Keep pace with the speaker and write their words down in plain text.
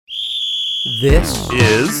This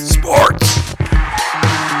is sports.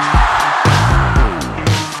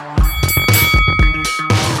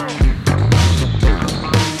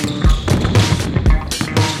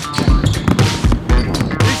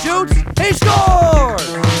 He shoots, he scores!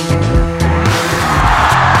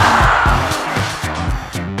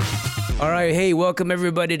 All right, hey, welcome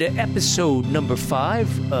everybody to episode number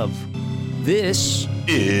 5 of This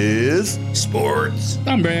Is sports.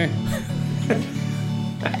 Hombre.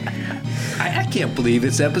 I can't believe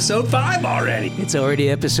it's episode 5 already. It's already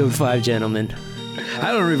episode 5, gentlemen.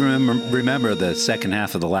 I don't even remember the second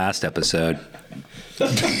half of the last episode.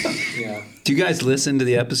 Yeah. Do you guys listen to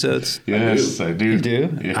the episodes? Yes, I do. You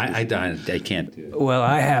do? Yes. I can't do it. Well,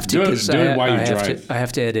 I have to Do it- because do it I, while you I have drive. to. I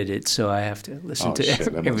have to edit it, so I have to listen Oh, to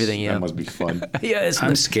shit, that everything. That must be fun. Yeah, it's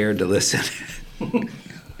I'm scared to listen.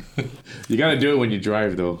 You got to do it when you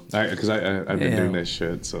drive, though, because I've been Yeah. doing this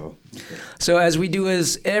shit. So So as we do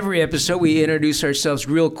as every episode, we introduce ourselves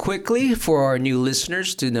real quickly for our new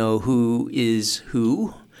listeners to know who is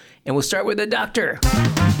who. And we'll start with the doctor.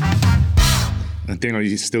 I think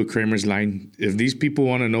I'll steal Kramer's line. If these people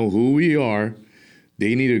want to know who we are,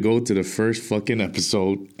 they need to go to the first fucking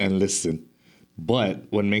episode and listen. But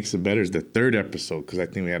what makes it better is the third episode, because I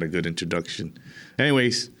think we had a good introduction.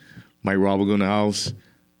 Anyways, Mike Robigo in the house,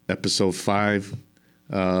 episode 5.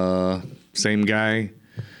 Same guy,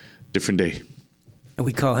 different day. And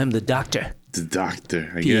we call him the doctor. The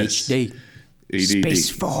doctor, I guess. PhD. ADD. Space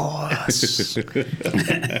Force.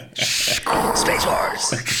 Space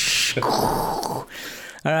Force.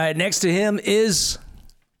 All right, next to him is...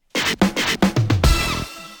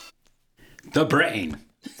 The brain.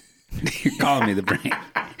 You're calling me the brain.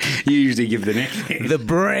 You usually give the nickname. the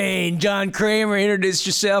brain, John Kramer. Introduce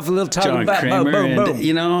yourself a little. Talk John about Kramer. boom, boom, And, boom.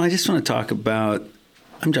 you know, I just want to talk about...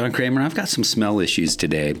 I'm John Kramer, and I've got some smell issues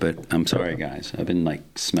today, but I'm sorry, guys. I've been,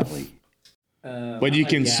 smelly. But you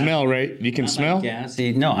can smell, right? You can smell?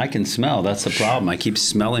 Gassy. No, I can smell. That's the problem. I keep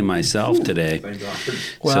smelling myself today.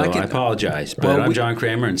 Well, So I I, can- apologize. But Well, I'm we- John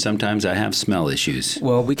Kramer, and sometimes I have smell issues.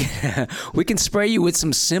 Well, we can spray you with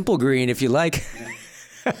some Simple Green if you like.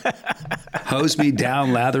 Hose me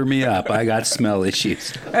down, lather me up. I got smell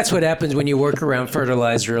issues. That's what happens when you work around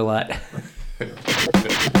fertilizer a lot.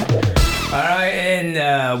 All right,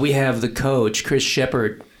 and we have the coach, Chris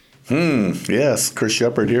Shepard. Yes, Chris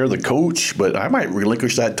Shepard here, the coach, but I might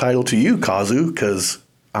relinquish that title to you, Kazu, because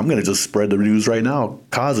I'm going to just spread the news right now.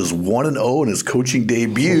 Kaz is 1-0 in his coaching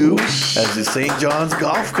debut as the St. John's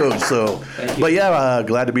golf coach. So, but yeah,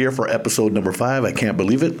 glad to be here for episode number 5. I can't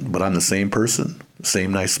believe it, but I'm the same person,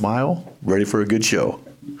 same nice smile, ready for a good show.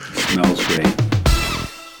 Smells great.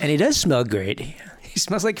 And he does smell great. He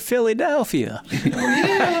smells like Philadelphia.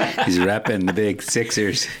 He's repping the big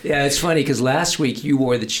Sixers. Yeah, it's funny because last week you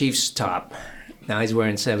wore the Chiefs top. Now he's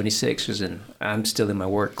wearing 76ers, and I'm still in my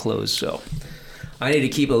work clothes. So I need to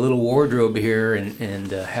keep a little wardrobe here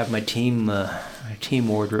and have my team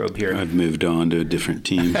wardrobe here. I've moved on to a different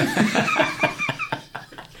team.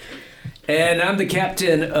 And I'm the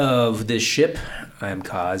captain of this ship. I'm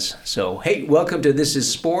Kaz. So, hey, welcome to This Is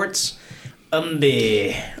Sports. All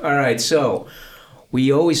right, so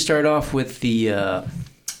we always start off with the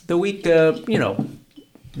week,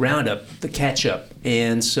 roundup, the catch-up.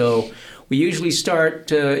 And so we usually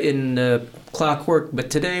start in clockwork, but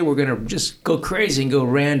today we're going to just go crazy and go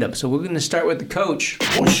random. So we're going to start with the coach.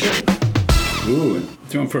 Oh, shit. Ooh,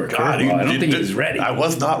 throw him for a curveball. I don't think he's ready. I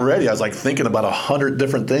was not ready. I was thinking about 100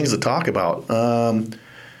 different things to talk about.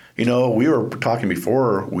 We were talking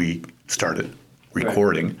before we started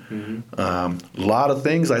recording. Right. Mm-hmm. A lot of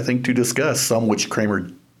things I think to discuss, some which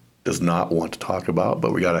Kramer does not want to talk about,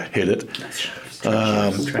 but we got to hit it.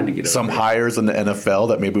 Some hires in the NFL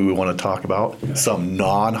that maybe we want to talk about. Some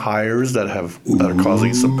non-hires that are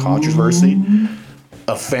causing some controversy.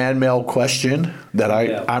 A fan mail question that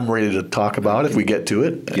I'm ready to talk about if we get to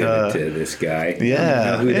it. Give it to this guy. Yeah.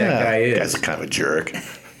 I don't know who that guy is. Guy's kind of a jerk.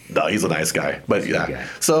 No, he's a nice guy. But yeah. Guy.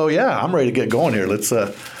 So yeah, I'm ready to get going here. Let's.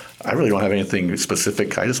 I really don't have anything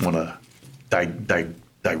specific. I just want to dive.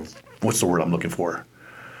 What's the word I'm looking for?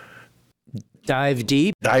 Dive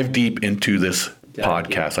deep. Dive deep into this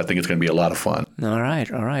podcast. I think it's going to be a lot of fun. All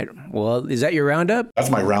right. Well, is that your roundup? That's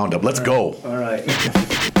my roundup. Let's go. All right.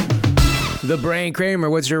 The Brain Kramer,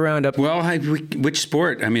 what's your roundup? Well, which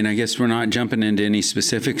sport? I mean, I guess we're not jumping into any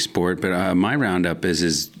specific sport, but my roundup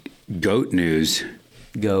is goat news.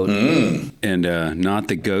 Goat. And not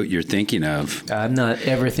the goat you're thinking of. I'm not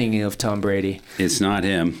ever thinking of Tom Brady. It's not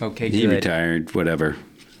him. Okay, he good. retired, whatever.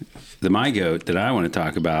 My goat that I want to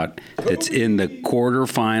talk about, that's in the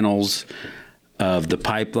quarterfinals of the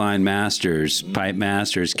Pipe Masters,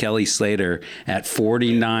 Kelly Slater, at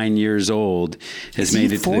 49 years old, has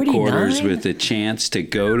made it to the quarters with a chance to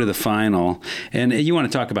go to the final. And you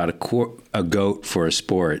want to talk about a GOAT for a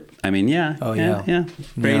sport. I mean, yeah.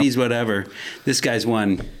 Brady's whatever. This guy's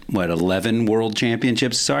won, 11 world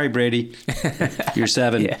championships? Sorry, Brady. You're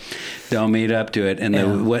 7. Don't meet up to it. And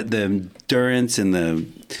the endurance and the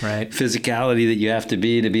physicality that you have to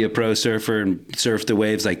be a pro surfer and surf the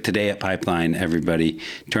waves like today at Pipeline, everybody.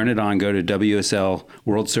 Turn it on, go to WSL,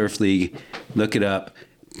 World Surf League, look it up.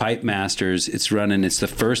 Pipe Masters, it's running. It's the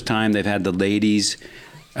first time they've had the ladies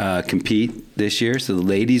compete this year. So the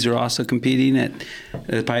ladies are also competing at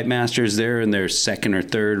the Pipe Masters. They're in their second or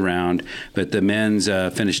third round, but the men's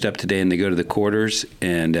finished up today and they go to the quarters.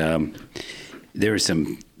 And there was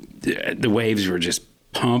the waves were just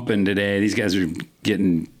pumping today. These guys are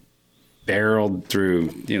getting barreled through,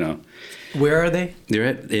 Where are they?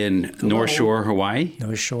 They're in North Shore, Hawaii.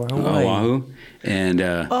 North Shore, Hawaii. Oahu. And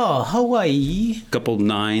Hawaii. Couple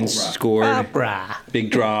nines scored.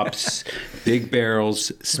 Big drops, big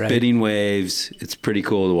barrels, spitting waves. It's pretty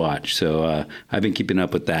cool to watch. So I've been keeping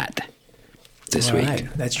up with that this week. Right.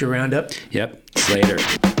 That's your roundup? Yep. Later.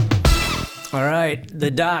 All right.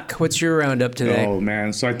 The Doc, what's your roundup today? Oh,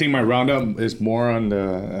 man. So I think my roundup is more on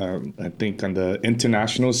the, on the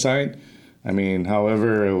international side. I mean,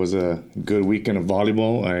 however, it was a good weekend of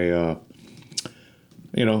volleyball. I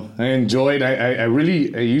enjoyed. I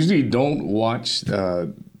usually don't watch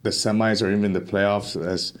the semis or even the playoffs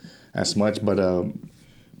as much, but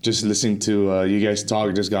just listening to you guys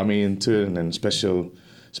talk just got me into it, and then especially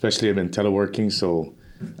I've been teleworking, so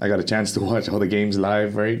I got a chance to watch all the games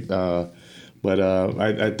live, right? But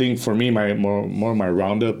I think for me, my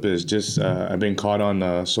roundup is just I've been caught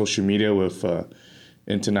on social media with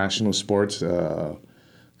international sports.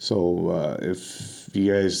 So if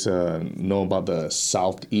you guys know about the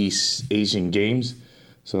Southeast Asian Games,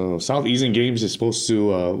 so Southeast Asian Games is was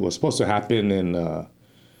supposed to happen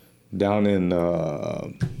down in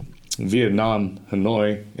Vietnam,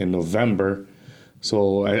 Hanoi in November.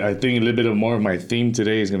 So I think a little bit more of my theme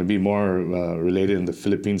today is going to be more related in the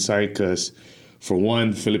Philippine side, because for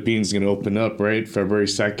one, Philippines is going to open up, right, February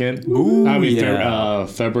 2nd.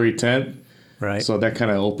 February 10th. Right. So that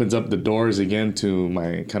kind of opens up the doors again to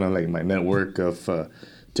my kind of like my network of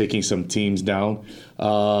taking some teams down.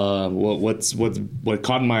 What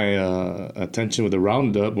caught my attention with the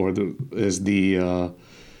roundup is the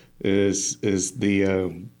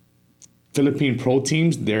Philippine pro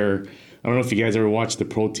teams. I don't know if you guys ever watched the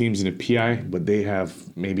pro teams in the PI, but they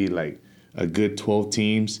have maybe like a good 12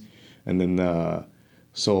 teams. And then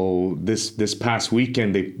so this past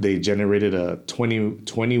weekend, they generated a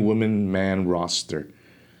 20 women man roster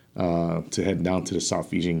to head down to the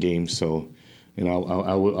South Asian Games. So,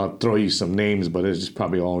 I'll throw you some names, but it's just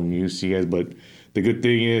probably all news to you guys. But the good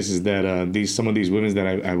thing is that some of these women that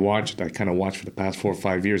I kind of watched for the past 4 or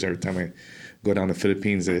 5 years, every time I go down to the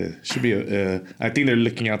Philippines, should be I think they're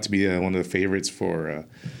looking out to be one of the favorites for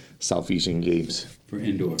South Asian Games. For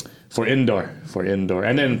indoor. And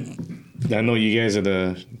then I know you guys are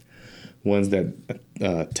the ones that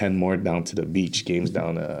tend more down to the beach games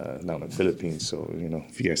down in the Philippines. So,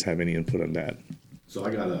 if you guys have any input on that. So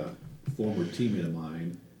I got a former teammate of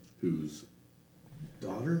mine whose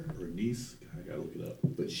daughter or niece, I gotta look it up,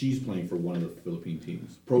 but she's playing for one of the Philippine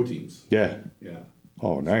teams, pro teams. Yeah. Yeah.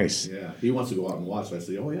 Oh, nice. Yeah, he wants to go out and watch. So I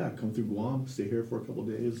say, oh yeah, come through Guam, stay here for a couple of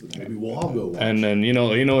days, and maybe we'll all go watch. And then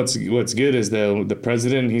what's good is the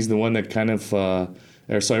president. He's the one that kind of. So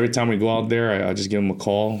every time we go out there, I just give him a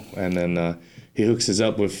call, and then he hooks us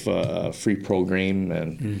up with a free program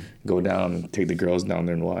and go down and take the girls down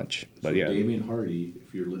there and watch. But yeah, Damian Hardy,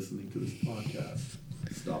 if you're listening to this podcast,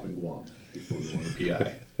 stop in Guam before we want to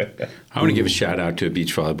PI. I want to give a shout out to a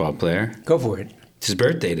beach volleyball player. Go for it. It's his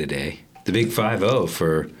birthday today. The big 5-0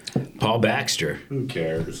 for Paul Baxter. Who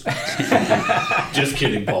cares? Just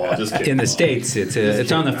kidding, Paul. Just kidding. In the Paul. States,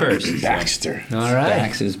 it's on the first. Baxter. All right.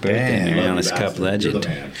 Baxter's birthday. Marianas Cup legend.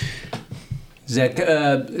 Is that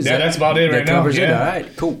that's about it right now. Covers it? Yeah. All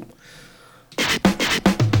right, cool.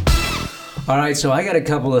 All right, so I got a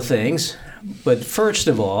couple of things. But first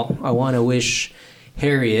of all, I want to wish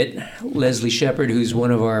Harriet, Leslie Shepard, who's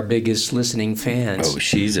one of our biggest listening fans. Oh,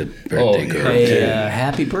 she's a birthday girl.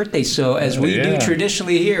 Happy birthday. So as we do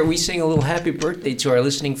traditionally here, we sing a little happy birthday to our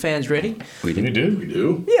listening fans. Ready? We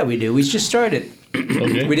do. Yeah, we do. We just started.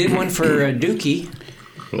 Okay. We did one for Dookie.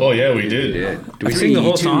 Oh, yeah, we did. Do we sing the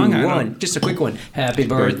whole song? 3, 2, 1. Just a quick one. Happy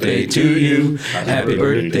birthday to you. Happy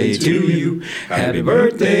birthday to you. Happy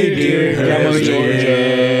birthday, dear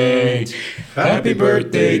Harriet. Happy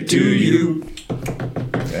birthday to you.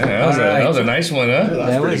 That was a nice one, huh?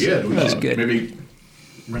 That's pretty was- good. that was good. Maybe,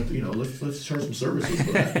 let's charge some services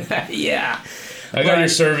for that. Yeah. I got your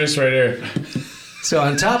service right here. So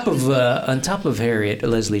on top of Harriet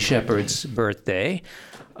Leslie Shepard's birthday,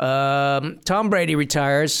 Tom Brady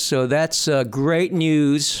retires. So that's great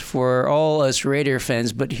news for all us Raider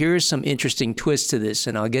fans. But here's some interesting twist to this,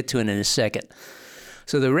 and I'll get to it in a second.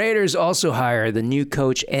 So the Raiders also hire the new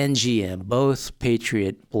coach and GM, both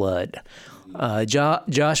Patriot blood.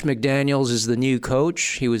 Josh McDaniels is the new coach.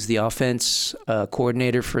 He was the offense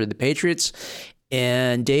coordinator for the Patriots.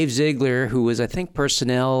 And Dave Ziegler, who was, I think,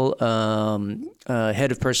 personnel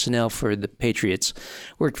head of personnel for the Patriots,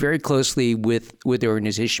 worked very closely with the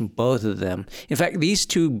organization, both of them. In fact, these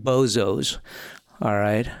two bozos, all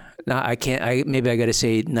right, now I can't, maybe I got to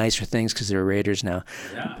say nicer things because they're Raiders now.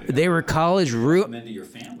 Yeah, they were college your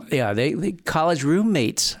family. Yeah, they college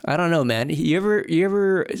roommates. I don't know, man. You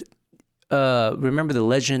ever remember the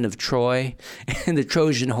Legend of Troy and the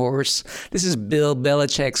Trojan horse? This is Bill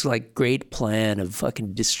Belichick's great plan of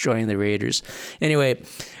fucking destroying the Raiders. Anyway,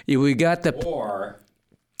 we got the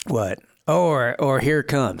what? Or here it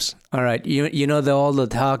comes. All right, you know all the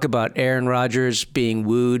talk about Aaron Rodgers being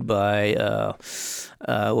wooed by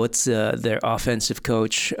what's their offensive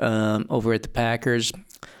coach over at the Packers.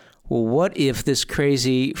 Well, what if this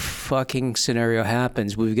crazy fucking scenario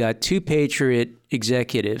happens? We've got two Patriot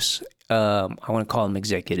executives. I want to call them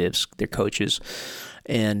executives. They're coaches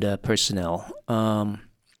and personnel.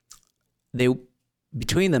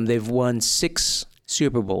 Between them, they've won 6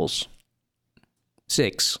 Super Bowls.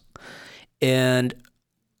 6. And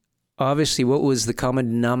obviously, what was the common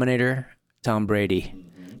denominator? Tom Brady.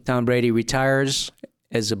 Tom Brady retires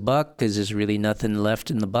as a Buck because there's really nothing left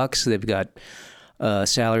in the Bucks. They've got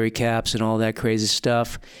salary caps and all that crazy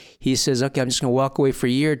stuff. He says, okay, I'm just going to walk away for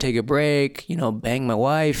a year, take a break, bang my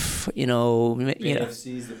wife,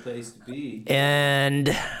 AFC's the place to be.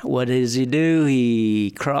 And what does he do?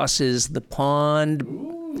 He crosses the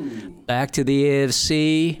pond back to the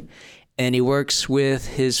AFC, and he works with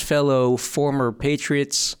his fellow former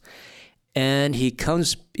Patriots, and he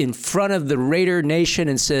comes in front of the Raider Nation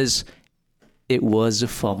and says, it was a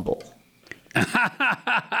fumble.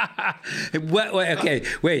 Okay,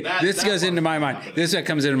 wait. This goes into my mind. This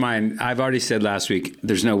comes into mind. I've already said last week,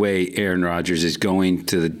 there's no way Aaron Rodgers is going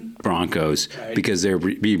to the Broncos because they're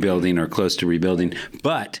rebuilding or close to rebuilding.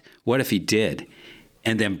 But what if he did?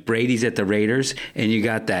 And then Brady's at the Raiders, and you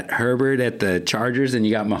got that Herbert at the Chargers, and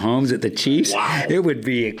you got Mahomes at the Chiefs. Wow. It would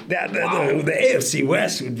be the AFC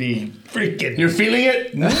West would be freaking. You're feeling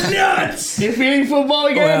it? Nuts! You're feeling football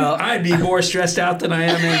again? Well, I'd be more stressed out than I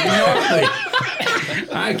am normally.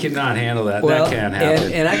 I cannot handle that. Well, that can't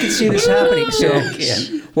happen. And I can see this happening. So,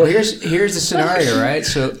 well, here's the scenario, right?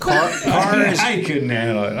 So Carr is I couldn't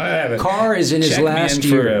handle it. Carr is in his last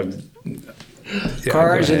year.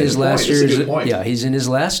 Carr is in his last year. Yeah, he's in his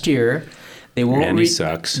last year. They won't. He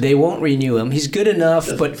sucks. They won't renew him. He's good enough,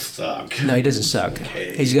 but suck. No, he doesn't suck.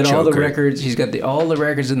 He's got all the records. He's got all the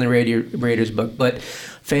records in the Raiders book. But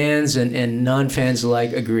fans and non-fans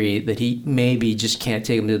alike agree that he maybe just can't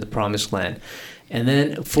take him to the promised land. And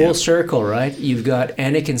then full circle, right? You've got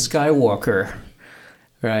Anakin Skywalker,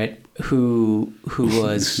 right? Who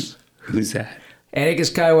was Who's that? Anakin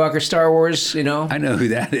Skywalker, Star Wars, I know who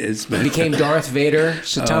that is. But became Darth Vader.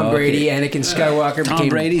 So Tom Brady, Anakin Skywalker Tom became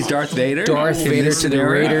Brady's Darth Vader? Darth Vader to the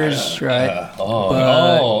Raiders, right?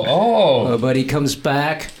 But he comes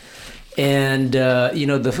back, and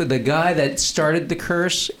the guy that started the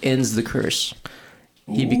curse ends the curse.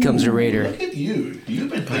 He becomes a Raider. Look at you.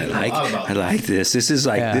 You've been thinking a lot about I like this. This is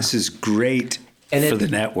this is great for the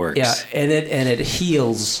networks. Yeah, and it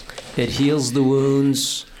heals. It heals the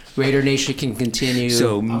wounds. Raider Nation can continue.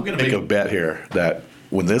 So I'm going to make a bet here that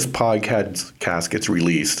when this podcast gets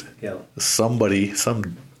released, some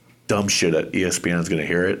dumb shit at ESPN is going to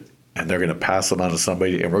hear it, and they're going to pass it on to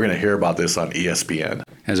somebody, and we're going to hear about this on ESPN.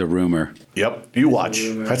 As a rumor. Yep, you watch.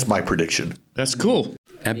 That's my prediction. That's cool.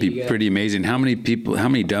 That'd be pretty amazing. How many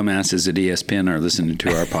dumbasses at ESPN are listening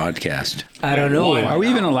to our podcast? I don't know. Are we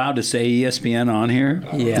even allowed to say ESPN on here?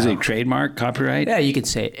 Yeah. Is it trademark, copyright? Yeah, you can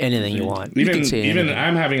say anything you want. Even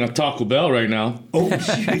I'm having a Taco Bell right now. Oh,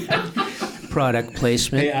 product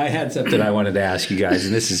placement. Hey, I had something I wanted to ask you guys,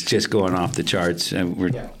 and this is just going off the charts.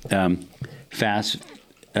 We're fast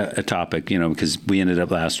a topic, because we ended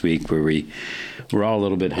up last week where we were all a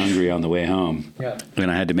little bit hungry on the way home,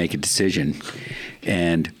 and I had to make a decision.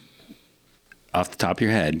 And off the top of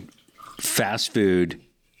your head, fast food,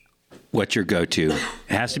 what's your go-to? It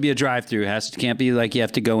has to be a drive-through. Can't be like you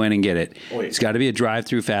have to go in and get it. Wait. It's got to be a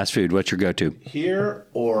drive-through fast food. What's your go-to? Here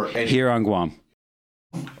or Here on Guam.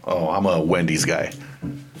 Oh, I'm a Wendy's guy.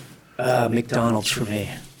 McDonald's for me.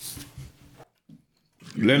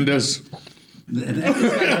 Linda's.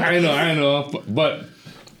 I know, but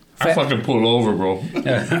I fucking pull over, bro.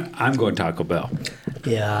 I'm going Taco Bell.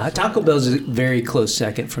 Yeah, Taco Bell's a very close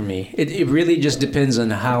second for me. It really just depends on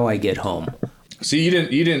how I get home. See, you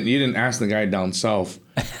didn't ask the guy down south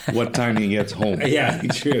what time he gets home. Yeah,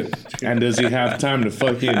 true. And does he have time to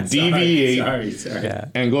fucking deviate Sorry. Yeah.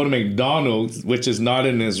 and go to McDonald's, which is not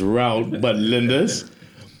in his route, but Linda's,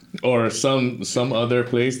 or some other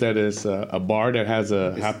place that is a bar that has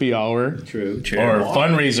a happy hour, True. or a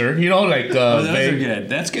fundraiser. You know, like Those are good.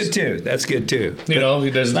 That's good too. You know,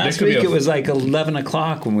 there's Last there could week be it was like 11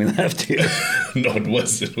 o'clock when we left here. no, it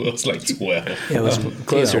wasn't. It was like 12. Yeah, it was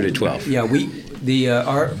Closer to 12. Yeah,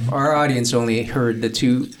 our audience only heard the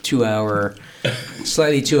two hour,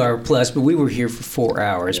 slightly 2 hour plus, but we were here for 4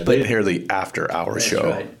 hours. They But didn't hear the after-hour show.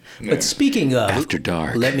 right. But speaking of After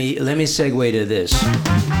dark. let me segue to this.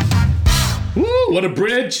 Woo! What a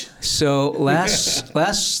bridge! So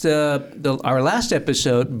our last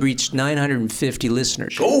episode breached 950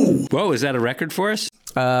 listeners. Oh, Whoa, is that a record for us?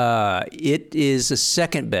 It is the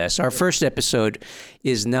second best. Our first episode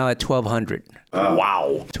is now at 1,200. wow.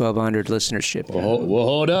 1,200 listenership. Well,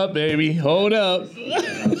 hold up, baby. Hold up.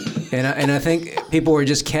 And I think people were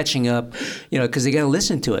just catching up, because they got to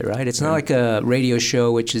listen to it, right? It's not like a radio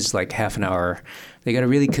show, which is like half an hour. They got to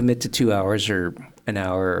really commit to 2 hours or an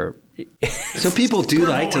hour. So people do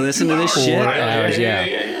like to listen to this shit? 4 hours,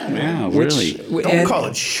 yeah. Wow, really? Don't call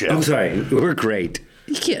it shit. I'm sorry. We're great.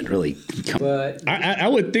 You can't really come. But I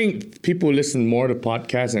would think people listen more to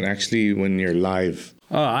podcasts than actually when you're live.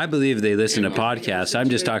 Oh, I believe they listen to podcasts. I'm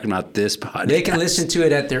just talking about this podcast. they can listen to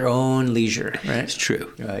it at their own leisure, right? It's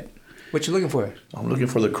true. Right. What you looking for? I'm looking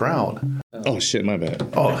for the crown. Oh, shit, my bad.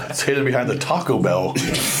 Oh, it's hidden behind the Taco Bell.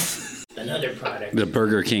 Another product. The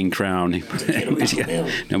Burger King crown.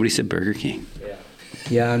 Nobody said Burger King.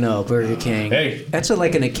 Yeah, I know. Burger King. Hey. That's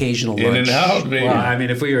like an occasional In lunch. and out, baby. Well, I mean,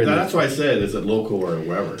 if we were in No, the, that's why I said, is it local or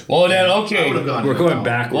wherever? Well, then, okay. I would've gone we're to going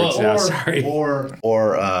McDonald's. backwards Well, now. Sorry.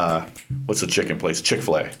 Or what's the chicken place?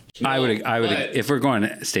 Chick-fil-A. I would. If we're going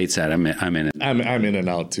stateside, I'm in it. I'm in and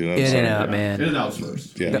out, too. I'm In sorry. and out, man. In and out's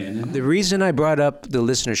first. Yeah. The reason I brought up the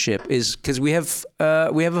listenership is because we have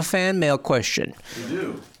a fan mail question. You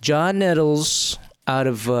do. John Nettles out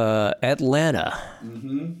of Atlanta.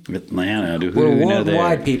 Atlanta. Who do We're we know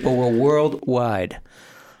worldwide, there? people. We're worldwide.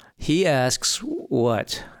 He asks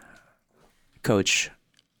what, Coach?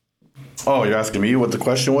 Oh, you're asking me what the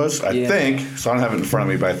question was? I Yeah. think, so I don't have it in front of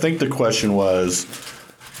me, but I think the question was,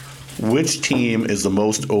 which team is the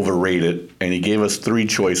most overrated? And he gave us 3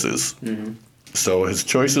 choices. So his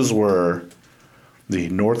choices were the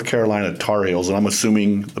North Carolina Tar Heels, and I'm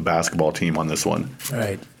assuming the basketball team on this one,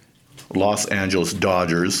 Right. Los Angeles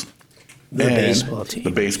Dodgers, The and baseball team.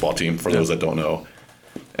 the baseball team, for those that don't know.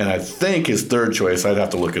 And I think his third choice, I'd have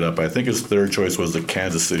to look it up, but I think his third choice was the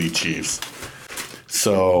Kansas City Chiefs.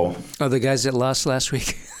 So Oh, the guys that lost last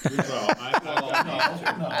week.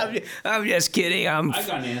 I'm just kidding. I got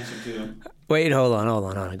an answer to him. Wait, hold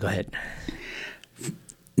on. Go ahead.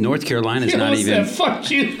 North Carolina's not even. Fuck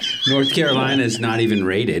you. North Carolina's not even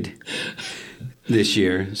rated this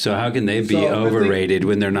year. So how can they be So, I think- overrated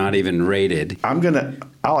when they're not even rated?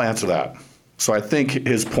 I'll answer that. So I think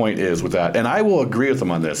his point is with that, and I will agree with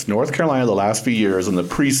him on this. North Carolina, the last few years in the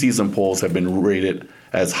preseason polls have been rated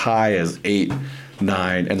as high as 8,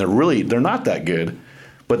 9, and they're not that good,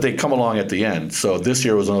 but they come along at the end. So this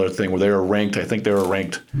year was another thing where they were ranked. I think they were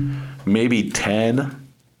ranked maybe 10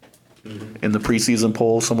 in the preseason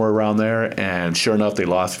poll, somewhere around there. And sure enough, they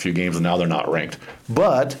lost a few games, and now they're not ranked.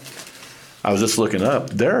 But I was just looking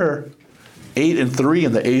up. They're 8-3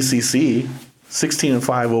 in the ACC.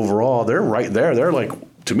 16-5 overall. They're right there. They're like,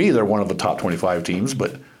 to me, they're one of the top 25 teams,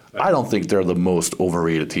 but I don't think they're the most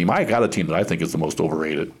overrated team. I got a team that I think is the most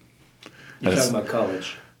overrated. You're And it's- talking about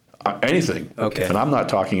college. anything. Okay. And I'm not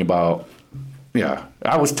talking about,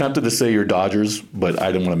 I was tempted to say your Dodgers, but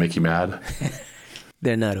I didn't want to make you mad.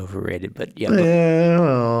 They're not overrated, but yeah. Yeah,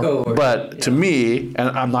 well, Go over it. but to me, and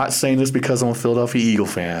I'm not saying this because I'm a Philadelphia Eagle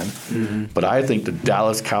fan, but I think the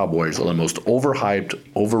Dallas Cowboys are the most overhyped,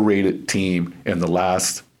 overrated team in the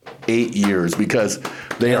last 8 years because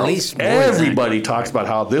they At are. least more than Everybody talks about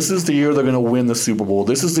how this is the year they're going to win the Super Bowl.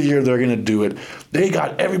 This is the year they're going to do it. They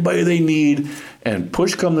got everybody they need, and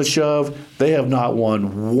push come to shove, they have not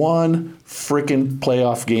won one freaking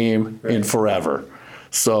playoff game in forever.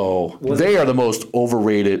 So they are the most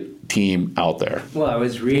overrated team out there. Well, I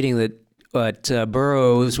was reading that But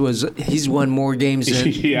Burrows he's won more games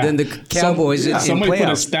than the Cowboys in Somebody put a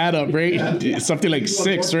playoffs. stat up, right? Something like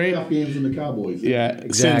 6, right? Playoff games in the Cowboys. Yeah,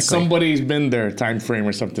 Exactly. since somebody's been there, time frame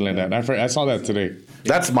or something like that. I saw that today.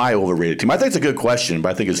 That's my overrated team. I think it's a good question, but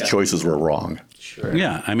I think his choices were wrong.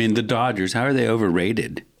 Yeah, I mean the Dodgers. How are they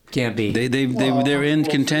overrated? Can't be. They're in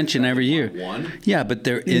contention every year. Yeah, but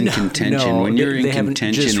they're in contention. no, When you're they in haven't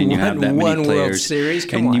contention just and you have that won many World players, Series?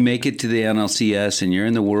 Come and you on. make it to the NLCS and you're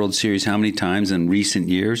in the World Series how many times in recent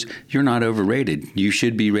years, you're not overrated. You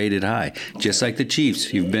should be rated high. Just like the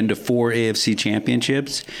Chiefs. You've been to 4 AFC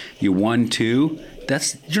championships. You won 2.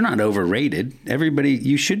 You're not overrated.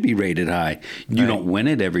 You should be rated high. You don't win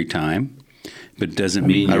it every time, but it doesn't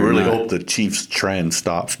mean I you're really not. hope the Chiefs trend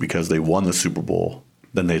stops because they won the Super Bowl,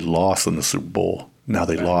 then they lost in the Super Bowl. Now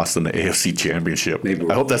they lost in the AFC Championship. Maybe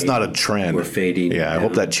I hope that's not a trend. We're fading. Yeah, I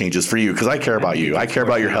hope that changes for you because I care about you. I care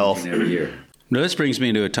about your health. Every year. No, this brings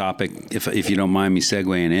me to a topic, if you don't mind me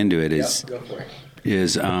segueing into it,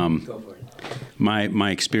 is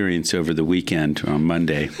my experience over the weekend on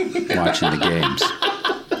Monday watching the games.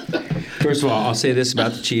 First of all, I'll say this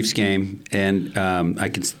about the Chiefs game, and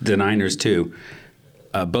the Niners too.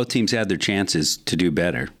 Both teams had their chances to do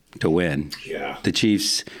better, to win. Yeah. The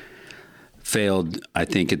Chiefs failed, I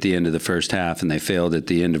think, at the end of the first half, and they failed at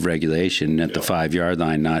the end of regulation at the 5-yard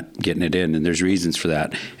line, not getting it in, and there's reasons for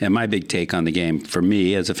that. And my big take on the game, for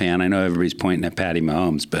me as a fan, I know everybody's pointing at Patty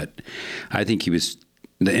Mahomes, but I think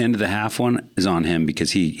the end of the half one is on him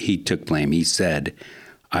because he took blame. He said,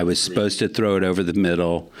 I was supposed to throw it over the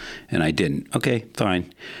middle, and I didn't. Okay,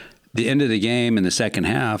 fine. The end of the game in the second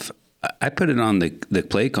half, I put it on the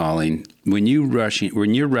play calling. When you're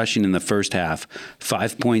rushing in the first half,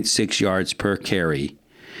 5.6 yards per carry,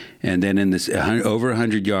 and then in this over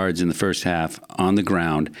 100 yards in the first half on the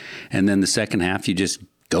ground, and then the second half you just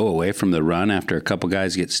go away from the run after a couple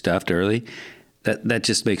guys get stuffed early. That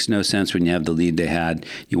just makes no sense when you have the lead they had.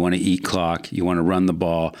 You want to eat clock. You want to run the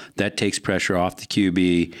ball. That takes pressure off the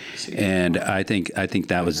QB, and I think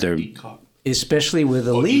that was their. Especially with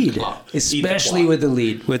a lead. Especially with a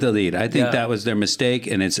lead. With a lead. I think that was their mistake,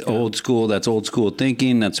 and it's old school. That's old school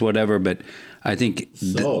thinking. That's whatever. But I think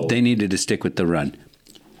they needed to stick with the run.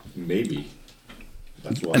 Maybe.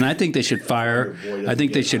 That's why. And I think they should fire. I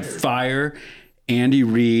think they should fire Andy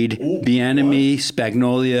Reid, Bieniemy,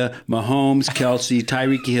 Spagnuolo, Mahomes, Kelsey,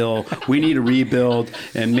 Tyreek Hill. We need a rebuild,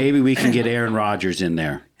 and maybe we can get Aaron Rodgers in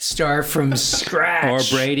there. Start from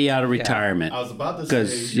scratch. Or Brady out of retirement. I was about to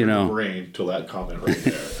Because, say brain till that comment right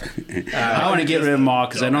there. I want to get rid of them all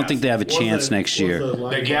because I don't think they have a chance next year.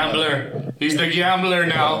 The gambler. He's the gambler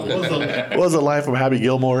now. What was the line from Happy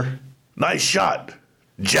Gilmore? Nice shot,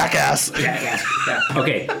 jackass.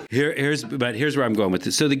 Okay, here's where I'm going with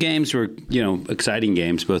this. So the games were, exciting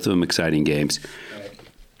games, both of them exciting games.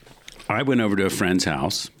 I went over to a friend's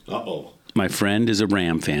house. Uh-oh. My friend is a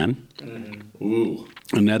Ram fan. Ooh.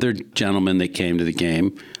 Another gentleman that came to the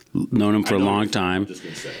game, known him for a long time,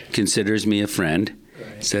 considers me a friend,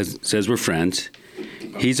 says we're friends.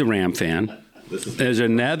 He's a Ram fan. There's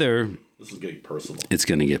another. This is getting personal. It's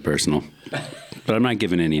going to get personal, but I'm not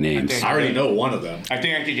giving any names. I already know one of them. I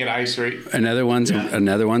think I could get ice right. Another one's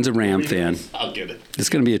a Ram fan. I'll get it. It's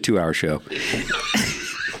going to be a 2-hour show.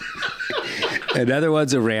 Another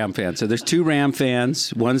one's a Ram fan. So there's 2 Ram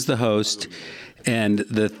fans. One's the host, and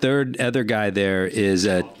the other guy there is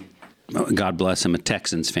God bless him, a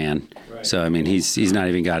Texans fan. Right. So I mean, he's not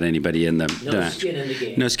even got anybody in the skin in the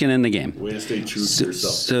game. No skin in the game. Way to stay true to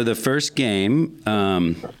yourself. So the first game,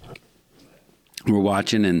 we're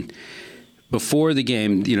watching, and before the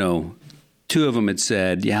game, 2 of them had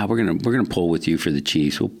said, "Yeah, we're gonna pull with you for the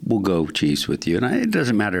Chiefs. We'll go Chiefs with you." And it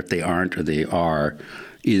doesn't matter if they aren't or they are,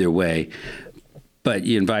 either way. But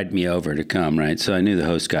you invited me over to come, right? So I knew the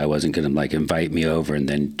host guy wasn't going to invite me over and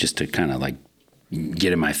then just to kind of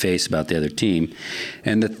get in my face about the other team.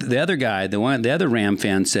 And the other guy, the other Ram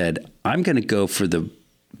fan said, "I'm going to go for the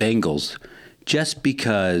Bengals just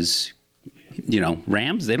because,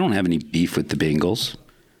 Rams, they don't have any beef with the Bengals.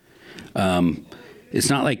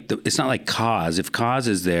 It's not like Kaz. If Kaz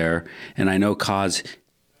is there, and I know Kaz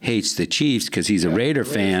hates the Chiefs because he's a Raider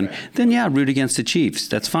fan, then root against the Chiefs.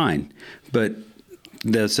 That's fine. But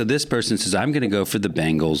so this person says, I'm going to go for the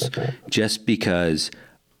Bengals just because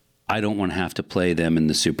I don't want to have to play them in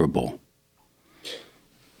the Super Bowl.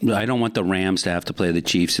 I don't want the Rams to have to play the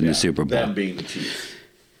Chiefs in the Super Bowl. Them being the Chiefs.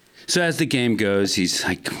 So as the game goes, he's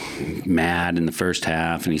mad in the first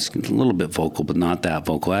half, and he's a little bit vocal, but not that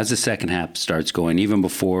vocal. As the second half starts going, even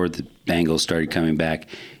before the Bengals started coming back,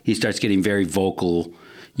 he starts getting very vocal.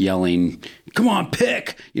 yelling, "Come on,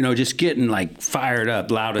 pick!" Just getting like fired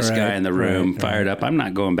up, loudest guy in the room, fired up. I'm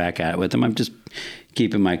not going back at it with him. I'm just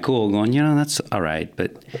keeping my cool, going, that's all right.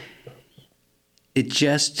 But it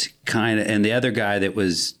just kind of, and the other guy that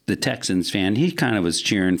was the Texans fan, he kind of was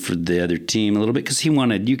cheering for the other team a little bit because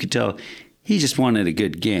you could tell he just wanted a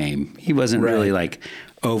good game. He wasn't really like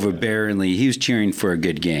overbearingly, he was cheering for a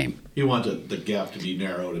good game. He wanted the gap to be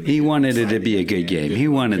narrowed. He wanted it to be a good game. He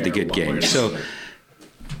wanted the good game. So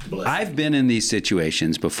I've been in these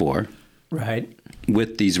situations before. Right.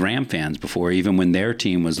 With these Ram fans before, even when their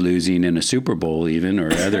team was losing in a Super Bowl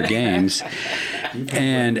or other games.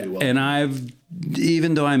 And I've,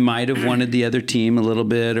 even though I might have wanted the other team a little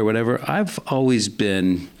bit or whatever, I've always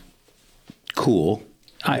been cool.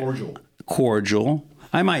 Cordial.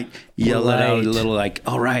 I might yell it out a little like,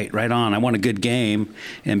 all right on, I want a good game,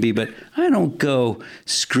 but I don't go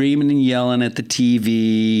screaming and yelling at the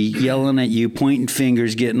TV, yelling at you, pointing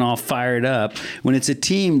fingers, getting all fired up when it's a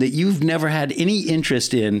team that you've never had any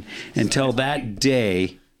interest in until that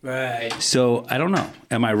day. Right. So I don't know.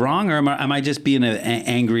 Am I wrong, or am I just being an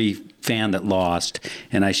angry fan that lost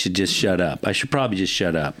and I should just shut up? I should probably just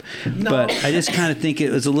shut up. No. But I just kind of think it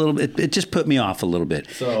was a little bit, it just put me off a little bit.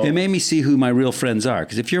 So, it made me see who my real friends are.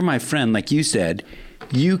 Because if you're my friend, like you said,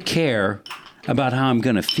 you care about how I'm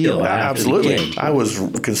going to feel after absolutely. the game. I was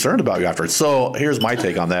concerned about you after. So here's my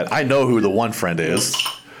take on that. I know who the one friend is.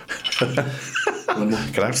 Can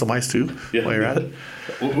I have some ice too while you're at it?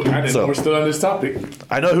 We're still on this topic.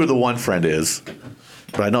 I know who the one friend is,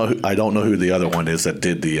 but I don't know who the other one is that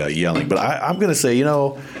did the yelling. But I'm going to say,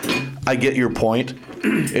 I get your point.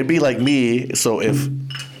 It'd be like me. So if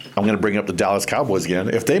I'm going to bring up the Dallas Cowboys again,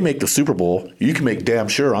 if they make the Super Bowl, you can make damn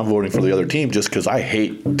sure I'm voting for the other team just because I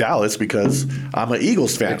hate Dallas because I'm an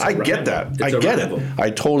Eagles fan. I get that. I get it. I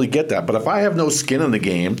totally get that. But if I have no skin in the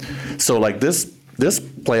game, so like this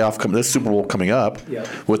Super Bowl coming up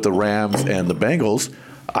with the Rams and the Bengals,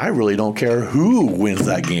 I really don't care who wins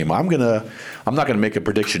that game. I'm not gonna make a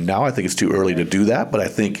prediction now. I think it's too early to do that. But I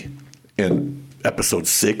think in episode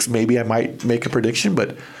 6 maybe I might make a prediction.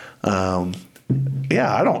 But I'm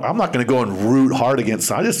not gonna go and root hard against.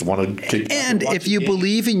 I just want to. And if you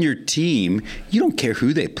believe in your team, you don't care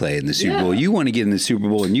who they play in the Super Bowl. You want to get in the Super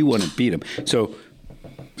Bowl and you want to beat them. So,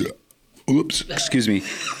 excuse me.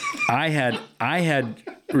 I had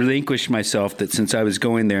relinquished myself that since I was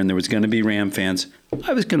going there and there was going to be Ram fans,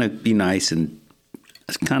 I was going to be nice and I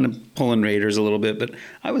was kind of pulling Raiders a little bit, but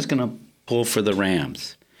I was going to pull for the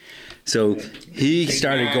Rams. So he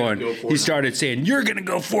started saying, "You're going to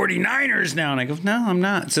go 49ers now." And I go, "No, I'm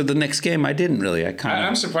not." So the next game I didn't really.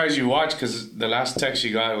 I'm surprised you watched because the last text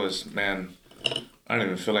you got was, "Man, I don't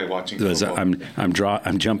even feel like watching football."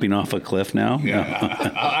 I'm jumping off a cliff now.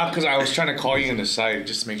 Yeah, because I was trying to call you on the side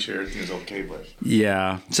just to make sure everything is okay. But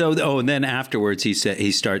yeah. So and then afterwards he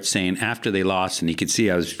starts saying after they lost and he could see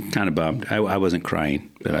I was kind of bummed. I wasn't crying,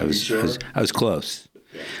 but I was close.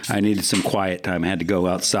 I needed some quiet time. I had to go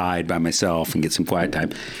outside by myself and get some quiet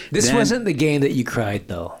time. This wasn't the game that you cried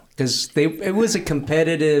though. Because it was a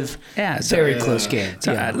competitive, very close game.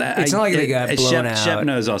 So it's not like they got blown out. Shep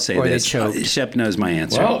knows I'll say this. Shep knows my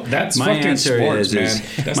answer. Well, that's my fucking answer sports, man.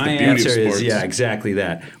 That's my the beauty answer of sports. is exactly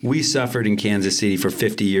that. We suffered in Kansas City for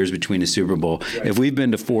 50 years between a Super Bowl. Right. If we've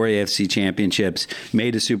been to 4 AFC championships,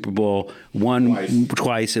 made a Super Bowl, won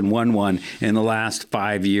twice and won one in the last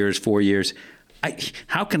 4 years,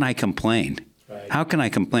 how can I complain? How can I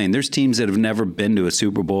complain? There's teams that have never been to a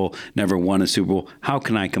Super Bowl, never won a Super Bowl. How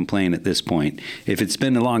can I complain at this point? If it's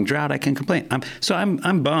been a long drought, I can complain.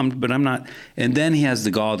 I'm bummed, but I'm not. And then he has the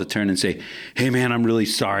gall to turn and say, "Hey, man, I'm really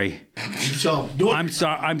sorry.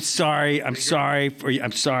 I'm sorry.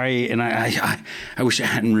 And I wish I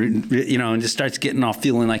hadn't, and just starts getting off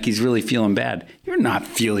feeling like he's really feeling bad. You're not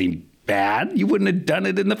feeling bad. You wouldn't have done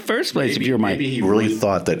it in the first place if you're my. Maybe he really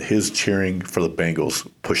thought that his cheering for the Bengals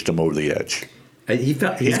pushed him over the edge. He's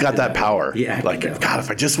got that power. God,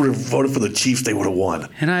 if I just would have voted for the Chiefs, they would have won.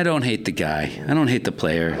 And I don't hate the guy. I don't hate the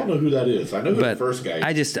player. I don't know who that is. I know who the first guy is.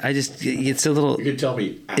 I just, it's a little. You can tell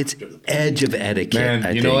me. It's edge of etiquette. Man,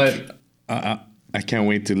 I you think. know what? I can't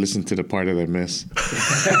wait to listen to the part that I miss.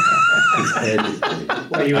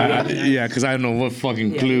 Because I don't know what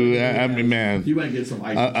fucking clue. I mean, man. You might get some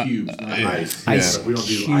ice cubes, not ice. Ice We don't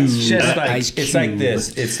do ice. It's like this.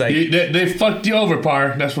 It's like they fucked you over,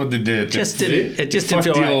 Par. That's what they did. It just didn't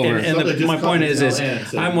feel right. And my point is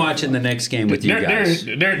I'm watching the next game with you guys.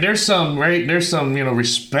 There's some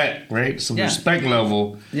respect, right? Some respect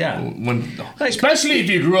level. Yeah. Especially if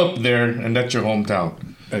you grew up there and that's your hometown.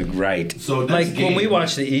 Right. So like when we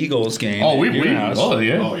watched the Eagles game. Oh, yeah. Oh,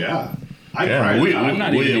 yeah. I cried. I'm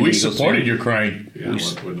not even we supported your crying. Yeah,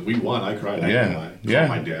 when we won, I cried. I told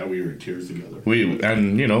my dad we were in tears together. We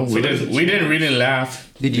didn't really laugh.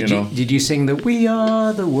 Did you sing the "We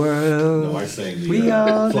Are the World"? No, I sang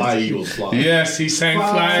the "Fly Eagles Fly." Yes, he sang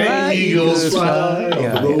 "Fly Eagles Fly." On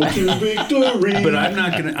the road to victory. But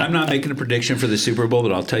I'm not making a prediction for the Super Bowl.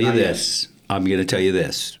 But I'll tell you this. I'm going to tell you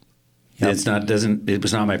this. Yep. It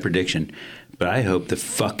was not my prediction, but I hope the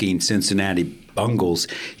fucking Cincinnati Bungles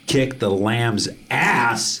kick the Lambs'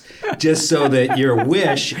 ass just so that your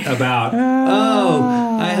wish about,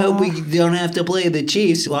 I hope we don't have to play the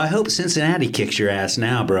Chiefs. Well, I hope Cincinnati kicks your ass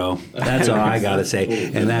now, bro. That's all I got to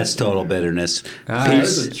say. And that's total bitterness.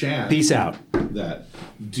 There's a chance Peace out. That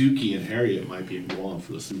Dookie and Harriet might be going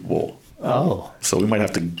for the Super Bowl. Oh. So we might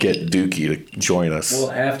have to get Dookie to join us.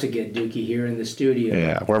 We'll have to get Dookie here in the studio.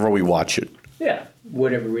 Yeah, wherever we watch it. Yeah,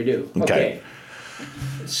 whatever we do. Okay.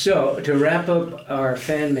 So, to wrap up our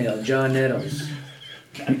fan mail, John Nettles.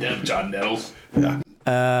 Goddamn John Nettles. Yeah.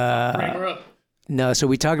 Bring her up. No, so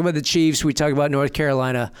we talk about the Chiefs, we talk about North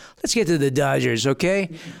Carolina. Let's get to the Dodgers,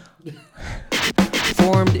 okay?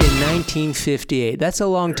 Formed in 1958. That's a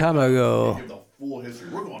long time ago. Give the full history.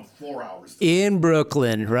 We're going 4 hours. In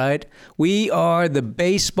Brooklyn, right? We are the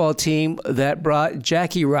baseball team that brought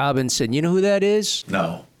Jackie Robinson. You know who that is?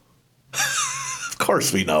 No. Of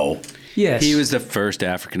course we know. Yes. He was the first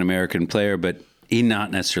African-American player, but he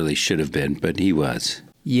not necessarily should have been, but he was.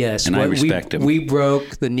 Yes. And I respect him. We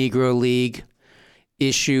broke the Negro League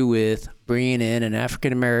issue with bringing in an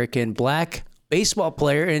African-American black baseball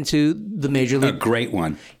player into the Major League. A great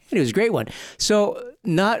one. And it was a great one. So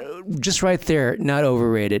not just right there, not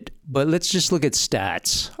overrated, but let's just look at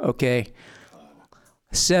stats, okay?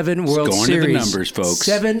 7 World Series. Going to the numbers, folks.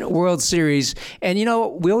 7 World Series. And you know,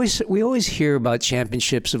 we always hear about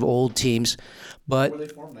championships of old teams, but Were they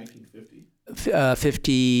formed 1950?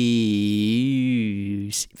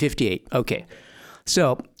 58. Okay.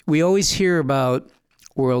 So we always hear about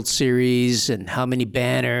World Series and how many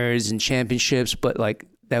banners and championships, but like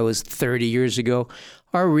that was 30 years ago.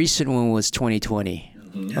 Our recent one was 2020.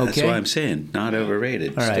 Okay. That's why I'm saying not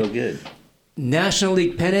overrated. All right. Still good. National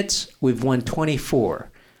League pennants, we've won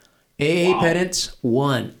 24. AA pennants,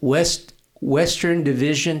 1. Western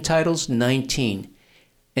Division titles, 19.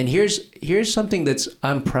 And here's something that's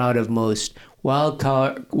I'm proud of most. Wild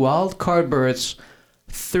card berths,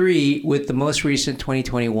 3 with the most recent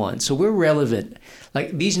 2021. So we're relevant.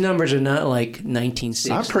 Like these numbers are not like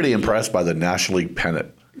 1960. I'm pretty impressed by the National League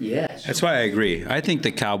pennant. Yes. That's why I agree. I think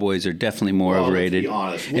the Cowboys are definitely more overrated.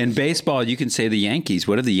 Let's be honest. In baseball, you can say the Yankees.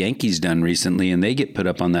 What have the Yankees done recently? And they get put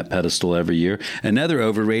up on that pedestal every year. Another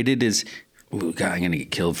overrated is, oh, God, I'm going to get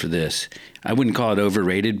killed for this. I wouldn't call it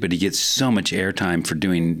overrated, but he gets so much airtime for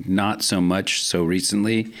doing not so much so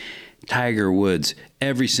recently. Tiger Woods,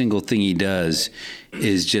 every single thing he does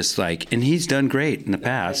is just like, and he's done great in the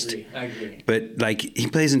past. I agree. But like he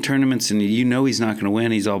plays in tournaments and you know he's not going to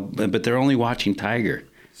win. But they're only watching Tiger.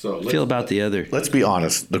 So Feel about the other. Let's be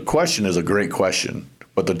honest. The question is a great question,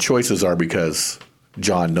 but the choices are because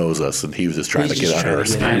John knows us and he was just trying to get under our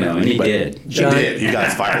skin. I know, and he did. John, He did. You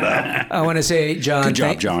guys fired up. I want to say, John. Good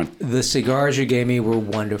job, John. The cigars you gave me were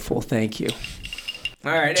wonderful. Thank you.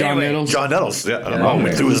 All right, John anyway. Nettles. John Nettles. Yeah, I don't know.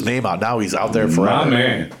 We threw his name out. Now he's out there forever. My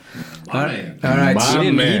man. All right. My So, He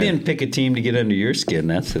man. didn't pick a team to get under your skin.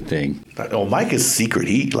 That's the thing. Oh, Mike is secret.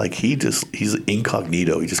 He's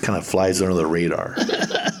incognito. He just kind of flies under the radar.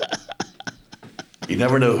 You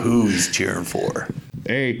never know who he's cheering for.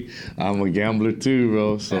 Hey, I'm a gambler too,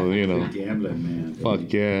 bro. So, you know. Gambling, man.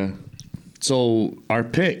 Fuck yeah. So, our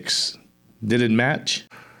picks, did it match?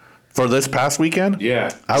 For this past weekend?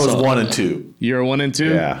 Yeah. I was 1 and 2. You're 1 and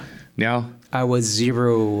 2? Yeah. Now? I was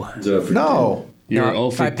 0. No. You're No,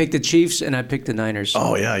 0 for... I picked the Chiefs and I picked the Niners.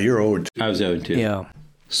 Oh yeah, you're 0 2. I was 0-2. Yeah.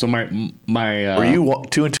 So, my Were you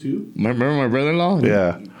 2 and 2? remember my brother-in-law?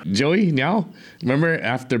 Yeah. Joey, now? Remember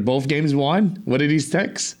after both games won? What did he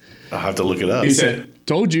text? I'll have to look it up. He said,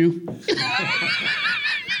 told you.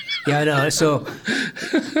 Yeah, I know. So,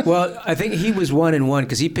 well, I think he was 1 and 1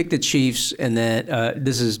 because he picked the Chiefs, and then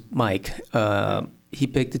this is Mike. He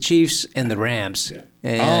picked the Chiefs and the Rams. Yeah.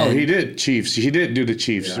 And, He did Chiefs. He did do the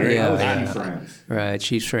Chiefs, right? Yeah. Right,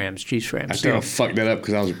 Chiefs, Rams. I think I fucked that up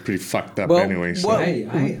because I was pretty fucked up Well, anyway. So.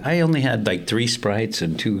 well- I only had like 3 Sprites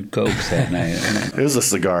and 2 Cokes that night. It was a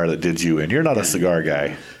cigar that did you in. You're not a cigar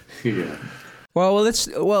guy. Yeah. let's.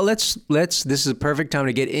 This is a perfect time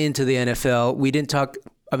to get into the NFL. We didn't talk.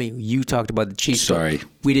 I mean, you talked about the Chiefs. Sorry.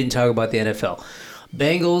 We didn't talk about the NFL.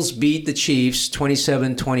 Bengals beat the Chiefs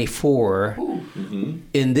 27-24.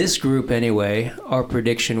 In this group, anyway, our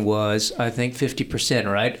prediction was, I think,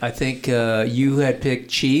 50%, right? I think you had picked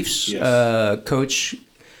Chiefs. Yes. Coach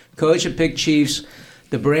had picked Chiefs.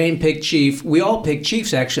 The Brain picked Chiefs. We all picked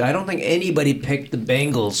Chiefs, actually. I don't think anybody picked the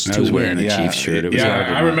Bengals I to was win. wearing a Chiefs shirt. It was hard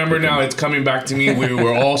to I not remember pick now. them. It's coming back to me. We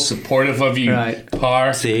were all supportive of you, Right.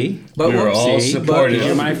 Par. See? But we were what- all see? supportive.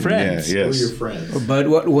 You're my friends. Yeah, We're yes. your friends. But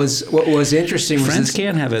what was interesting was Friends this,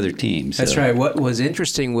 can't have other teams. That's so. right. What was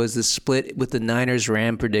interesting was the split with the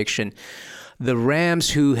Niners-Ram prediction. The Rams,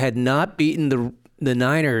 who had not beaten the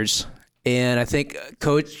Niners, and I think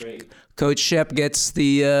Coach Shep gets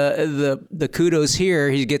the kudos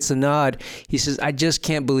here. He gets the nod. He says, "I just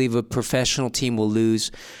can't believe a professional team will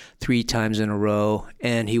lose 3 times in a row,"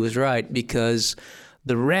 and he was right because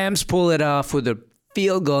the Rams pull it off with a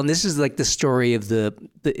field goal, and this is like the story of the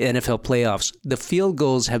NFL playoffs. The field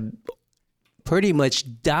goals have pretty much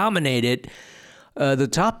dominated the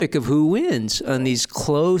topic of who wins on these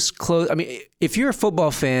close. I mean, if you're a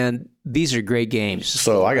football fan, these are great games.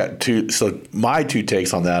 So I got two. So my two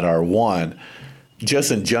takes on that are, one,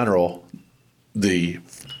 just in general, the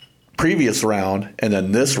previous round and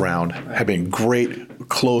then this round have been great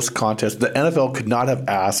close contests. The NFL could not have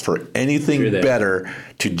asked for anything better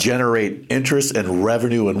to generate interest and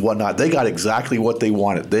revenue and whatnot. They got exactly what they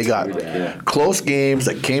wanted. They got close games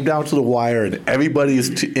that came down to the wire, and everybody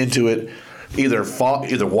is into it. Either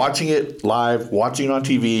watching it live, watching it on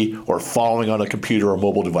TV, or following on a computer or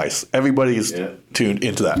mobile device. Everybody is tuned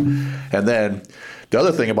into that. And then the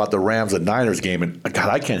other thing about the Rams and Niners game, and God,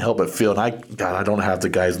 I can't help but feel, and I don't have the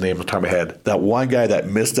guy's name on the top of my head, that one guy that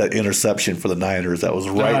missed that interception for the Niners that was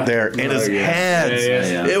right there in his hands.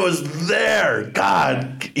 It was there.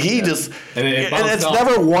 God, he just, And it's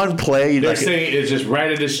never one play. They're Like, saying it's just right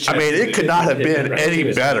at his chest. I mean, it could not have been Right to any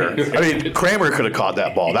his better. face. I mean, Kramer could have caught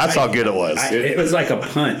that ball. That's how good it was. It was like a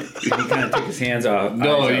punt. He kind of took his hands off.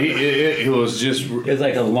 No, it was just. It was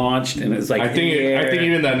like a launched, and it was like I think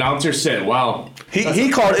even the announcer said, "Wow." He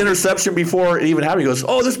called interception before it even happened. He goes,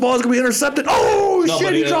 "Oh, this ball is gonna be intercepted." Oh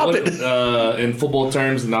shit, he dropped it. In football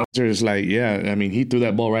terms, the announcer is like, "Yeah, I mean, he threw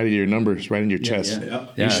that ball right in your numbers, right in your chest. Yeah,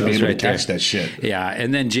 You should it be was able right to catch there. that shit." Yeah,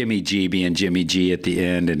 and then Jimmy G being Jimmy G at the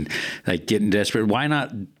end and like getting desperate. Why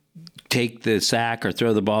not take the sack or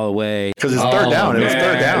throw the ball away? Because it's third down. It was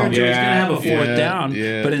third down. He was going to have a fourth down,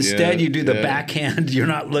 but instead you do the yeah. backhand. You're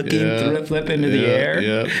not looking, flip into the air.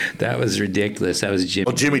 Yeah. That was ridiculous. That was Jimmy.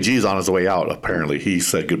 Well, Jimmy G's on his way out. Apparently, he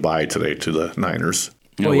said goodbye today to the Niners.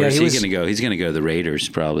 No, Oh, yeah, where's he he was- going to go? He's going to go to the Raiders,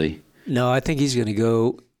 probably. No, I think he's going to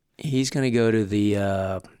go. He's going to go to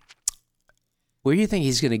the. Where do you think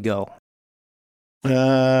he's going to go?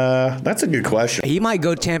 That's a good question. He might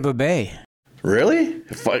go Tampa Bay. Really?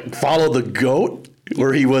 Follow the GOAT,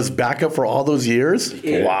 where he was backup for all those years?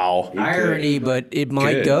 Wow. Irony, but it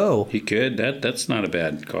might go. He could. That's not a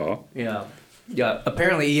bad call. Yeah. Yeah.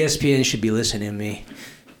 Apparently, ESPN should be listening to me.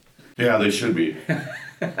 Yeah, they should be.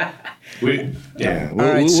 We'll right,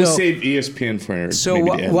 we'll so- save ESPN for So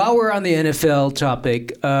maybe the end. while we're on the NFL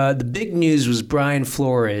topic, the big news was Brian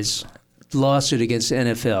Flores' lawsuit against the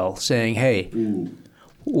NFL, saying, "Hey,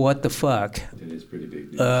 what the fuck?" It is pretty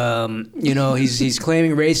big. He's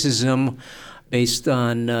claiming racism based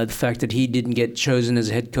on the fact that he didn't get chosen as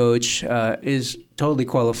a head coach. Is totally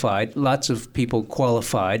qualified. Lots of people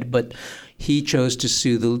qualified, but he chose to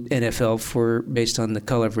sue the NFL based on the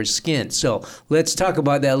color of his skin. So let's talk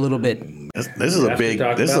about that a little bit. This is a big.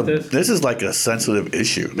 talk about this? This is like a sensitive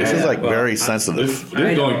issue. This is like very sensitive.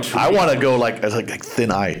 They're going to. I want to go like thin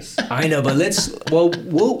ice. I know, but we'll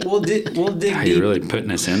dig You're deep. really putting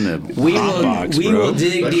us in the We hot will box, we bro. will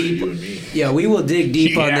dig Especially deep. you and me. Yeah, we will dig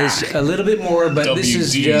deep on Yeah. this a little bit more, but this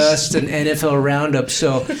is WDs. just an NFL roundup.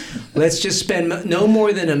 So let's just spend no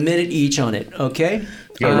more than a minute each on it, okay?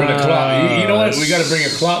 You gotta run a clock. You know what? We gotta bring a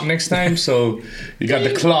clock next time. So you got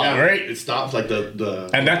the clock, right? It stops like the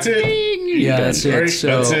And that's it. Yeah, that's it. Right? So,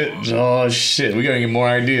 That's it. Oh shit, we gotta get more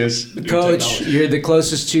ideas. Coach, you're the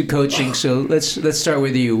closest to coaching, so let's start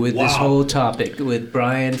with you with this Wow. whole topic with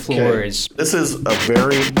Brian Flores. This is a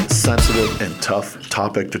very sensitive and tough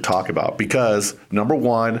topic to talk about because, number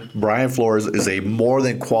one, Brian Flores is a more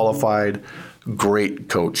than qualified, great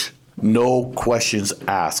coach. No questions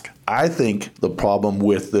asked. I think the problem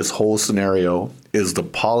with this whole scenario is the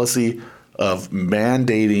policy of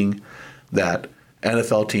mandating that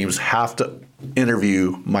NFL teams have to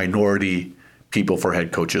interview minority people for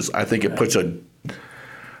head coaches. I think it puts a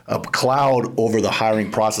cloud over the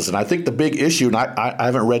hiring process. And I think the big issue, and I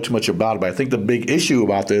haven't read too much about it, but I think the big issue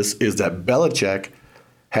about this is that Belichick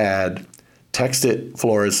had texted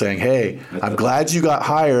Flores saying, "Hey, I'm glad you got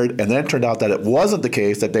hired," and then it turned out that it wasn't the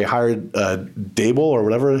case, that they hired Dable or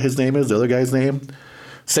whatever his name is, the other guy's name,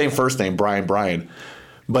 same first name, Brian.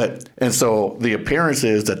 And so the appearance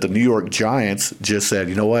is that the New York Giants just said,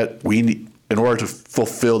 you know what, in order to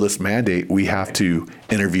fulfill this mandate, we have to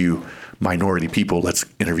interview minority people. Let's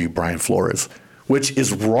interview Brian Flores, which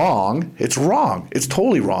is wrong. It's wrong. It's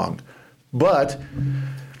totally wrong. But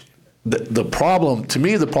the problem, to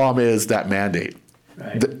me, the problem is that mandate.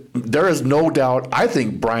 Right. There is no doubt. I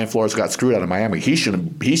think Brian Flores got screwed out of Miami. He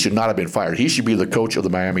should not have been fired. He should be the coach of the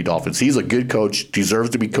Miami Dolphins. He's a good coach, deserves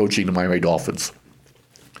to be coaching the Miami Dolphins.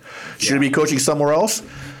 Should he be coaching somewhere else?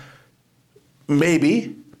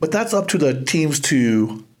 Maybe, but that's up to the teams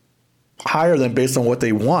to hire them based on what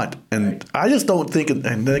they want. And I just don't think,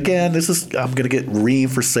 and again, I'm going to get reamed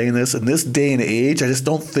for saying this, in this day and age, I just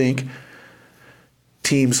don't think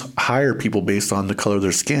teams hire people based on the color of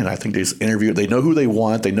their skin. I think they just interview. They know who they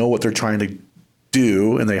want. They know what they're trying to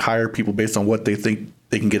do, and they hire people based on what they think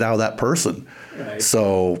they can get out of that person. Right.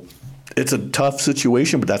 So it's a tough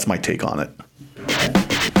situation, but that's my take on it.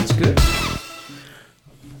 That's good.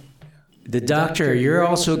 The doctor, you're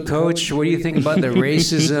also coach. What do you think about the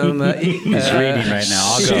racism? He's reading right now.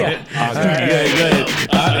 I'll go. Yeah. Go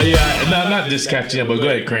ahead. Yeah, not just catching up, but go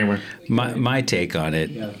ahead, Kramer. My take on it.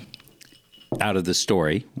 Yeah. Out of the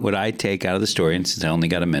story, what I take out of the story, and since I only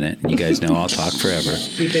got a minute, you guys know I'll talk forever.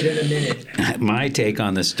 Keep it in a minute. My take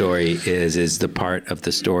on the story is the part of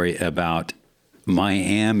the story about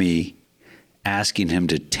Miami asking him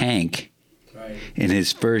to tank. Right. In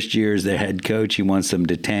his first year as their head coach, he wants them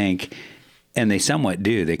to tank. And they somewhat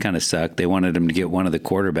do. They kind of suck. They wanted him to get one of the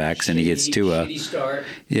quarterbacks, and he gets Tua. Shitty start.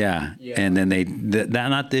 Yeah. And then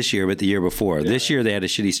not this year, but the year before. Yeah. This year they had a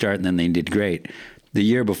shitty start, and then they did great. The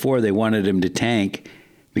year before, they wanted him to tank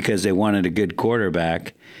because they wanted a good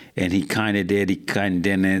quarterback, and he kind of did. He kind of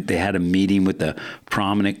didn't. They had a meeting with a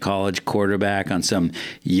prominent college quarterback on some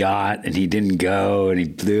yacht, and he didn't go,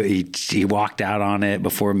 and he walked out on it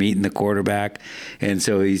before meeting the quarterback. And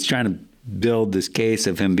so he's trying to build this case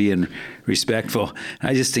of him being respectful.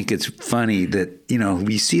 I just think it's funny that,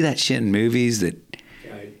 we see that shit in movies that,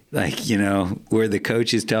 like, where the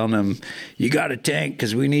coach is telling them, you got to tank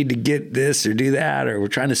because we need to get this or do that, or we're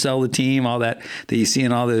trying to sell the team, all that you see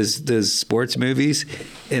in all those sports movies.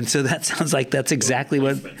 And so that sounds like that's exactly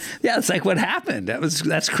it's like what happened.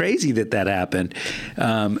 That's crazy that happened.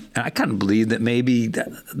 I kind of believe that maybe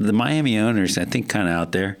the Miami owners, I think, kind of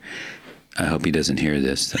out there, I hope he doesn't hear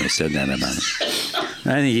this, that I said that about him.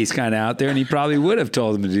 I think he's kind of out there, and he probably would have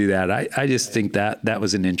told him to do that. I just think that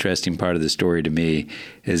was an interesting part of the story to me,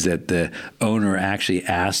 is that the owner actually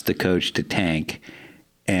asked the coach to tank,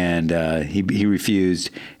 and he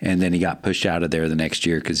refused, and then he got pushed out of there the next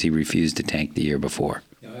year because he refused to tank the year before.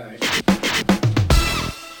 All right.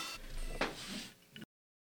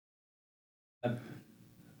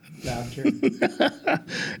 Doctor.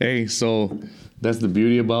 Hey, so that's the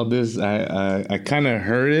beauty about this. I kind of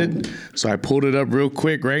heard it, so I pulled it up real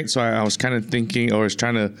quick, right? So I was kind of thinking, or I was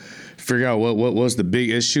trying to figure out what was the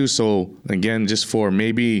big issue. So again, just for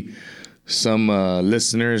maybe some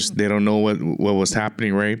listeners, they don't know what was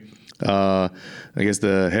happening, right? I guess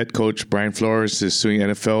the head coach, Brian Flores, is suing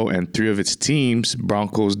NFL and 3 of its teams,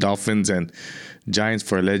 Broncos, Dolphins, and Giants,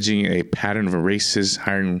 for alleging a pattern of racist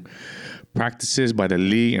hiring practices by the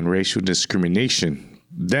league and racial discrimination.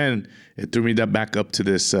 Then it threw me back up to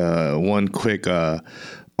this one quick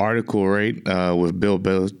article, right, with Bill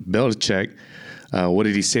Belichick. What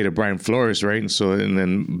did he say to Brian Flores, right? And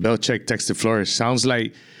then Belichick texted Flores, sounds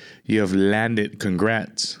like you have landed.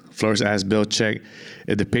 Congrats. Flores asked Belichick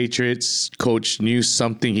if the Patriots coach knew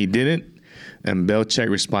something he didn't. And Belichick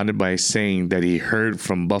responded by saying that he heard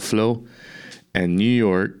from Buffalo and New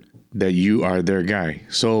York that you are their guy.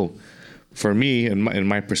 So for me, in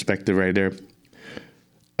my perspective right there,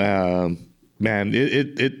 man,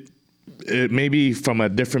 it may be from a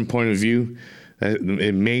different point of view.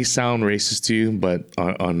 It may sound racist to you, but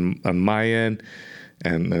on my end,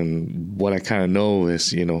 and what I kind of know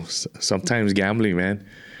is, sometimes gambling, man,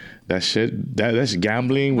 that's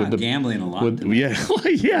gambling with gambling a lot.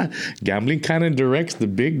 Yeah, gambling kind of directs the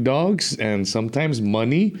big dogs, and sometimes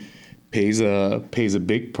money pays a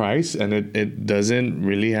big price, and it doesn't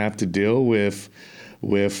really have to deal with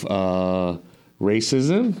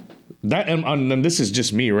racism. That and this is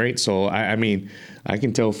just me, right? So I mean, I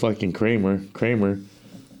can tell fucking Kramer,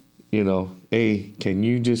 hey, can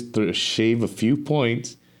you just shave a few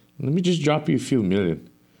points? Let me just drop you a few million,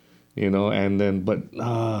 and then, but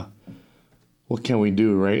what can we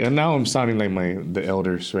do, right? And now I'm sounding like the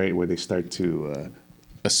elders, right, where they start to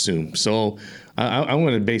assume. So I'm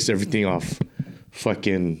going to base everything off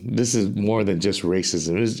fucking. This is more than just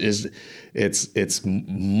racism. It's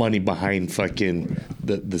money behind fucking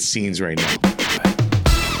the scenes right now.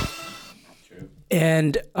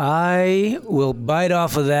 And I will bite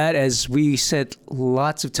off of that, as we said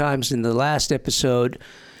lots of times in the last episode.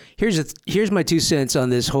 Here's my 2 cents on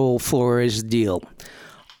this whole Flores deal.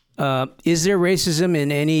 Is there racism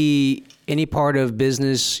in any part of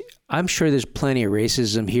business? I'm sure there's plenty of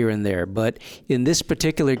racism here and there, but in this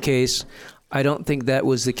particular case, I don't think that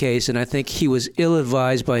was the case, and I think he was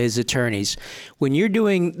ill-advised by his attorneys. When you're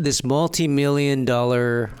doing this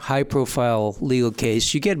multi-million-dollar, high-profile legal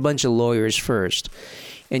case, you get a bunch of lawyers first,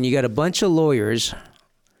 and you got a bunch of lawyers.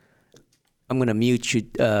 I'm going to mute you,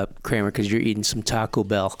 Kramer, because you're eating some Taco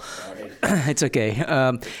Bell. It's okay.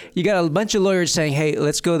 You got a bunch of lawyers saying, hey,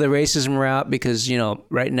 let's go the racism route because,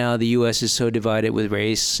 right now the U.S. is so divided with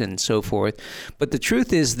race and so forth. But the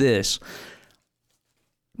truth is this.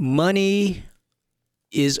 Money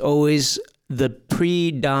is always the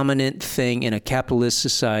predominant thing in a capitalist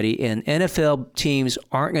society, and NFL teams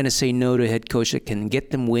aren't going to say no to a head coach that can get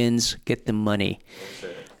them wins, get them money,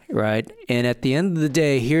 right? And at the end of the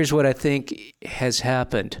day, here's what I think has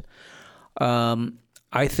happened.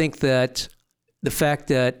 I think that the fact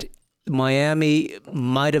that Miami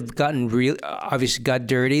might have obviously got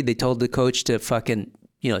dirty. They told the coach to fucking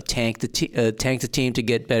tank the team to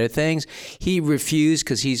get better things. He refused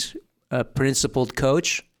because he's a principled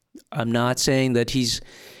coach. I'm not saying that he's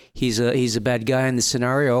a bad guy in the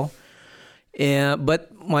scenario.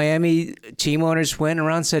 But Miami team owners went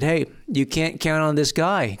around and said, hey, you can't count on this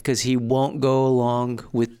guy because he won't go along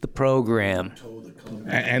with the program.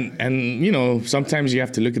 And sometimes you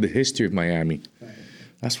have to look at the history of Miami.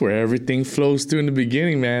 That's where everything flows through in the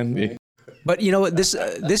beginning, man. But you know what? This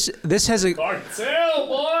has a cartel,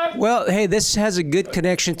 boy. Well, hey, this has a good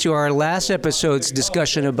connection to our last episode's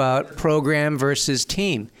discussion about program versus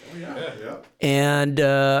team. And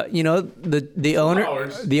the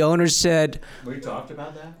owners said. We talked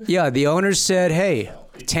about that. Yeah, the owners said, hey,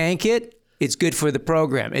 tank it. It's good for the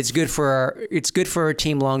program. It's good for our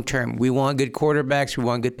team long term. We want good quarterbacks. We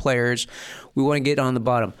want good players. We want to get on the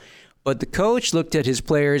bottom. But the coach looked at his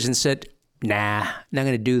players and said, nah, not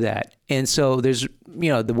going to do that. And so there's,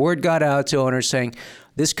 the word got out to owners saying,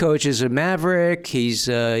 this coach is a maverick. He's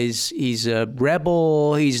a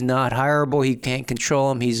rebel. He's not hireable. He can't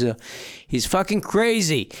control him. He's fucking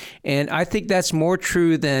crazy. And I think that's more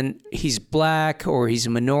true than he's black or he's a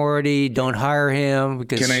minority. Don't hire him.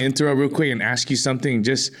 Because Can I interrupt real quick and ask you something?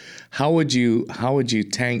 Just how would you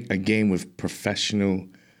tank a game with professional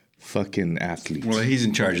fucking athletes? Well, he's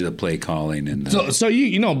in charge of the play calling and but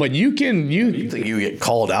you think you get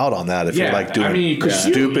called out on that if you're like doing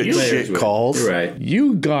stupid shit calls. Right.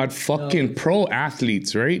 You got fucking pro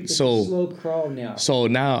athletes, right? It's a slow crawl now. So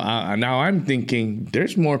now I'm thinking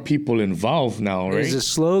there's more people involved now, right? It's a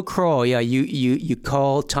slow crawl. Yeah, you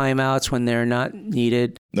call timeouts when they're not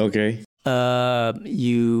needed. Okay.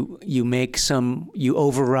 You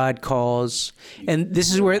override calls, and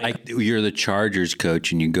this is where you're the Chargers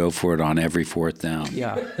coach and you go for it on every fourth down.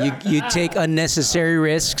 Yeah, you take unnecessary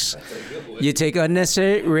risks. You take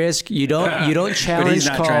unnecessary risk. You don't challenge but he's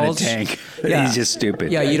not calls. Trying to tank. Yeah. He's just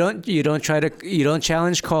stupid. Yeah, you don't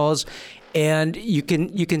challenge calls. And you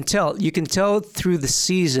can tell through the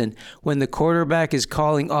season when the quarterback is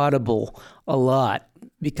calling audible a lot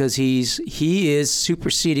because he is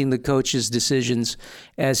superseding the coach's decisions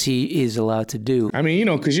as he is allowed to do. I mean,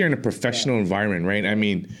 because you're in a professional environment, right? I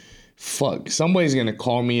mean, fuck, somebody's gonna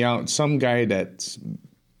call me out. Some guy that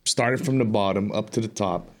started from the bottom up to the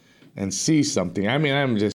top and sees something. I mean,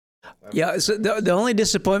 I'm just. Yeah, so the only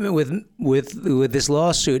disappointment with this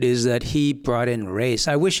lawsuit is that he brought in race.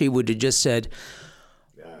 I wish he would have just said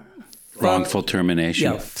wrongful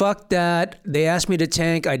termination. Yeah, fuck that. They asked me to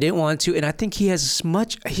tank. I didn't want to, and I think he has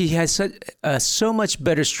so much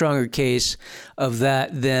better, stronger case of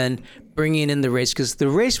that than bringing in the race because the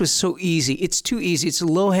race was so easy. It's too easy. It's a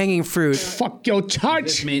low-hanging fruit. Fuck your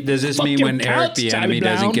touch. Does this mean when Eric Bieniemy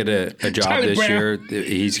doesn't get a job this year,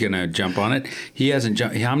 he's going to jump on it? He hasn't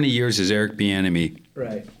jumped. How many years has Eric Bieniemy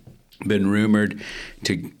been rumored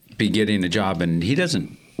to be getting a job, and he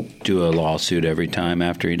doesn't do a lawsuit every time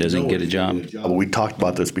after he doesn't get a job? We talked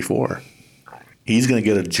about this before. He's going to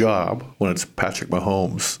get a job when it's Patrick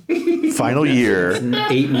Mahomes' final year.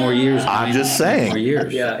 8 more years. I'm just saying. More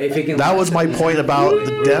years. Yeah, if he can. That was my point about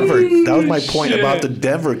the Denver. That was my point about the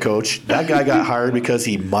Denver coach. That guy got hired because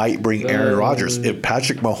he might bring Aaron Rodgers. If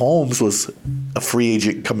Patrick Mahomes was a free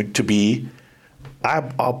agent coming to be,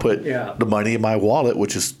 I'll put the money in my wallet,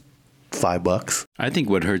 which is $5. I think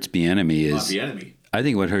what hurts Bieniemy is. Bieniemy.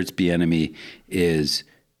 what hurts Bieniemy is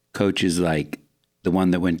coaches like the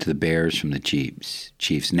one that went to the Bears from the Chiefs,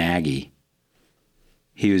 Nagy.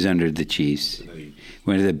 He was under the Chiefs.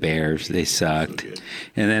 Went to the Bears. They sucked.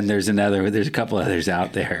 And then there's a couple others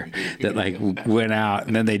out there that like went out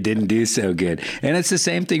and then they didn't do so good. And it's the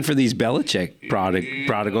same thing for these Belichick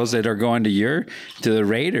prodigals that are going to the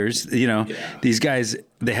Raiders. You know, these guys,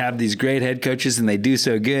 they have these great head coaches and they do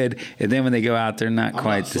so good. And then when they go out, they're not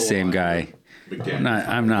quite the same guy.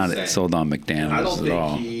 I'm not sold on McDaniels at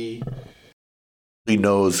all. He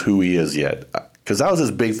knows who he is yet. Because that was his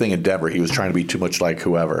big thing in Denver. He was trying to be too much like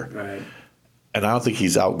whoever. Right. And I don't think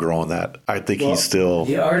he's outgrown that. I think he's still...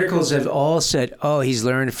 The articles have all said, he's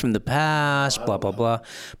learned from the past, blah, blah, blah.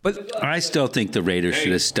 But I still think the Raiders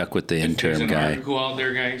should have stuck with the interim guy. Article out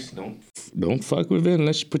there, guys. Don't fuck with it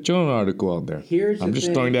unless you put your own article out there. I'm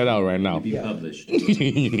just throwing that out right now. Be published.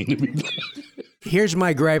 Here's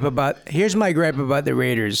my gripe about the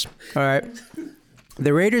Raiders. All right.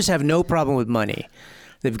 The Raiders have no problem with money.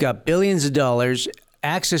 They've got billions of dollars,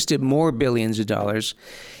 access to more billions of dollars.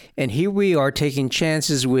 And here we are taking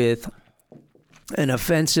chances with an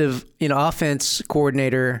offense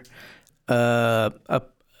coordinator, a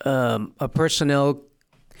personnel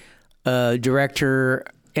director,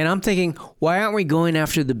 and I'm thinking, why aren't we going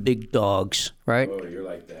after the big dogs, right? Oh, you're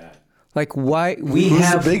like that. Like, why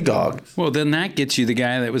Who's the big dog? Well, then that gets you the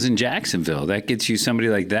guy that was in Jacksonville. That gets you somebody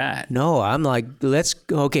like that. No, I'm like,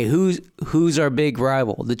 who's our big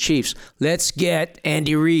rival? The Chiefs. Let's get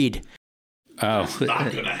Andy Reid. Oh,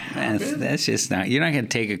 Not gonna happen. That's just not. You're not going to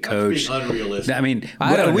take a coach. Being unrealistic. I mean,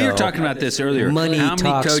 I don't we were know. talking about this earlier. Money How many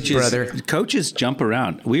talks, coaches, brother. Coaches jump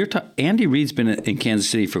around. Andy Reid's been in Kansas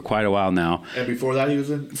City for quite a while now. And before that, he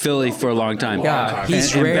was in Philly for a long time. Yeah,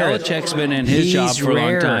 he's and rare. Belichick's been in his job for a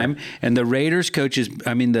long rare. time. And the Raiders coaches,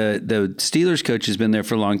 the Steelers coach has been there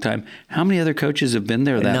for a long time. How many other coaches have been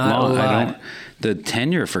there that Not long? a lot. The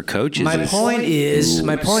tenure for coaches. My point is,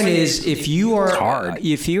 if you're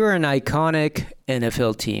an iconic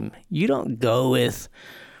NFL team, you don't go with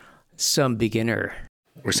some beginner.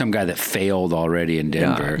 Or some guy that failed already in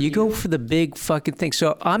Denver. You go for the big fucking thing.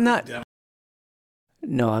 So I'm not.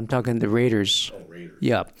 No, I'm talking the Raiders.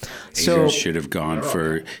 Yeah. So Raiders should have gone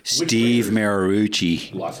for Steve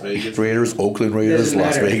Mariucci. Las Vegas. Raiders, Oakland Raiders,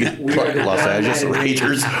 Las matter. Vegas, Los Angeles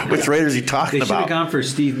Raiders. Which Raiders are you talking about? For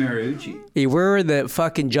Steve Mariucci. we're the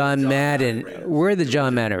fucking John Madden. We're the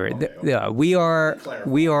John Madden. Yeah, we are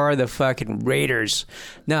the fucking Raiders.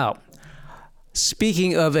 Now,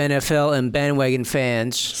 speaking of NFL and bandwagon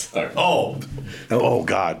fans. Oh,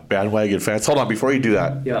 God, bandwagon fans. Hold on, before you do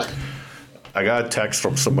that. Yeah. I got a text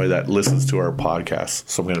from somebody that listens to our podcast.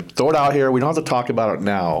 So I'm going to throw it out here. We don't have to talk about it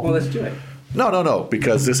now. Well, let's do it. No,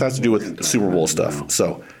 because this has to do with Super Bowl stuff.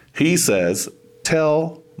 So he says,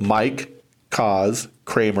 tell Mike, Kaz,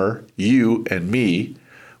 Kramer, you, and me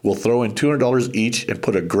will throw in $200 each and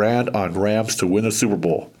put $1,000 on Rams to win the Super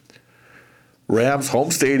Bowl. Rams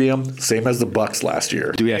home stadium, same as the Bucks last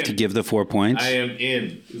year. Do we have to give the 4 points? I am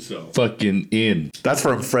in. So Fucking in. That's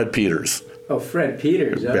from Fred Peters. Oh, Fred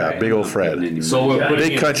Peters. Yeah, big old Fred. So we're putting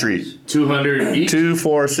Big in country. 200 each. 2,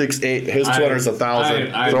 4, 6, 8. His 200's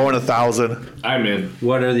 1,000. Throw in 1,000. I'm in.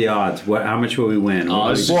 What are the odds? How much will we win? Well,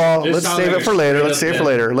 let's save it for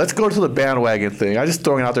later. Let's go to the bandwagon thing. I'm just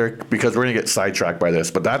throwing it out there because we're going to get sidetracked by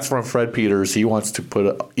this. But that's from Fred Peters. He wants to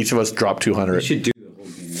put each of us drop 200. We should do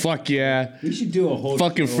Fuck yeah. We should do a whole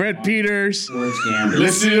Fucking Fred Peters.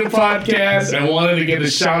 Listen to the podcast and wanted to get a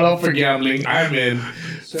shout out for gambling. I'm in.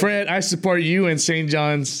 Fred, I support you and St.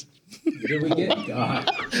 John's. Did we get God?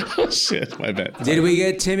 Oh, shit. My bad. Did we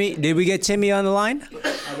get Timmy? Did we get Timmy on the line?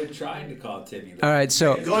 I've been trying to call Timmy. All right,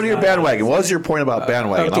 so Go to your bandwagon. What was your point about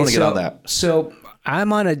bandwagon? I want to get on that. So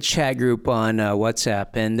I'm on a chat group on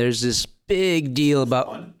WhatsApp, and there's this big deal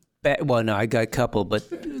about. Well, no, I got a couple, but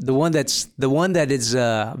the one that is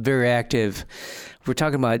very active. We're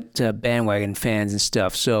talking about bandwagon fans and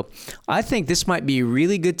stuff. So I think this might be a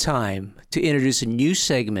really good time to introduce a new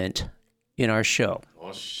segment in our show.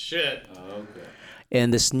 Oh, shit. Okay.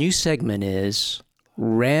 And this new segment is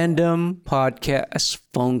random podcast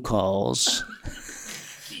phone calls.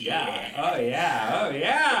 Yeah. Oh,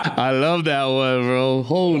 yeah. I love that one, bro.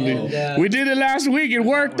 Holy. We did it last week. It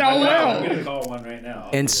worked out well. I'm going to call one right now.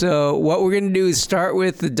 And so what we're going to do is start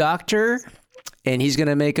with the doctor, and he's going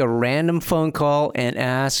to make a random phone call and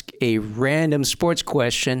ask a random sports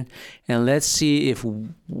question, and let's see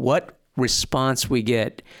what response we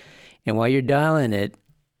get. And while you're dialing it,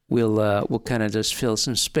 we'll kind of just fill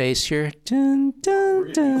some space here. Dun,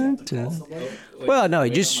 dun, dun, dun. Well, no,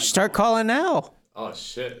 you just start calling now. Oh,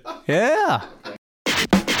 shit. Yeah.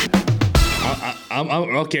 I I'm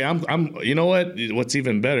okay. I'm. You know what? What's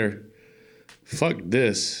even better? Fuck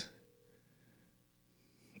this.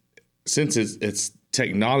 Since it's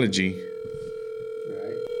technology.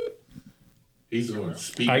 He's the one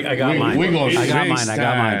speaking. I got mine. We gonna I got mine.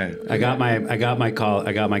 FaceTime. I got my call.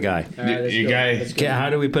 I got my guy. Right, You guys. Okay, how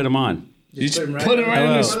do we put him on? You just put him right put it right in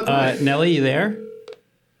Hello, the spot. Nelly, you there?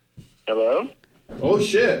 Hello? Oh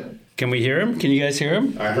shit! Can we hear him? Can you guys hear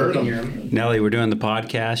him? I heard him. Nelly, we're doing the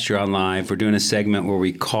podcast. You're on live. We're doing a segment where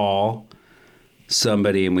we call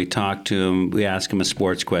somebody and we talk to him. We ask him a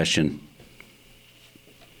sports question.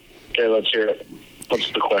 Okay, let's hear it. What's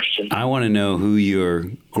the question? I want to know who your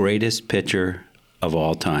greatest pitcher of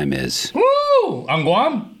all time is. Woo! On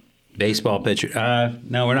Guam? Baseball pitcher.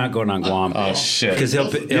 No, we're not going on Guam. Oh shit! Because he'll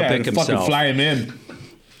pick fucking himself. fly him in.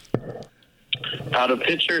 Out of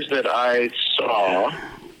pitchers that I saw,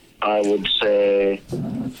 I would say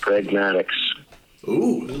Greg Maddux.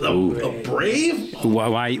 Ooh, a Brave?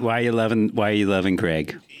 Why you loving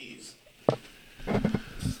Greg?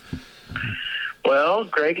 Well,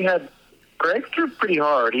 Greg threw pretty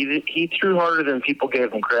hard. He threw harder than people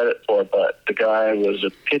gave him credit for, but the guy was a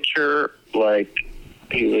pitcher,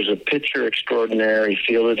 he was a pitcher extraordinaire. He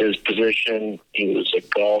fielded his position. He was a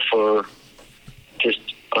golfer, just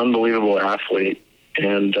unbelievable athlete.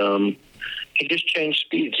 And he just changed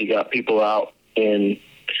speeds. He got people out in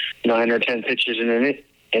 9 or 10 pitches in an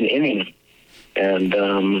inning. And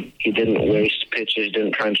he didn't waste pitches,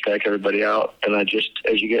 didn't try and strike everybody out. And as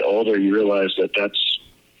you get older, you realize that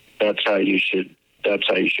that's how you should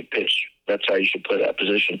pitch. That's how you should play that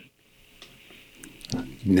position.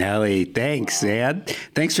 Nelly, thanks, man.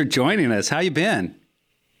 Thanks for joining us. How you been?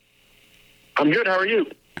 I'm good. How are you?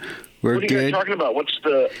 We're What are you guys good. talking about? What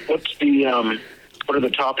are the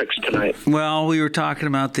topics tonight? Well, we were talking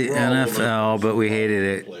about the NFL, but we hated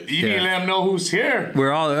it. You need to let him know who's here.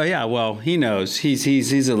 We're all well. He knows.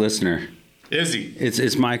 He's a listener. Is he?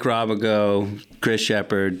 It's Mike Robigo, Chris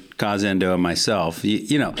Shepard, Kazendo, and myself.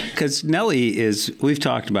 You know, because Nelly we've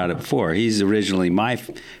talked about it before. He's originally my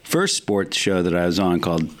first sports show that I was on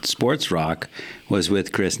called Sports Rock was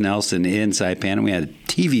with Chris Nelson in Saipan, and we had a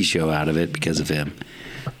TV show out of it because of him.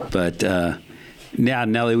 But yeah,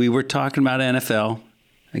 Nelly, we were talking about NFL.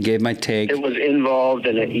 I gave my take. It was involved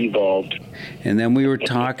and it evolved. And then we were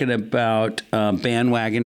talking about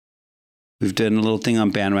bandwagon. We've done a little thing on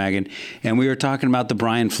bandwagon, and we were talking about the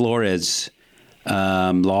Brian Flores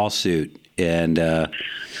lawsuit. And That's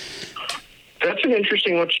an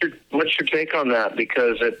interesting. What's your take on that?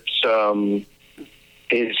 Because it's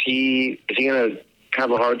is he going to have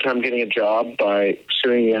a hard time getting a job by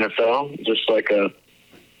suing the NFL?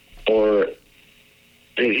 Or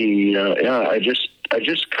did he? I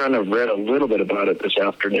just kind of read a little bit about it this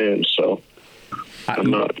afternoon, so I'm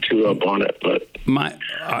not too up on it, but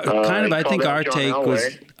I think our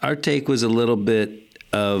take was a little bit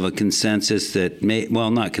of a consensus that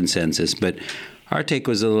not consensus, but our take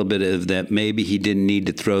was a little bit of that maybe he didn't need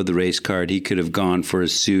to throw the race card. He could have gone for a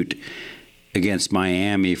suit against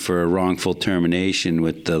Miami for a wrongful termination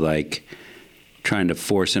with the trying to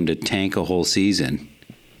force him to tank a whole season.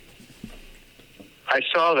 I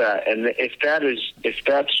saw that, and if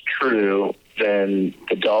that's true, then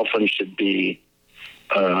the Dolphins could be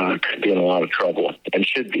in a lot of trouble, and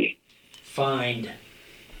should be Fined.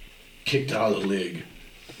 Kicked out of the league.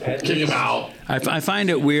 Kick him out. I find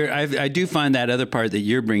it weird. I do find that other part that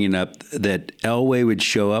you're bringing up, that Elway would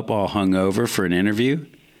show up all hungover for an interview.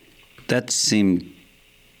 That seemed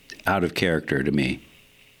out of character to me.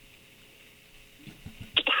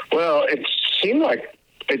 Well, it seems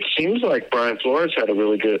like Brian Flores has a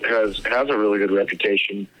really good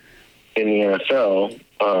reputation in the NFL.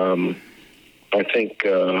 I think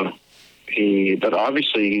but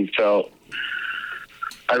obviously he felt.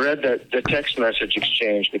 I read that the text message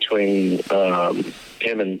exchange between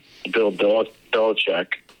him and Bill Belichick.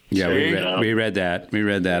 Yeah, we read that. We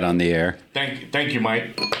read that on the air. Thank you,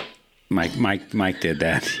 Mike. Mike did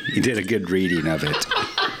that. He did a good reading of it.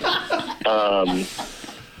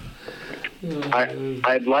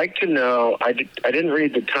 I'd like to know. I didn't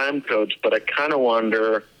read the time codes, but I kind of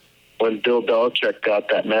wonder when Bill Belichick got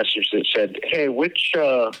that message that said, "Hey, which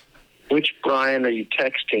Brian are you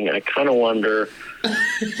texting?" I kind of wonder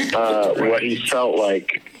what he felt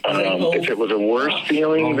like. If it was a worse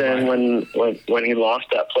feeling than when he lost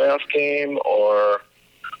that playoff game, or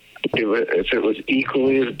if it was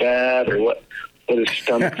equally as bad, or what his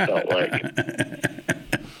stomach felt like.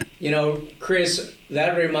 You know, Chris,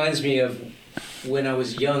 that reminds me of when I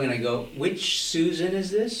was young and I go, which Susan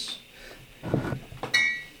is this?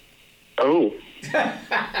 Oh.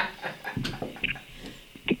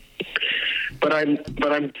 But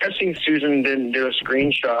I'm guessing Susan didn't do a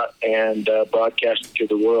screenshot and broadcast it to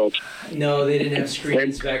the world. No, they didn't have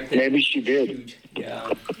screens back then. Maybe she did.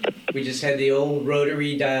 Yeah, we just had the old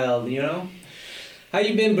rotary dial. You know. How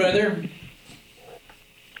you been, brother?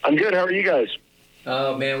 I'm good. How are you guys?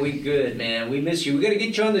 Oh man, we good, man. We miss you. We got to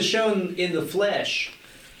get you on the show in the flesh.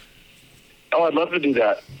 Oh, I'd love to do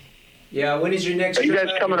that. Yeah, when is your next? Are you trip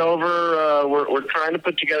guys out coming here? over? We're trying to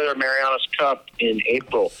put together a Marianas Cup in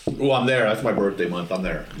April. Well, I'm there. That's my birthday month. I'm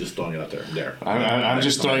there. Just throwing it out there. I'm there. I'm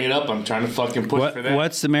just throwing it up. I'm trying to fucking push for that.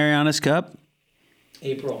 What's the Marianas Cup?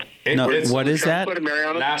 April. No, It's what is that? Put a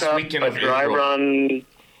Marianas last Cup, weekend a of dry April. run.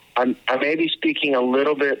 I may be speaking a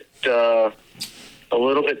little bit too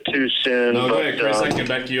soon, No, go but ahead, Chris. I can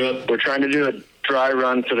back you up. we're trying to do a dry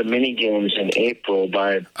run for the mini games in April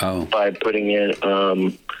by putting in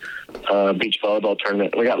beach volleyball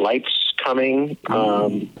tournament. We got lights coming,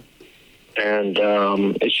 and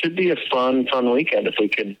it should be a fun weekend if we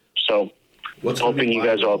could. So, hoping you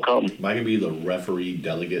guys all come. Am I gonna be the referee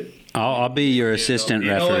delegate? I'll be your assistant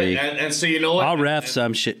referee. And so you know what? I'll ref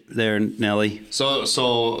some shit there, Nelly. So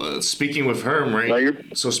speaking with Herm, right? No, you're-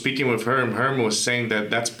 So speaking with Herm was saying that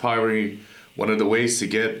that's probably one of the ways to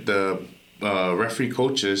get the referee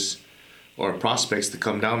coaches or prospects to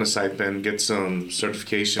come down to Saipan, get some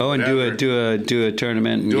certification. Oh, and whatever. do a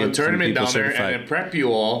tournament. And Do a get some tournament people down there certified. and then prep you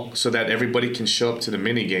all so that everybody can show up to the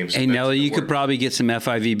mini games. Hey Nelly, you could probably get some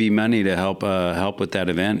FIVB money to help with that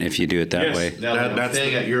event if you do it that Yes. way. Now, I'm that's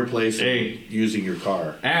staying the- at your place Hey. and using your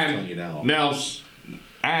car. I'm telling you And now.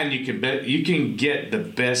 and you can get the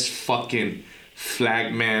best fucking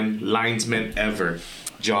flagman linesman ever,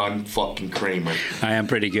 John fucking Kramer. I am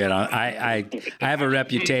pretty good. I have a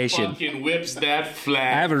reputation. Fucking whips that I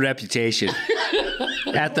flag. have a reputation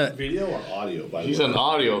at the. Video or audio? By the He's way? on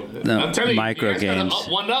audio. No, I'm telling micro you, guys gotta games.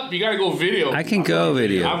 up one up. You gotta go video. I can go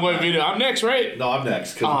video. I'm going video. I'm next, right? No, I'm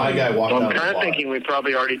next because my guy walked Well, out I'm of the kind of bar. thinking we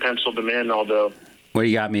probably already penciled them in, although What do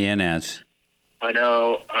you got me in as? I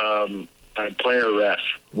know player ref,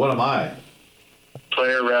 What am I?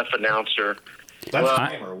 announcer. That's Well,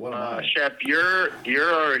 timer. What am I? Shep, you're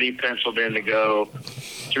already penciled in to go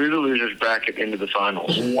through the losers bracket into the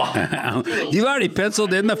finals. You already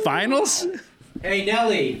penciled in the finals? Hey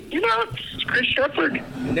Nelly, You know, it's Chris Shepard.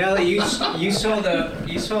 Nelly, you saw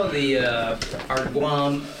the our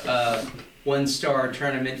Guam 1-star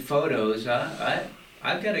tournament photos, huh?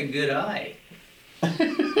 I've got a good eye.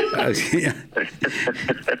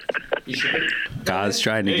 You should. God's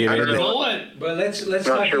trying to Hey, get you in know there. what? But let's Not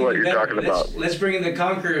talk sure what even you're better. talking about. Let's bring the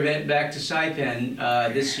Conquer event back to Saipan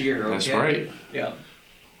this year. Okay? That's right. Yeah.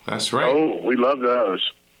 That's right. Oh, we love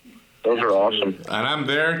those. Those are awesome. And I'm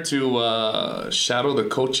there to shadow the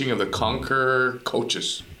coaching of the Conquer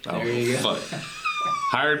coaches. There you go. Fuck.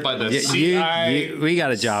 Hired by the CI. We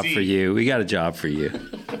got a job for you. We got a job for you.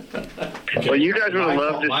 Well, you guys would have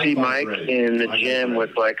loved to My see call's Mike ready. in the My call's gym ready.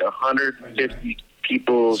 with like 150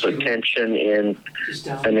 people's attention in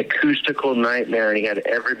an acoustical nightmare, and he had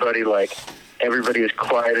everybody as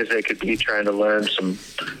quiet as they could be trying to learn some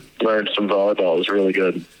volleyball. It was really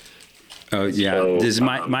good. Oh yeah. So, Does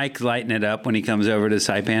Mike lighten it up when he comes over to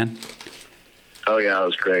Saipan? Oh yeah, it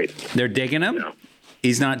was great. They're digging him. Yeah.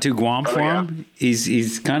 He's not too Guam for yeah. him.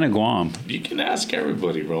 He's kind of Guam. You can ask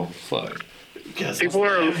everybody, bro. Fuck. People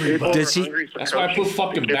are Does he- hungry for That's why I put coaching.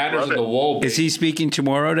 fucking Kids banners love on the it. wall. Is he speaking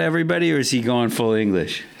tomorrow to everybody, or is he going full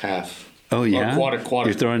English? Half? Oh yeah. quarter.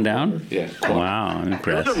 You're throwing down. Yeah. Quarter. Wow, I'm It was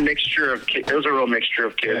impressed. a mixture of kids. It was a real mixture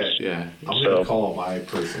of kids. Yeah. I'm So- gonna call my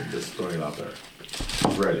person. Just throwing it out there.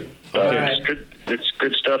 He's ready. Alright. It's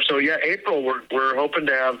good stuff. So yeah, April we're hoping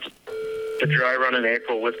to have the dry run in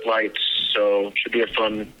April with lights. So it should be a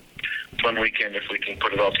fun weekend if we can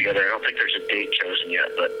put it all together. I don't think there's a date chosen yet,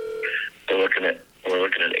 but we're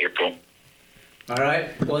looking at April. All right.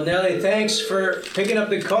 Well, Nelly, thanks for picking up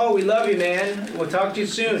the call. We love you, man. We'll talk to you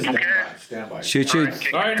soon. Okay. Stand by. Shoot you. All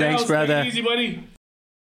right, All right, Thanks, Nels, brother. Take it easy, buddy.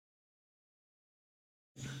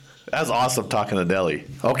 That's awesome talking to Nelly.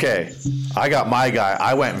 Okay, I got my guy.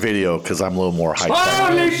 I went video because I'm a little more hyped.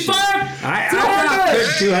 Holy fuck! I got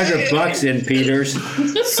 $200 in Peters.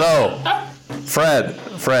 So, Fred,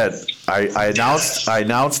 I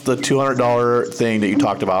announced the $200 thing that you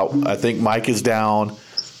talked about. I think Mike is down.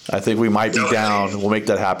 I think we might be down. We'll make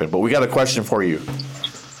that happen. But we got a question for you. Go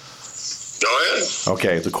ahead.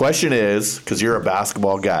 Okay, the question is, because you're a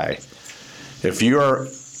basketball guy, if you are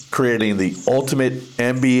creating the ultimate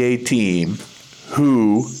NBA team,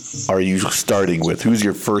 who are you starting with? Who's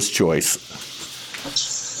your first choice?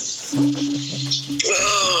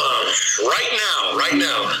 Right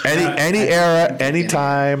now. Any era, any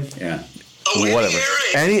time. Yeah. Whatever.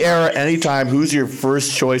 Any era, anytime. Who's your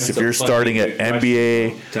first choice if you're starting at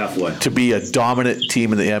NBA? Tough one. To be a dominant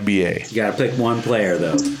team in the NBA. You got to pick one player,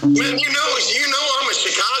 though. Man, you know I'm a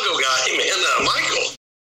Chicago guy, man. Michael.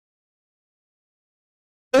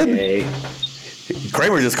 Gay.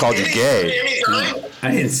 Kramer just called you gay. Anytime.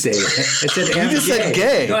 I didn't say that. I said MJ. You just said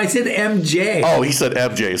gay. No, I said MJ. Oh, he said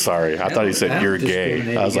MJ. Sorry, I thought he said you're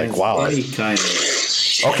gay. I was like, wow. Any kind of.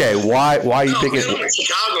 Okay, why are you picking? I'm a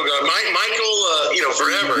Chicago guy. Michael,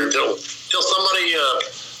 forever until somebody.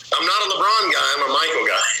 I'm not a LeBron guy. I'm a Michael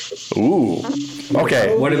guy. Ooh. Okay.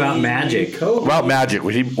 What about Magic? What about Magic?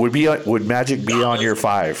 Would Magic be on your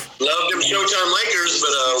 5? Loved him Showtime Lakers, but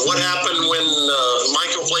what happened when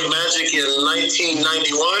Michael played Magic in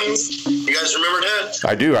 1991? You guys remember that?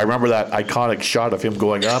 I do. I remember that iconic shot of him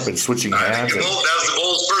going up and switching hands. That was the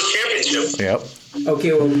Bulls' first championship. Yep.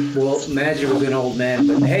 Okay, well, Magic was an old man,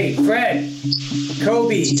 but hey, Fred,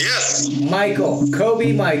 Kobe, Yes. Michael,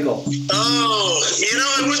 Kobe, Michael. Oh,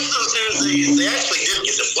 I wish those dudes, they actually did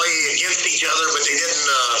get to play against each other, but they didn't,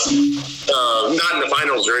 not in the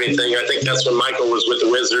finals or anything. I think that's when Michael was with the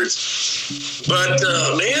Wizards. But,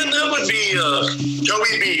 man, that would be,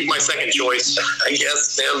 Kobe would be my second choice, I guess,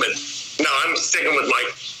 Sam, but no, I'm sticking with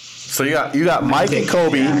Mike. So you got Mike and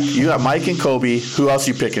Kobe. You got Mike and Kobe. Who else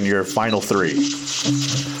you picking your final 3?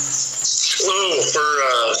 Oh, for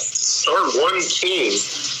one team.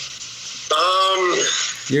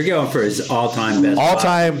 You're going for his all-time best.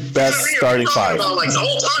 All-time best starting 5. About like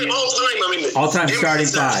all time. I mean, All-time starting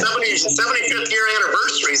 5. 75th year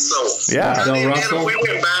anniversary. So Yeah. Bill Russell. We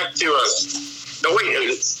went back to no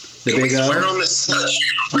wait. The can we Big O? swear on this?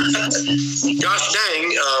 Gosh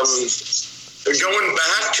dang. Going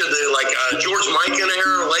back to the George Mikan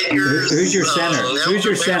era Lakers. Who's your center? Who's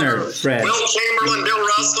your center, Fred? Will Chamberlain, Bill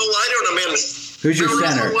Russell. I don't know, man. Who's your Bill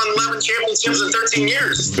center? Russell won 11 championships in 13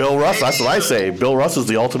 years. Bill Russell. That's what I say. Bill Russell's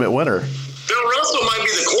the ultimate winner. Bill Russell might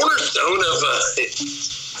be the cornerstone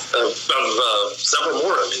of several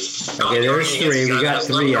more. I mean, Okay, there's 3. We got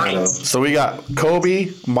 3 out of. So we got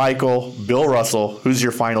Kobe, Michael, Bill Russell. Who's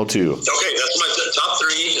your final 2? Okay, that's my top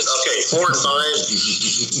 3. Okay, 4 and 5.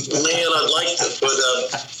 Man, I'd like to put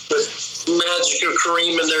Magic or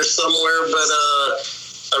Kareem in there somewhere, but I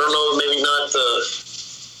don't know, maybe not.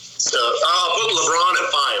 I'll put LeBron at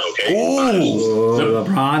 5. Okay. Ooh. Oh,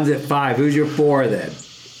 LeBron's at 5. Who's your 4 then?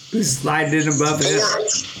 Who's sliding in above him? 4.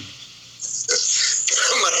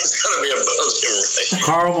 Somebody's got to be above him, right?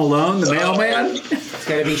 Karl Malone, the mailman? It's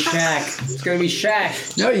gotta be Shaq. It's gonna be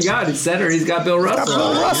Shaq. No, you got it. Center. He's got Bill Russell.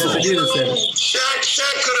 Bill Russell. He doesn't do the center.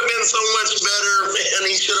 Shaq could have been so much better, man.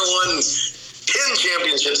 He should have won 10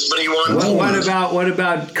 championships, but he won. Well, what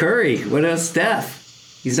about Curry? What about Steph?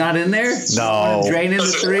 He's not in there? No. Draining the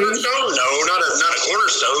As a 3? cornerstone? No, not a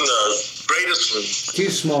cornerstone. The greatest. Too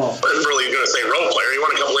small. I wasn't really going to say role player. He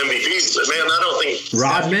won a couple MVPs, but man, I don't think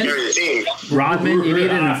Rodman? carry the team. Rodman, you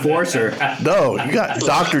need an enforcer. No, you got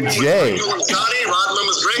Dr. J. Rodman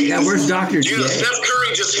was great. Yeah, where's Dr. J? Steph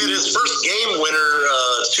Curry just hit his first game winner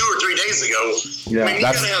 2 or 3 days ago. Yeah, I mean, you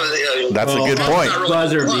that's- gotta have, That's a good that's point. not really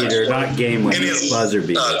Buzzer clutch beater, not game in winner. his Buzzer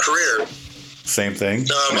beater. career. Same thing.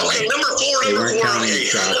 Okay, number 4. They Number weren't 4. counting Okay. the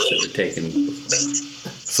shots that were taken.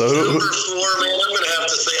 So Number 4, man. I'm gonna have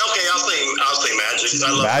to say. Okay, I'll say Magic. I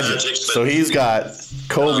love Magic. Magic. But So he's got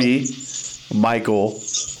Kobe, Michael,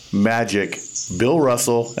 Magic, Bill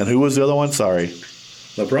Russell, and who was the other one? Sorry.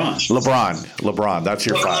 LeBron. LeBron. That's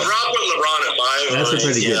your 5. LeBron at 5. That's a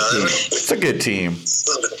pretty good team. It's a good team.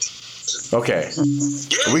 Okay.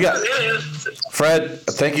 Yeah, We got- yeah. Fred,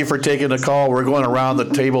 thank you for taking the call. We're going around the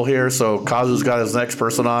table here, so Kazu's got his next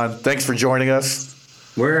person on. Thanks for joining us.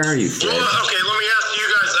 Where are you, Well, Fred? okay, let me ask you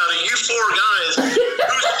guys, out of you 4 guys,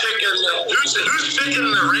 who's picking the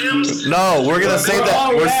Rams? No, we're gonna save that.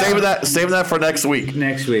 Oh, We're yeah. saving that for next week.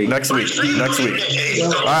 Next week. Next week.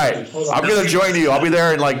 All right. I'm gonna join you. I'll be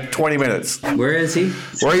there in like 20 minutes. Where is he?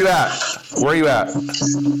 Where are you at?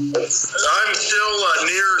 I'm still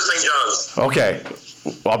near St. John's. Okay.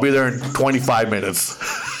 I'll be there in 25 minutes.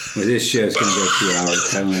 Well, this show's going to go 2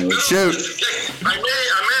 hours. I don't know. Shoot. I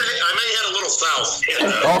may head a little south.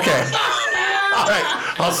 Okay. All right.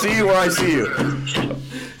 I'll see you where I see you.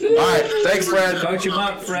 All right. Thanks, Fred. Coach him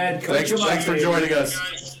up, Fred. Coach him up. Thanks for baby. joining us.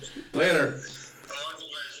 Later.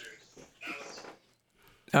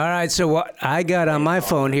 All right, so what I got on my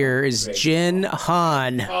phone here is Jin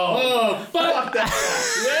Han. Oh, fuck that.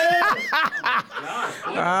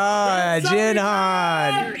 Ah, Jin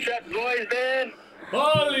Han.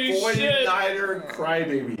 Holy shit.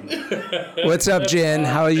 Crybaby. What's up, Jin?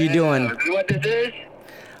 How are you doing? What this is?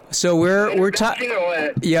 So we're talking.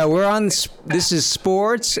 Yeah, we're on. This is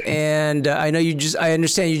sports, and I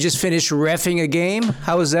understand you just finished reffing a game.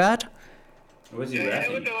 How was that? Was it all right.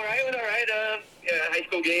 It was all right. High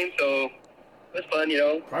school game, so it was fun.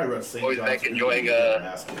 Always back enjoying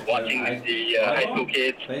watching the high school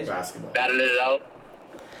kids battle it out.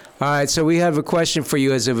 All right, so we have a question for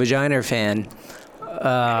you as a vagina fan.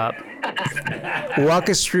 Walk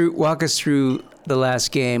us through the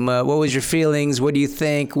last game. What was your feelings? What do you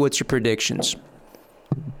think? What's your predictions?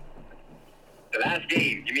 The last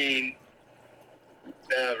game? You mean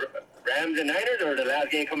the Rams and Niners, or the last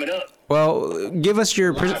game coming up? Well, give us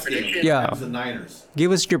your prediction. Yeah. Rams and Niners.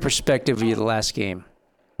 Give us your perspective of the last game.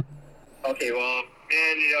 Okay, well,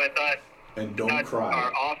 man, I thought. And don't cry.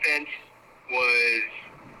 Our offense was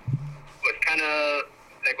kind of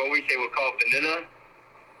like what we say we'll call vanilla.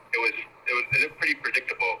 It looked pretty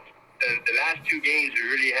predictable. The last two games we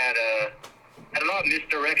really had a lot of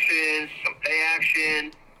misdirections, some play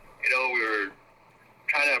action. We were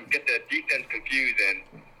trying to get the defense confused, and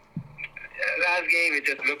last game it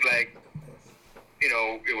just looked like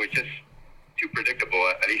it was just too predictable,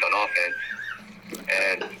 at least on offense.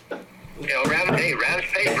 And Rams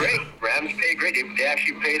played great. They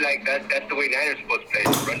actually played like that. That's the way Niners are supposed to play.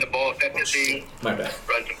 Run the ball effectively. My bad.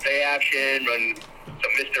 Run some play action. Run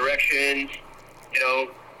some misdirections.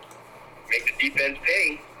 Make the defense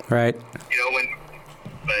pay. Right.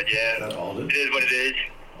 But yeah, it is what it is.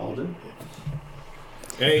 Alden.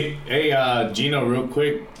 Hey, Gino, real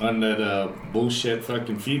quick on that bullshit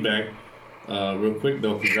fucking feedback. Real quick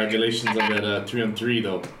though, congratulations on that 3-on-3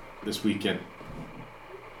 though this weekend.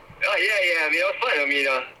 Oh yeah. I mean, it was fun. I mean,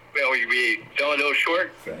 we fell a little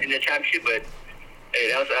short in the championship, but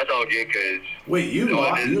hey, that's all good because. Wait, you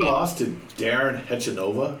lost to Darren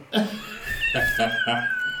Hechanova?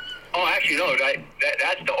 Oh, actually, no.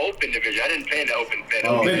 That's the open division. I didn't play in the open.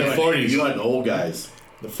 Oh, in the 40s. You like the old guys.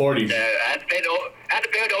 The 40s. Yeah, I had to play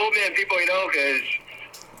the old man people, because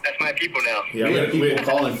that's my people now. Yeah, we had people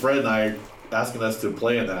calling Fred and I asking us to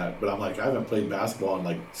play in that, but I'm like, I haven't played basketball in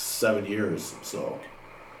like 7 years, so.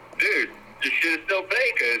 Dude, you should still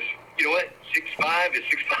play because you know what? 6'5" is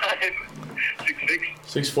 6'5", 6'6".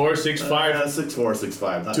 6'4", 6'5". 6'4",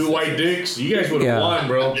 6'5". Two white dicks. You guys would have won,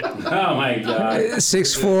 bro. Oh my God.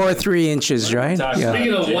 6'4", 3 inches, right? Yeah.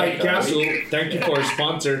 Speaking of White Castle, thank you for our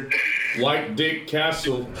sponsor, White Dick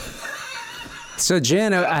Castle. So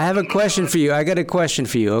Jen, I have a question for you. I got a question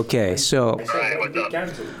for you. Okay, so. All right, what's up?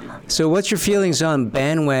 So what's your feelings on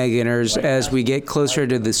bandwagoners as we get closer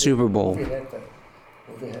to the Super Bowl?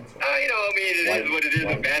 It is what it is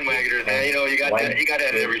with bandwagoners, man. You got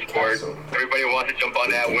that in every sport. Everybody wants to jump on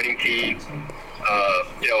that winning team.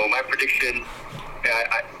 My prediction,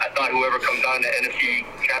 I thought whoever comes on the NFC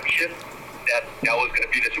Championship, that was going to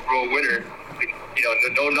be the Super Bowl winner.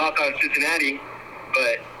 No knock on Cincinnati,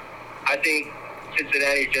 but I think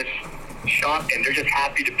Cincinnati just shocked and they're just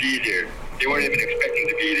happy to be there. They weren't even expecting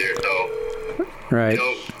to be there, so. Right.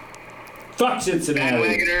 Fuck Cincinnati.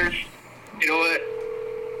 Bandwagoners, you know what?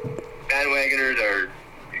 Bandwagoners are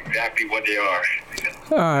exactly what they are.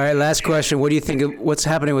 All right, last question. What do you think of what's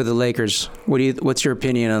happening with the Lakers? What's your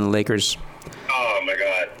opinion on the Lakers? Oh my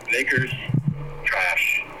God, Lakers,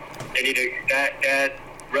 trash. They need that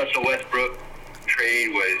Russell Westbrook trade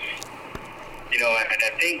was, and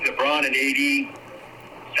I think LeBron and AD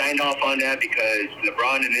signed off on that because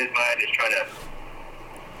LeBron in his mind is trying to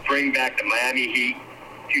bring back the Miami Heat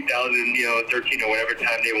 2013 or whatever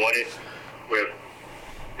time they won it, with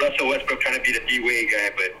Russell Westbrook trying to be the D-Wade guy,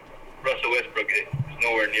 but Russell Westbrook is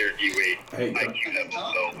nowhere near D-Wade IQ level.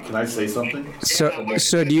 So can I say something?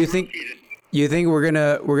 So do you think we're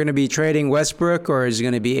gonna be trading Westbrook, or is it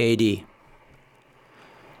gonna be AD?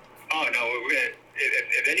 Oh no,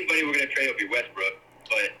 if anybody we're gonna trade, it'll be Westbrook.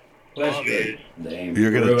 But problem is,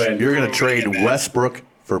 you're gonna trade Westbrook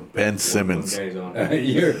for Ben Simmons. Are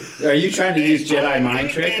you trying to use Jedi mind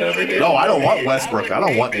trick over here? No, I don't want Westbrook. I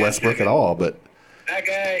don't want Westbrook at all. But that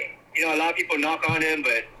guy, a lot of people knock on him,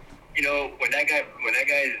 but when that guy is,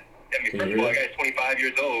 first of all, that guy's 25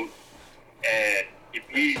 years old, and if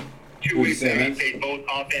he's two-way player, he plays both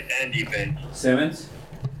offense and defense. Simmons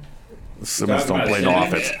don't play no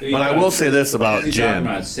offense. But I will say this about Jen.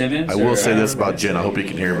 I hope you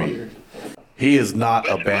can hear me. He is not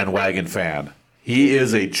a bandwagon fan. He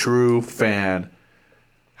is a true fan.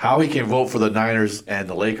 How he can vote for the Niners and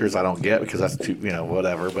the Lakers, I don't get, because that's too,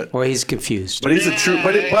 whatever. But he's confused. But he's a true,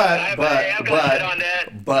 but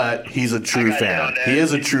he's a true fan. He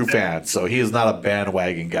is a true fan, so he is not a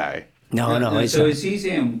bandwagon guy. No. So is he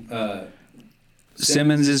saying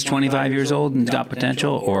Simmons is 25 years old and got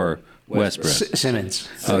potential, or Westbrook. Simmons.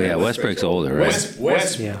 Oh yeah, Westbrook's older, right?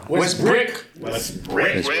 Westbrook.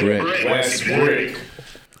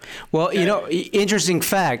 Well, interesting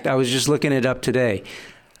fact. I was just looking it up today.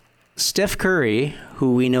 Steph Curry,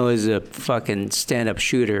 who we know is a fucking stand-up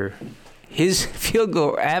shooter, his field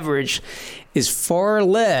goal average is far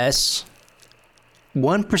less,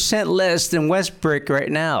 1% less than Westbrook right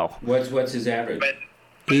now. What's his average?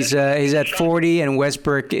 He's at 40, and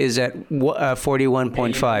Westbrook is at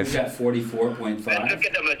 41.5. He's at 44.5. Look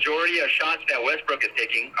at the majority of shots that Westbrook is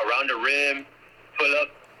taking around the rim, pull up,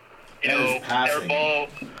 air ball,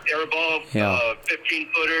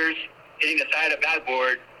 15-footers, hitting the side of the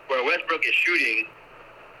backboard. Where Westbrook is shooting,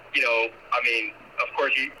 of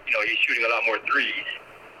course he's shooting a lot more threes.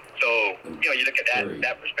 So you look at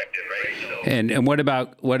that perspective, right? So. And what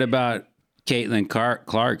about Caitlin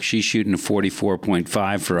Clark? She's shooting a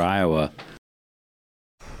 44.5 for Iowa.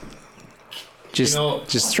 Just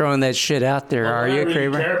throwing that shit out there, are you, Kramer?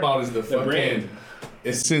 What I really care about is the fucking.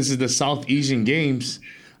 Since it's the South Asian Games,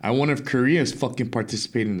 I wonder if Korea is fucking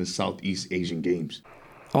participating in the Southeast Asian Games.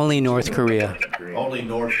 Only North Korea. Only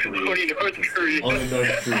North Korea. Only North Korea. Only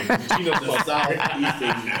North Korea. The Southeast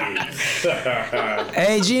Asian Games.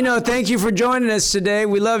 Hey, Gino, thank you for joining us today.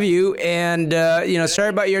 We love you. And, sorry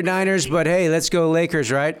about your Niners, but hey, let's go Lakers,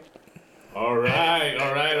 right? All right.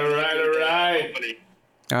 All right.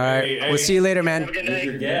 Hey. We'll see you later, man. Who's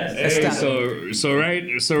your guest? Hey, so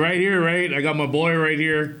right here, right? I got my boy right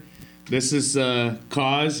here. This is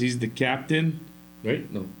Kaz. He's the captain. Right?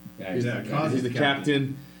 No. He's the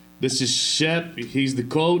captain. This is Shep. He's the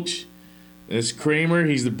coach. This Kramer.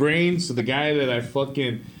 He's the brains. So the guy that I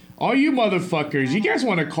fucking... All you motherfuckers, you guys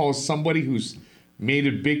want to call somebody who's made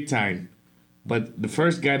it big time. But the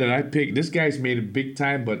first guy that I picked, this guy's made it big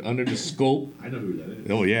time, but under the scope. I know who that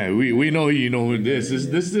is. Oh, yeah. We know you know who this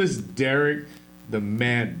is. This is Derek, the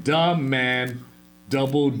man,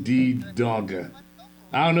 Double D Dogger.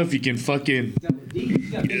 I don't know if you can fucking...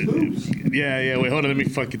 Yeah. Wait, hold on. Let me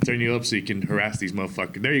fucking turn you up so you can harass these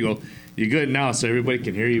motherfuckers. There you go. You're good now, so everybody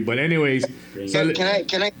can hear you. But anyways, so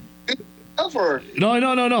Can I? Or? no.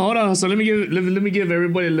 Hold on. So let me give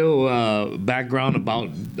everybody a little background about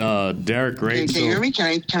Derek. Right? Can you hear me?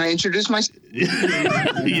 Can I introduce myself?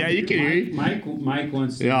 Yeah, you can hear me. Mike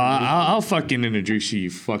wants to. Yeah, I'll fucking introduce you.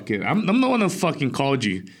 Fucking, I'm the one that fucking called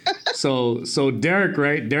you. So Derek,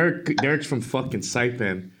 right? Derek's from fucking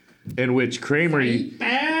Saipan, in which Kramer used to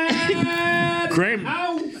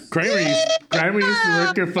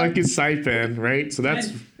work at fucking Saipan, right? So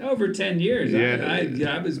that's over 10 years.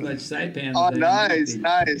 Yeah. I was much Saipan. Oh, nice.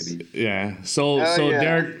 yeah. So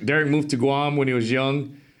yeah. Derek moved to Guam when he was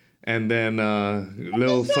young, and then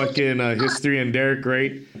little fucking history and Derek,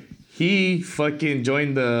 right? He fucking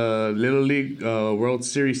joined the Little League World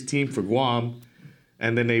Series team for Guam,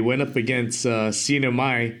 and then they went up against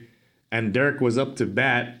CNMI, and Derek was up to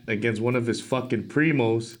bat against one of his fucking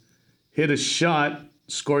primos, hit a shot,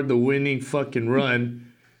 scored the winning fucking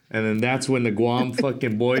run, and then that's when the Guam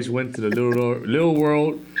fucking boys went to the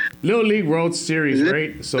Little League World Series,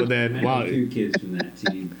 right? So then, I know 2 kids from that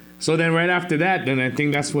team. So then right after that, then I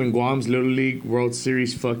think that's when Guam's Little League World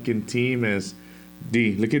Series fucking team is...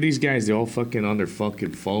 Look at these guys. They're all fucking on their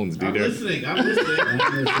fucking phones, dude. I'm listening. And I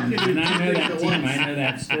know that team. I know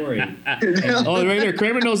that story. Oh, right there.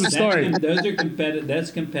 Kramer knows the story. Those are competitive.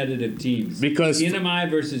 That's competitive teams. Because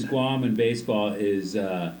CNMI versus Guam in baseball is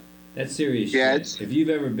that's serious Yeah, shit. If you've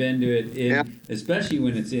ever been to it, especially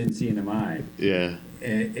when it's in CNMI, yeah,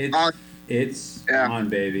 it's on,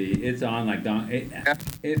 baby. It's on like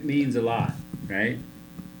it means a lot, right?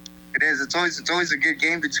 It is. It's always a good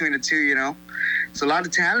game between the two. You know, it's a lot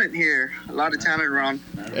of talent here. A lot of talent around.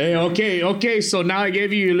 Hey, okay. So now I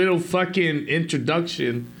gave you a little fucking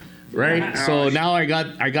introduction, right? Wow. So now I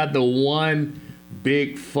got the one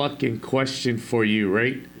big fucking question for you,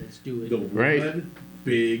 right? Let's do it. One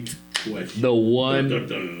big question. The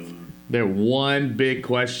one big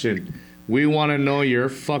question. We want to know your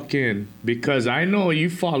fucking, because I know you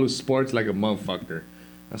follow sports like a motherfucker.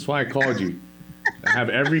 That's why I called you. I have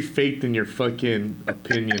every faith in your fucking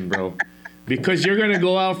opinion, bro. Because you're going to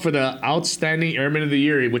go out for the Outstanding Airman of the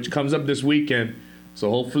Year, which comes up this weekend. So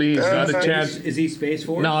hopefully he's got a chance. Is he Space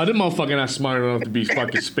Force? No, this motherfucker not smart enough to be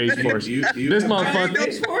fucking Space Force. This motherfucker.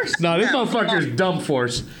 Space Force? No, this motherfucker's dumb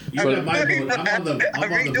force. You got my vote. I'm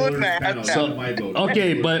on the voters panel. So, my vote.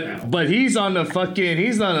 okay, but he's on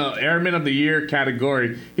the airman of the year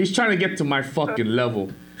category. He's trying to get to my fucking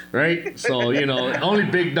level. right? So, only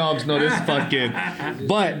big dogs know this fucking.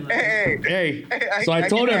 But, hey, so I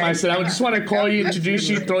told him, I said, I just want to call you, introduce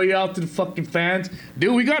you, throw you out to the fucking fans.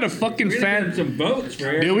 Dude, we got a fucking fan. Some votes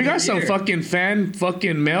for Dude, we got some fucking fan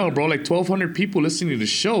fucking mail, bro. Like 1,200 people listening to the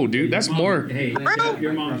show, dude. That's more. Hey,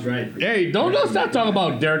 your mom's right. Hey, let's not talk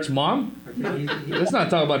about Derek's mom. Let's not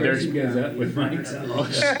talk about Derek's. She goes up with Mike's.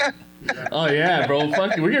 Oh yeah, bro.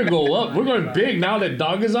 Fuck it. We're gonna go up. We're going big now that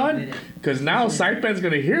Dog is on. Cause now Saipan's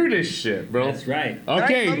gonna hear this shit, bro. That's right.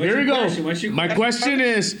 Okay, here we go. Question? My question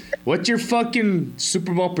is, what's your fucking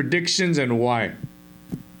Super Bowl predictions and why?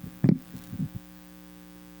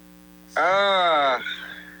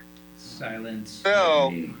 Silence.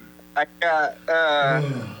 So I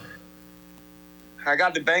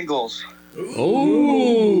got the Bengals.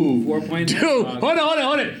 Ooh. 4.9. Dude, hold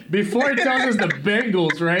on. Before he tells us the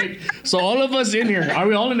Bengals, right? So all of us in here, are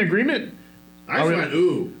we all in agreement? I went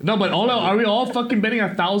ooh. No, but are we all fucking betting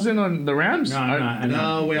 1,000 on the Rams?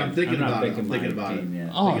 No, wait, I'm thinking about it. I'm thinking about it.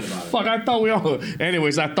 Oh, fuck, I thought we all...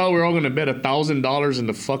 Anyways, I thought we were all going to bet $1,000 in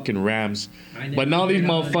the fucking Rams. But now these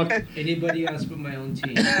motherfuckers... Anybody else but my own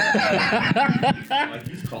team. I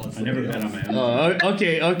never bet on my own.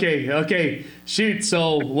 Okay. Shoot,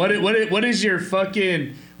 so what is your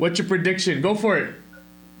fucking... What's your prediction? Go for it.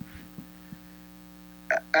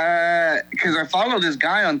 Because I follow this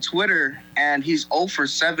guy on Twitter, and he's 0 for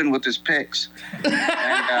 7 with his picks. He picked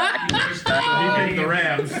the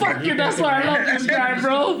Rams. Fuck you, that's why I love this guy,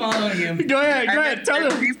 bro. Following him. Go ahead, tell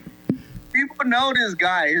him. People know this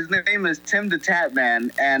guy. His name is Tim the Tap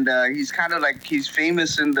Man, and he's kind of like, he's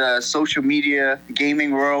famous in the social media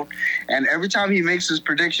gaming world. And every time he makes his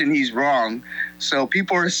prediction, he's wrong. So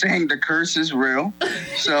people are saying the curse is real.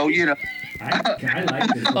 So, I like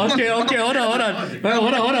this. Okay, hold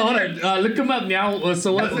on. Look him up now.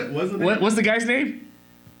 So what's the guy's name?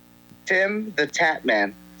 Tim the Tap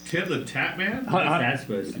Man. Tim the Tap Man? What's that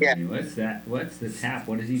supposed to mean? What's that? What's the tap?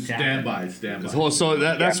 What does he tap? Stand by. So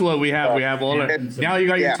that's what we have. We have all our... Now you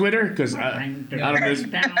got your Twitter? Because I don't know.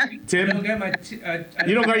 Tim? I don't got my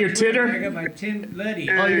You don't got your Titter? I got my Tim Letty.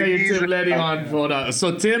 Oh, you got your Tim Letty on. Hold on.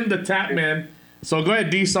 So Tim the Tap Man. So go ahead,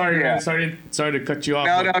 D. Sorry, man. Sorry to cut you off.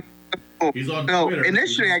 No. He's on No, Twitter.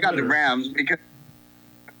 initially I got the Rams because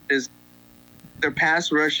their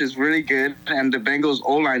pass rush is really good and the Bengals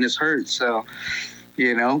O-line is hurt. So,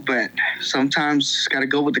 but sometimes it's got to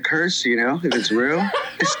go with the curse, if it's real. Hey,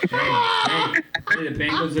 the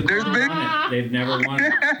Bengals have never won it. They've never won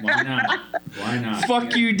it. Why not?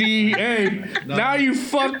 Fuck you, D. Hey, now you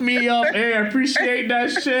fucked me up. Hey, I appreciate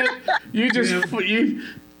that shit. You just...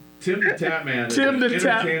 Tim the Tap Man. Tim the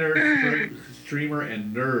Tap. Entertainer, streamer,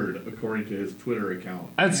 and nerd, according to his Twitter account.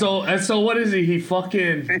 And so what is he? He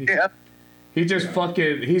fucking... He just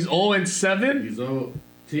fucking... He's 0-7? He's 0...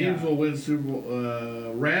 Teams will win Super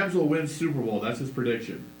Bowl. Rams will win Super Bowl. That's his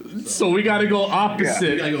prediction. So we gotta go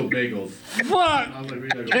opposite. We gotta go Bagels. Fuck! I was like, we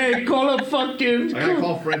gotta go. Hey, call up fucking... I gotta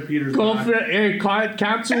call Fred Peters.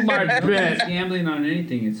 Cancel my bet. Gambling on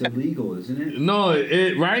anything, it's illegal, isn't it? No,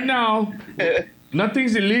 right now,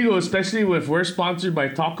 nothing's illegal, especially if we're sponsored by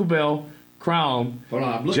Taco Bell, Crown, Hold on,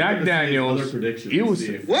 I'm looking Jack at Daniels. other predictions. It was...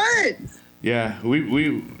 What? Yeah,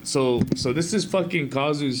 so this is fucking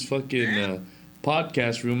Kazu's fucking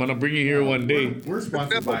podcast room, and I'll bring you here one day. We're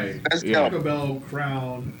sponsored by Taco Bell,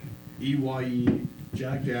 Crown, EYE,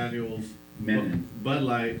 Jack Daniels, Bud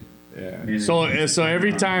Light. Yeah. So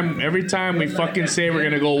every time we fucking say we're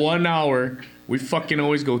gonna go 1 hour, we fucking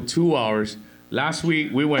always go 2 hours. Last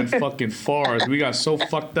week we went fucking far. We got so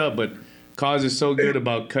fucked up, but Kaz is so good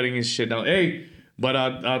about cutting his shit down. Hey, but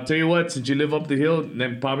I'll tell you what, since you live up the hill,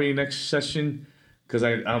 then probably next session, because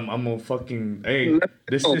I'm gonna fucking... Hey,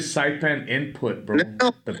 this is Saipan input, bro.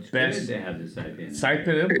 The best. They have the Saipan.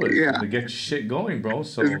 Saipan input to get your shit going, bro.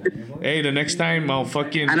 So, hey, the next time I'll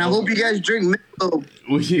fucking... And I hope you guys drink Michelob.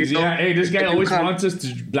 Yeah, hey, this guy always wants us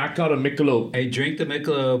to black out a Michelob. Hey, drink the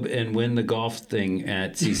Michelob and win the golf thing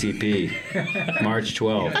at CCP, March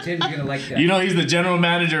 12th. Tim's gonna like that. He's the general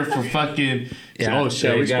manager for fucking... Yeah, oh,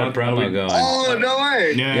 shit. we got a promo going. Oh, no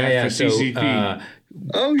way. Yeah, for so, CCP.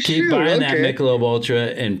 Keep buying that Michelob Ultra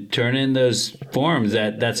and turn in those forms.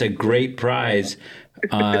 That's a great prize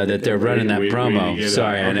that they're running that promo.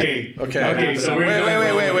 Sorry. Okay. So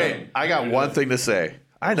wait. I got one thing to say.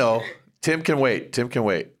 I know. Tim can wait.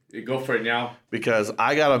 You go for it now. Because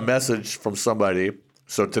I got a message from somebody.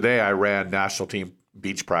 So today I ran national team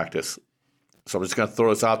beach practice. So I'm just going to throw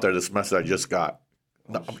this out there, this message I just got.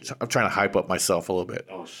 I'm trying to hype up myself a little bit.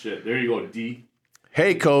 Oh, shit. There you go, D.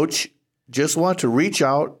 Hey, coach. Just want to reach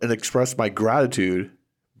out and express my gratitude.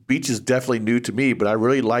 Beach is definitely new to me, but I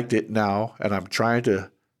really liked it now, and I'm trying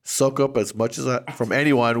to soak up as much as from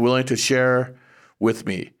anyone willing to share with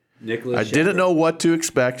me. I didn't know what to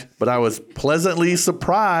expect, but I was pleasantly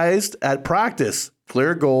surprised at practice.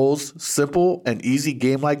 Clear goals, simple and easy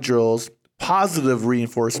game-like drills, positive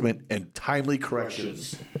reinforcement, and timely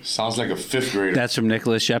corrections. Sounds like a fifth grader. That's from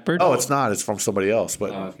Nicholas Shepard? Oh, it's not. It's from somebody else.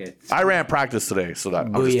 But okay. I ran practice today, so that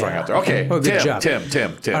I'm just throwing out there. Okay, well, good job. Tim.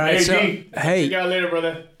 All right, Hey, so, D. hey. See you later,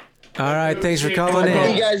 brother. All right, thanks for calling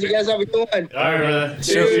Hey in. guys, you guys have a good one. All right, brother.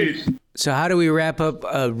 So how do we wrap up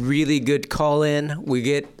a really good call-in? We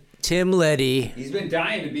get Tim Leddy. He's been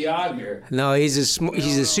dying to be on here. No, he's a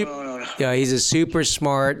super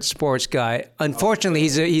smart sports guy. Unfortunately,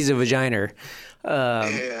 he's a vagina.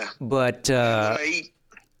 But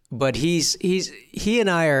he and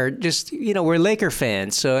I are just, we're Laker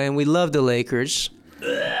fans, so, and we love the Lakers.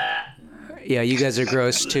 Yeah, you guys are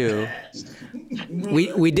gross too.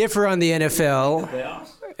 We differ on the NFL.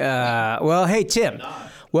 Well, hey Tim,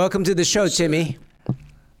 welcome to the show, Timmy.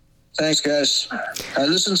 Thanks, guys. I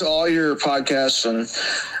listen to all your podcasts, and in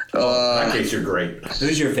that case, you're great.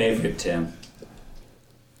 Who's your favorite, Tim?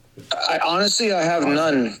 Honestly, I have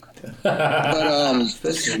none.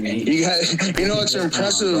 But you guys, what's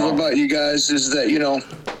impressive about you guys is that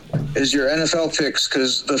is your NFL picks,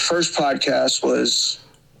 because the first podcast was,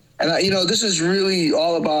 and this is really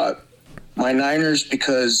all about my Niners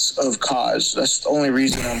because of Cause. That's the only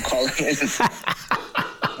reason I'm calling in.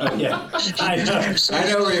 Yeah, I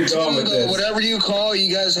know where you're going with this. Whatever you call,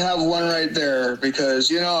 you guys have one right there,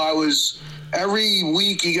 because I was every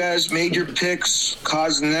week you guys made your picks.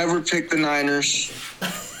 Cause never picked the Niners,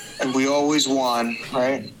 and we always won,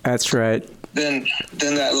 right? That's right. Then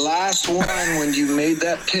that last one when you made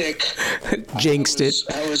that pick, jinxed it.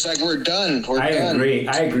 I was like, we're done. I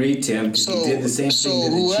agree, Tim. Because you did the same thing to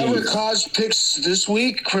the whoever Chiefs. Cause picks this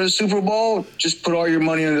week for the Super Bowl, just put all your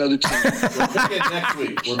money on the other team. We're picking next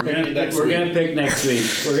week. We're gonna pick next week.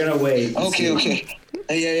 We're gonna wait. Okay.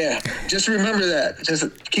 Yeah. Just remember that. Just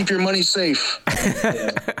keep your money safe.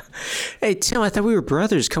 Yeah. Hey, Tim, I thought we were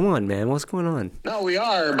brothers. Come on, man. What's going on? No, we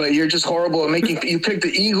are, but you're just horrible at making. You picked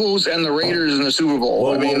the Eagles and the Raiders in the Super Bowl.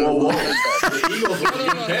 Whoa. The Eagles were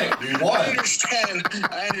you picked. You won. I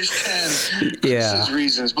understand. Yeah. His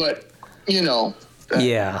reasons, but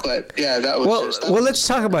Yeah. But yeah, that was. Well, let's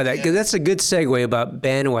talk about that, because that's a good segue about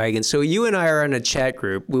bandwagon. So you and I are in a chat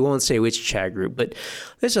group. We won't say which chat group, but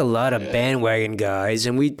there's a lot of bandwagon guys,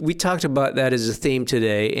 and we talked about that as a theme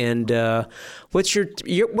today. And what's your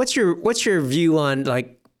view on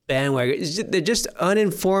like bandwagon? Is it, they're just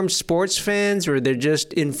uninformed sports fans, or they're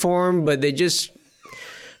just informed but they just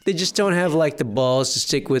don't have like the balls to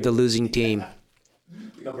stick with the losing team?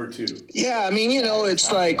 Number 2. Yeah,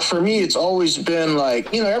 it's like, for me, it's always been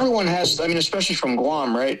like, everyone has, especially from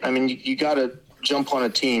Guam, right? You got to jump on a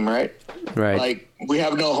team, right? Right. Like, we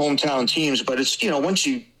have no hometown teams, but it's, once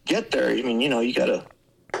you get there, you got to,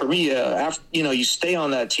 for me, after, you stay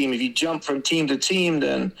on that team. If you jump from team to team,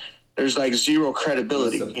 then there's like zero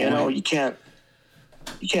credibility. You can't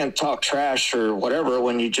talk trash or whatever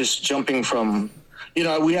when you're just jumping from,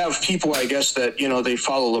 we have people, I guess, that, they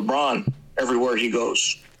follow LeBron everywhere he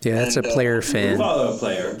goes. Yeah, that's a player fan. Follow a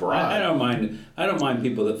player. I don't mind. I don't mind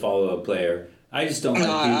people that follow a player. I just don't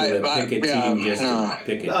like people that pick a team just to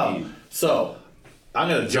pick a team. So I'm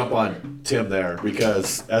going to jump on Tim there,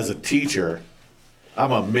 because as a teacher,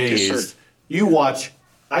 I'm amazed. Yes, You watch.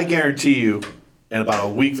 I guarantee you, in about a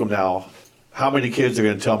week from now, how many kids are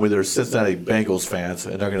going to tell me they're Cincinnati Bengals fans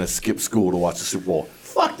and they're going to skip school to watch the Super Bowl?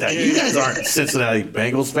 Fuck that. You guys aren't Cincinnati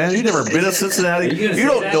Bengals fans. You've never been to Cincinnati. You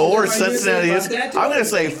don't know where Cincinnati is. I'm going to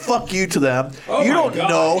say fuck you to them. You don't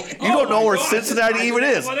know where Cincinnati even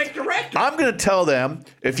is. I'm going to tell them,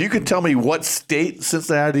 if you can tell me what state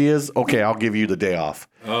Cincinnati is, okay, I'll give you the day off.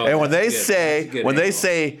 And when they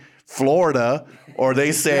say Florida, or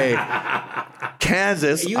they say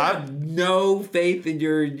Kansas, You have no faith in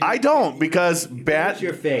your. I don't, because What's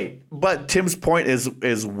your faith? But Tim's point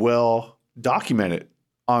is well documented.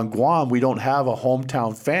 On Guam, we don't have a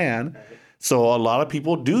hometown fan, so a lot of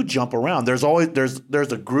people do jump around. There's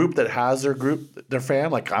a group that has their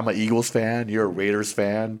fan. Like, I'm an Eagles fan, you're a Raiders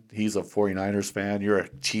fan, he's a 49ers fan, you're a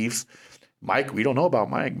Chiefs. Mike, we don't know about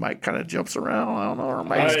Mike. Mike kind of jumps around. I don't know where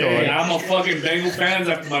Mike's going. I'm a fucking Bengals fan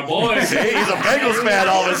after my boys. Hey, he's a Bengals fan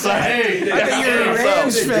all of a sudden. Hey, I think you're a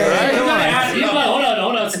Rams fan. Come on. He's like,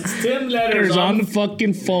 hold on. Since Tim Letter's on the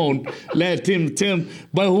fucking phone. Let Tim.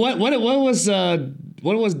 But what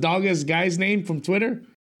was Dogga's guy's name from Twitter?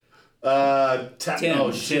 Tim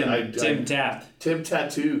Tap. Tim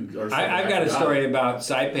Tattoo. Or something. I've got a story about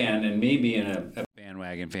Saipan and me being a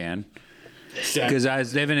bandwagon fan. Because I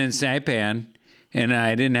was living in Saipan, and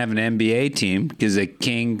I didn't have an NBA team because the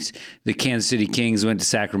Kansas City Kings went to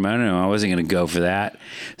Sacramento. And I wasn't going to go for that.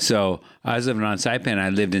 So I was living on Saipan. I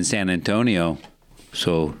lived in San Antonio.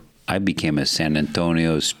 So I became a San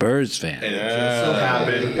Antonio Spurs fan. And it just so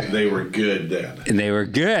happened they were good then. And they were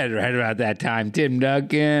good right about that time. Tim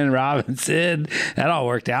Duncan, Robinson, that all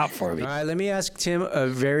worked out for me. All right, let me ask Tim a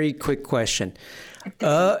very quick question.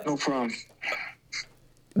 No problem.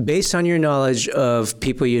 Based on your knowledge of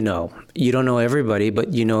people you don't know everybody,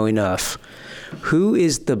 but you know enough. Who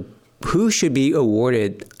should be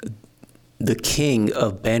awarded the king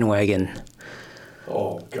of bandwagon?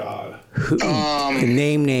 Oh God!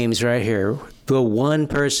 Name names right here. The one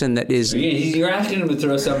person that is. You're asking him to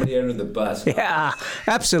throw somebody under the bus. Yeah,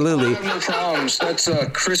 absolutely. I have no problems. That's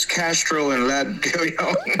Chris Castro and Lad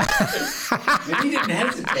Gilliam. He didn't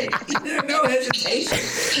hesitate. There's no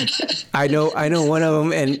hesitation. I know one of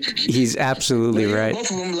them, and he's absolutely right.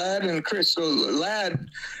 Both of them, Lad and Chris. So Lad,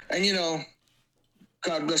 and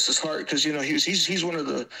God bless his heart, because he's one of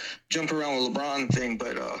the jump around with LeBron thing,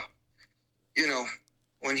 but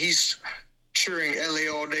when he's cheering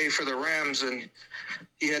LA all day for the Rams and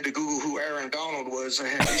he had to Google who Aaron Donald was, I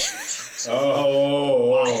had issues.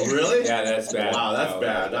 Oh, really? Yeah, that's bad. Wow, that's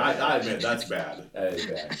bad. I admit that's bad. That is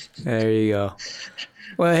bad. There you go.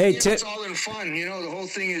 Well, hey, it's all in fun. The whole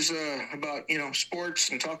thing is about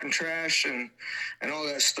sports and talking trash and all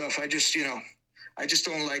that stuff. I just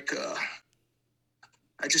don't like.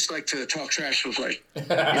 I just like to talk trash with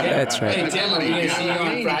That's right. Hey, Tim, are we going to see you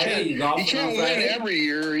on Friday? You can't win every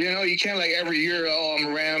year. You can't every year. Oh, I'm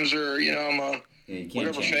a Rams or I'm a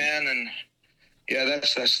whatever fan, and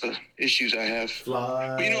that's the issues I have.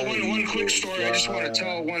 Fly, but one quick story. I just want to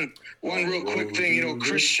tell one real quick thing.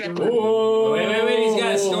 Chris Shepard. Wait, he's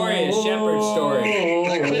got a story, a Shepard story.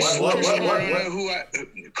 Like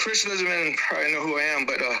Chris doesn't probably know who I am,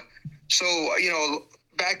 but so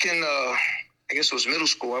back in I guess it was middle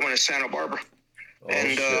school. I went to Santa Barbara.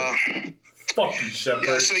 Fucking Shepard.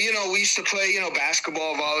 Yeah, so, we used to play,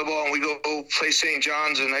 basketball, volleyball, and we go play St.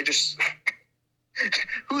 John's, and I just,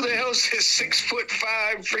 who the hell's this 6'5"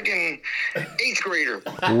 freaking 8th grader?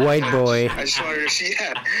 White boy. I just wanted to see,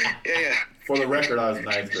 yeah. For the record, I was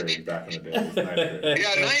 9th grade back in the day. 9th grade.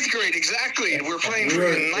 Yeah, 9th grade, exactly. We're playing for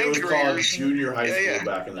 9th graders. Junior high school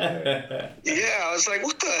back in the day. Yeah, I was like,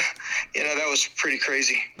 what the? That was pretty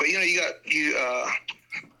crazy. But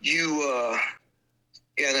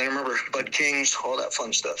and then I remember Bud Kings, all that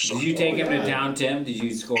fun stuff. So. Did you take him to town, Tim? Did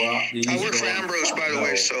you score off? I work for Ambrose, by the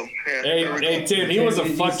way. So yeah. Hey, Tim, he was a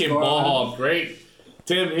fucking ball hog, right?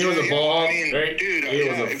 Tim, he was a ball hog, right? Dude, he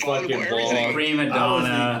was a fucking ball hog. Prima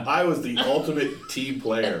donna. I was the ultimate team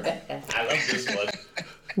player. I love this one.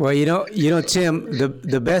 Well, Tim,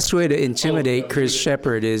 the best way to intimidate Chris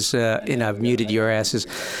Shepard is, and I've muted your asses,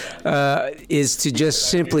 is to just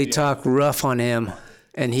simply talk rough on him,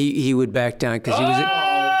 and he would back down because he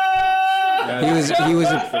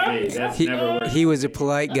was a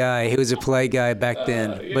polite guy. He was a polite guy back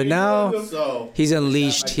then, but now he's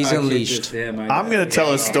unleashed. He's unleashed. I'm gonna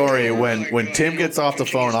tell a story when Tim gets off the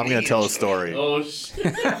phone. I'm gonna tell a story. Oh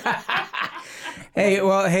shit.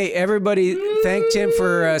 Hey, everybody, thank Tim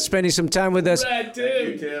for spending some time with us. Thank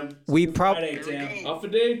you, Tim. We probably Off a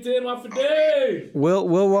day, Tim. Off a day. We'll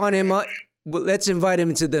want him on. Let's invite him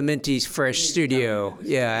into the Minty Fresh studio.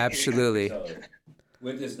 Yeah, absolutely.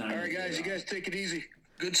 With this all right, guys, you guys take it easy.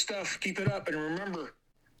 Good stuff. Keep it up, and remember,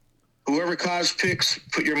 whoever Cos picks,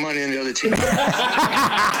 put your money in the other team.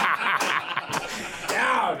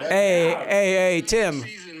 Hey, Tim.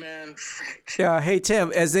 Yeah, hey,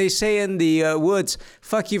 Tim, as they say in the woods,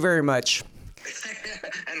 fuck you very much.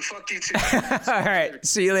 And fuck you too. All right,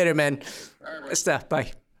 see you later, man. All right, stuff,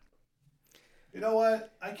 bye. You know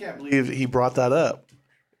what? I can't believe he brought that up.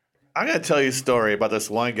 I'm going to tell you a story about this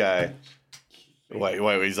one guy.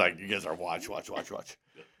 Wait, he's like, you guys are watch. Okay.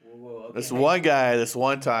 This one guy, this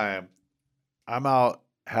one time, I'm out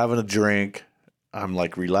having a drink. I'm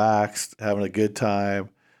like relaxed, having a good time.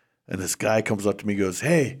 And this guy comes up to me and goes,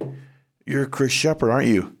 hey, you're Chris Shepard, aren't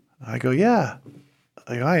you? I go, yeah.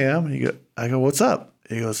 I am. I go, what's up?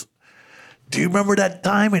 He goes, do you remember that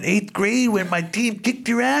time in 8th grade when my team kicked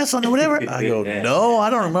your ass on the whatever? I go, no, I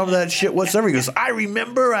don't remember that shit whatsoever. He goes, I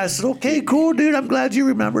remember. I said, okay, cool, dude. I'm glad you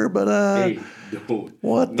remember. But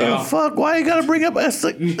What the fuck? Why you gotta bring up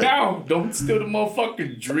Essex? No, don't steal the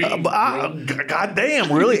motherfucking dream. God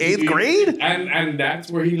damn, really? 8th grade? And that's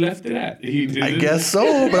where he left it at. I guess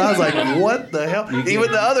so, but I was like, what the hell?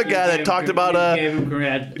 Even the other guy that talked about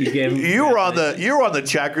you were on the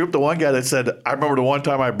chat group, the one guy that said, I remember the one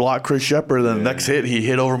time I blocked Chris Shepard, and the next hit he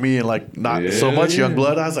hit over me and like not so much young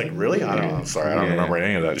blood. I was like, really? I don't know. I'm sorry, I don't remember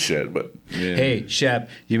any of that shit. But hey, Shep,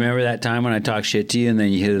 you remember that time when I talked shit to you and then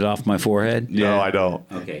you hit it off my forehead? No, I don't.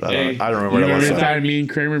 Okay. I don't remember You that. remember the time me and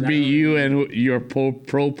Kramer beat you and your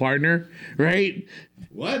pro partner, right?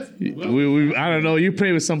 What? We I don't know. You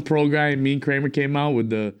played with some pro guy, and me and Kramer came out with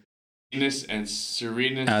the Venus and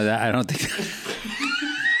Serenus. I don't think.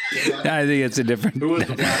 I think it's a different. Who was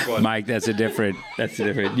the black one? Mike, that's a different.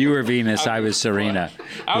 You were Venus. I was Serena.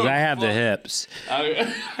 Because I have the hips.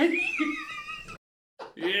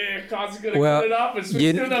 Yeah, Cos is going to cut it off and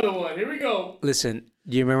switch to another one. Here we go. Listen,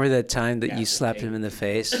 do you remember that time that you slapped him in the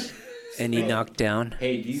face and he knocked down?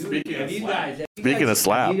 Hey, Speaking of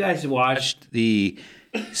slap. Have you guys watched the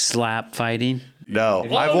slap fighting? No,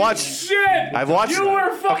 I've watched. You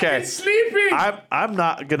were fucking sleeping. I'm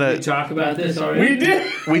not gonna. Did we talk about this already?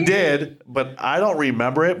 We did, but I don't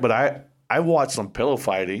remember it. But I watched some pillow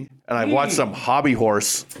fighting, and I watched some hobby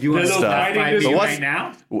horse You want to stuff. slap fight me right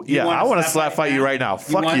now? Yeah, I want to slap fight you right now.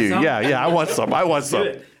 Fuck you. some? Yeah, I want some. I want some.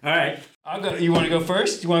 All right. You want to go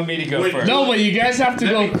first? You want me to go first? No, but you guys have to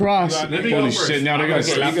go across. Let me Holy go first. shit! Now they're gonna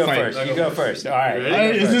slap You go fight. first. You go first. All right.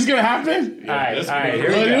 Is this gonna happen? All right. Here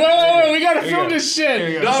we Wait, go. we gotta film this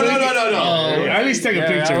shit. No. At least take a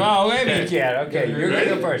picture. Well, maybe you can. Okay, you're gonna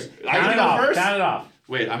go first. Count it off. Count it off.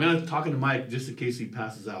 Wait, I'm gonna talk to Mike just in case he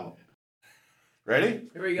passes out. Ready?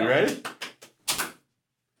 Here we go. You ready?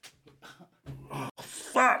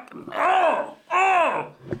 Fuck. Oh.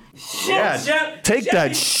 Yeah. Take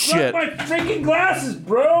that shit. My freaking glasses,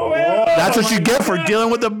 bro. That's what you get for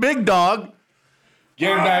dealing with a big dog.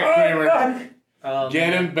 Get him back, Kramer.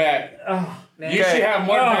 Get him back. You should have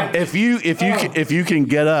more back. If you can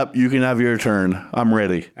get up, you can have your turn. I'm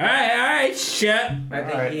ready. All right, Shep.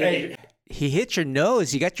 He hit your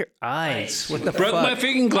nose. You got your eyes. What the Broke fuck? my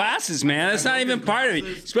freaking glasses, man. That's not even part of it.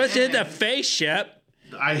 You're supposed to hit the face, Shep.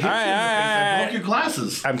 I hit you I broke your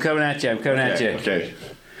glasses. I'm coming at you. Okay.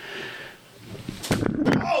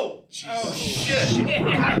 Oh shit!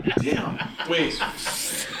 God damn. Wait.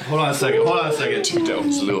 Hold on a second. That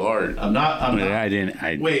was a little hard. I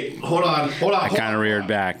didn't. Wait. Hold on. I kind of reared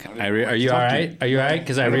back. Are you all right? Are you all right?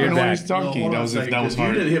 Because I reared back. Hold on a second, that was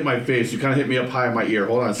hard. You didn't hit my face. You kind of hit me up high in my ear.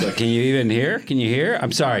 Hold on a second. Can you even hear? Can you hear?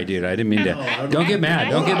 I'm sorry, dude. I didn't mean to. Don't get mad.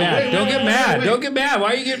 Don't get mad. Don't get mad. Don't get mad.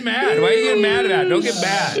 Why are you getting mad? Why are you getting mad about it? Don't get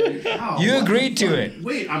mad. You agreed to it.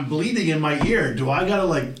 Wait, I'm bleeding in my ear. Do I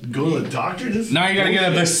gotta go to the doctor? Now you gotta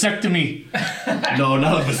get a vasectomy. No,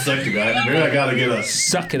 not a vasectomy. Maybe I gotta get a.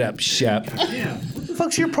 Suck it up, Shep. What the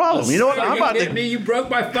fuck's your problem? You know what? I'm about to. You broke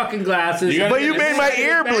my fucking glasses. But you made my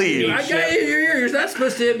ear bleed. I got your ear. You're not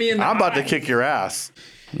supposed to hit me in the I'm about to kick your ass.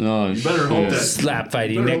 Oh, You better hope that. Slap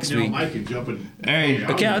fighting next week. Mike can jump in. Hey,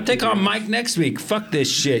 Okay, I'll take on Mike next week. Fuck this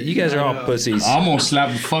shit. You guys are all pussies. I'm gonna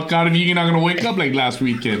slap the fuck out of you. You're not gonna wake up like last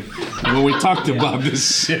weekend when we talked about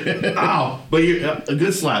this shit. Ow! But a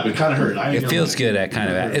good slap. It kind of hurt. It feels good. That kind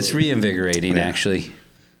of. It's reinvigorating, actually.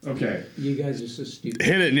 Okay. You guys are so stupid.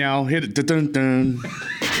 Hit it now. Hit it. Dun, dun, dun.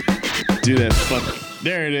 Do that fuck.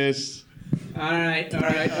 There it is. All right.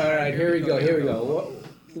 Here we go.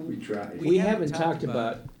 We haven't talked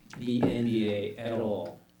about the NBA at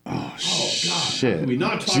all. Oh shit. We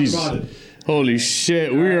not talk Jesus. about it. Holy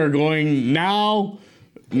shit. We are going now.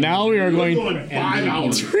 Now we are We're going going 5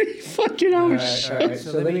 hours. 3 fucking hours. All right.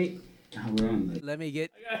 So let me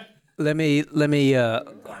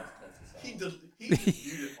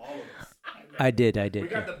I did. We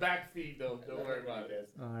got the back feed, though. Don't worry about it.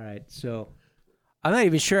 All right. So I'm not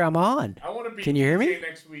even sure I'm on. I want to be. Can you hear me?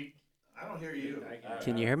 Next week. I don't hear you.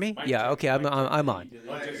 Can you hear me? Yeah. Okay. I'm on.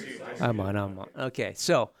 I'm on. Okay.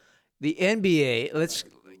 So the NBA.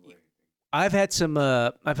 I've had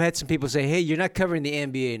some people say, "Hey, you're not covering the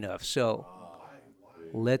NBA enough." So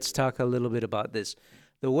let's talk a little bit about this.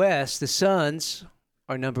 The West, the Suns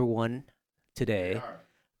are number 1 today.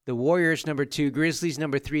 The Warriors number 2, Grizzlies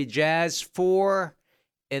number 3, Jazz 4,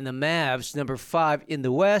 and the Mavs number 5 in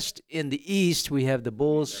the West. In the East, we have the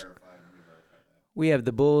Bulls. We have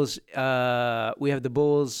the Bulls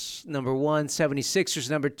number 1, 76ers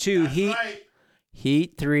number 2,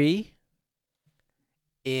 Heat 3.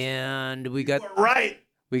 And we got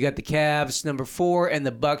the Cavs number 4 and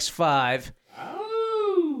the Bucks 5.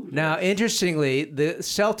 Now, interestingly, the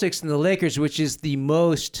Celtics and the Lakers, which is the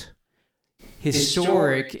most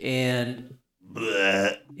historic and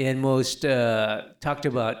and most talked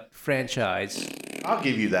about franchise. I'll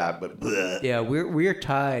give you that, but yeah, we're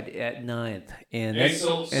tied at 9th, and that's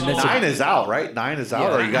and that's 9 is out, right? 9 is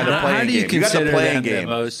out, or you got to play How a do you game. You got to consider play a that the game.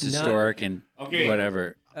 most historic and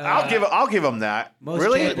whatever? I'll give them that.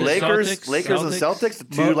 Really, Lakers and Celtics, the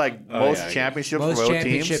two most championships for both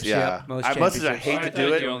teams. Yeah, I must have hate to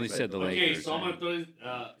do it. You only said the Lakers. Okay, so I'm gonna throw.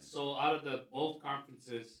 So out of the both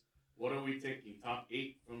conferences, what are we taking? Top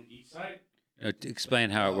 8 from each side?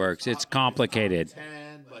 Explain how it works. It's complicated.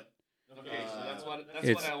 10, but okay, so that's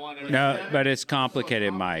what I wanted. No, but it's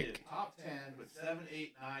complicated, Mike. Top 10, but 7,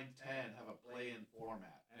 8, 9, 10 have a play-in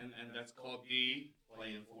format, and that's called the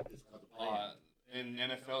play-in format. In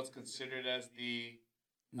NFL, it's considered as the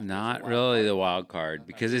Not really the wild card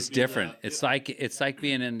because it's different. It's like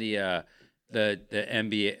being in the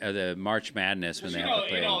NBA the March Madness when they have to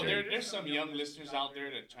play. There's some young listeners out there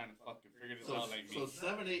that are trying to fucking figure this out like me. So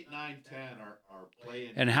 7, 8, 9, 10 are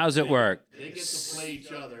playing. And how's it work? They get to play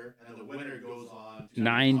each other, and the winner goes on.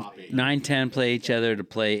 9, 10 play each other to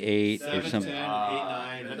play 8 or something. 10, 8,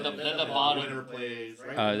 9. Then the bottom winner plays.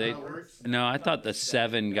 Right? No, I thought the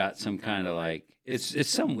 7 got some kind of like it's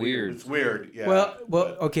some weird. It's weird. Yeah.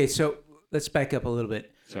 Well, okay. So let's back up a little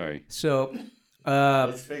bit. Sorry. So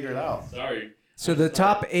let's figure it out. Sorry. So the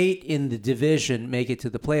top 8 in the division make it to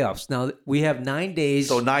the playoffs. Now we have 9 days.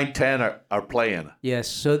 So 9, 10 are playing. Yes.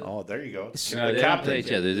 So there you go. No, they don't play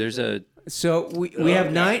each other. There's a. So we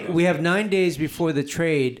have 9. We have 9 days before the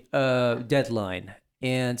trade deadline,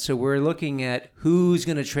 and so we're looking at who's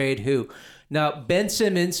going to trade who. Now Ben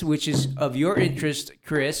Simmons, which is of your interest,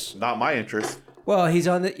 Chris. Not my interest. Well, he's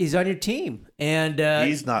on your team, and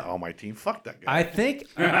he's not on my team. Fuck that guy. I think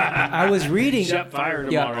I was reading.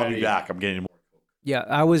 Fired him already. I'll be back. I'm getting more. Yeah,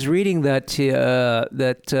 I was reading that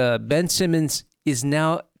Ben Simmons is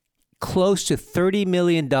now close to $30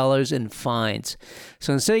 million in fines.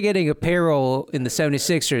 So instead of getting a payroll in the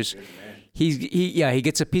 76ers, he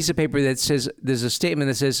gets a piece of paper that says, there's a statement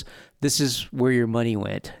that says, this is where your money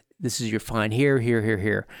went. This is your fine here, here, here,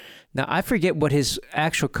 here. Now, I forget what his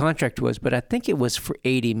actual contract was, but I think it was for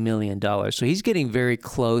 $80 million. So he's getting very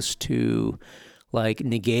close to like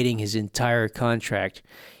negating his entire contract.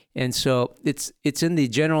 And so it's in the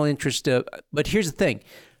general interest of, but here's the thing.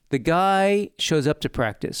 The guy shows up to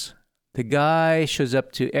practice. The guy shows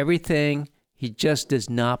up to everything. He just does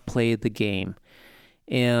not play the game.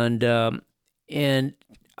 And I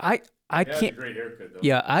can't, great haircut, though.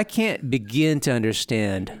 Yeah, I can't begin to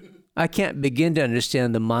understand. I can't begin to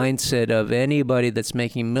understand the mindset of anybody that's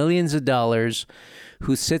making millions of dollars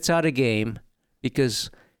who sits out a game because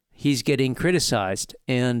he's getting criticized.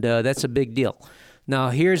 And that's a big deal. Now,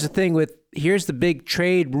 here's the big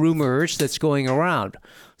trade rumors that's going around.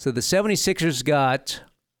 So the 76ers got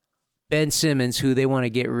Ben Simmons, who they want to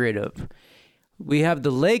get rid of. We have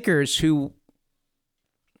the Lakers, who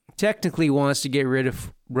technically wants to get rid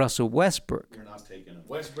of Russell Westbrook. You're not taking him.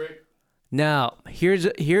 Westbrook. Now, here's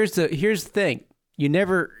the thing. You're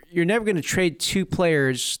never going to trade two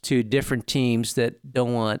players to different teams that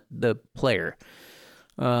don't want the player.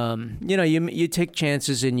 You take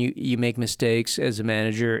chances and you make mistakes as a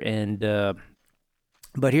manager, and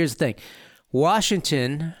but here's the thing: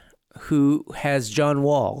 Washington, who has John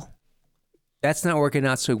Wall, that's not working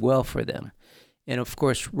out so well for them, and of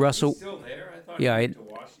course Russell. He's still there? I thought Yeah, he went to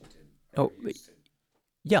Washington. Oh,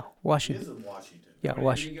 yeah, Washington. He is in Washington. Yeah,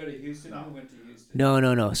 Washington. Did he go to Houston? No. Went to Houston.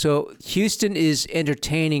 No. So Houston is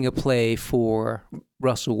entertaining a play for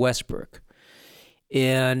Russell Westbrook,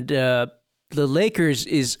 and the Lakers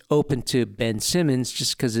is open to Ben Simmons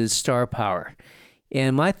just because of his star power.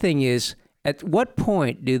 And my thing is, at what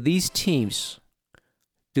point do these teams,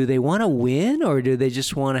 do they want to win or do they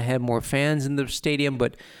just want to have more fans in the stadium?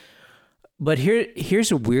 But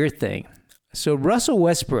here's a weird thing. So Russell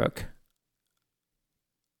Westbrook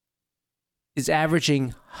is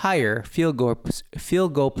averaging higher field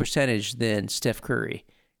goal percentage than Steph Curry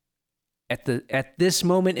at this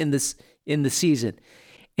moment in the season.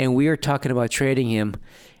 And we are talking about trading him,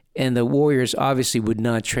 and the Warriors obviously would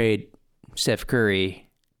not trade Steph Curry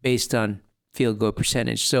based on field goal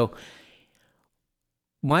percentage. So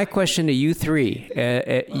my question to you three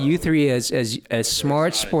as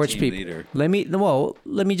smart sports people, leader. let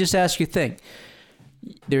me just ask you a thing.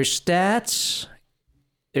 There's stats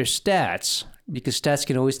because stats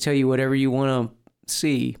can always tell you whatever you want to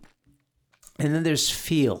see, and then there's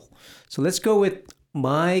feel. So let's go with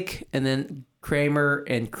Mike and then Kramer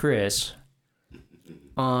and Chris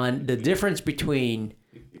on the difference between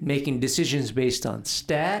making decisions based on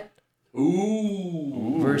stat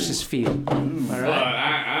versus feel. All right. But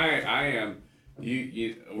I am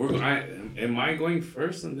Am I going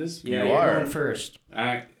first on this? Yeah, you're going first.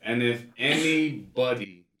 And if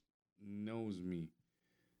anybody knows me,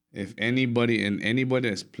 if anybody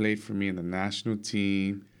that's played for me in the national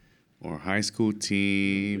team or high school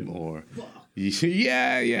team or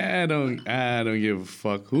I don't give a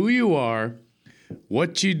fuck who you are,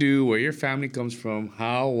 what you do, where your family comes from,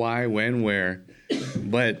 how, why, when, where.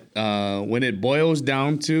 But when it boils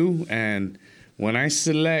down to, and when I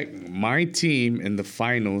select my team in the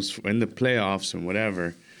finals, in the playoffs and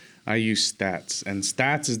whatever, I use stats. And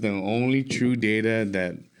stats is the only true data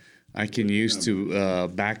that I can use to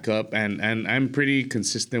back up. And I'm pretty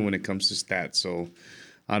consistent when it comes to stats. So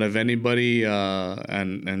out of anybody,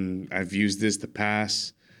 and I've used this the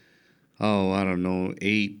past, I don't know,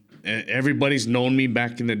 8. Everybody's known me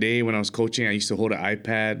back in the day when I was coaching. I used to hold an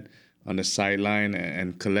iPad on the sideline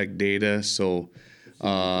and collect data. So,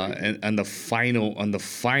 and the final,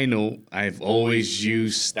 I've always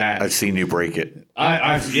used stats. I've seen you break it.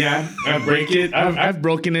 I break it. I've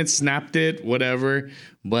broken it, snapped it, whatever.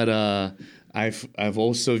 But I've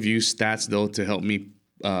also used stats though to help me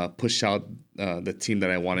push out the team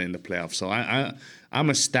that I wanted in the playoffs. So I'm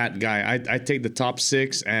a stat guy. I take the top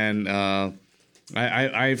 6 and.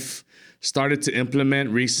 I've started to implement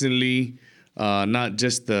recently, not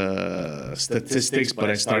just the statistics, but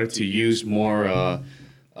I started to use more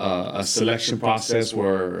a selection process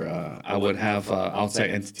where I would have outside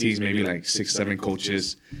entities, maybe like 6, 7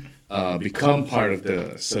 coaches, become part of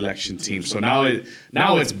the selection team. So now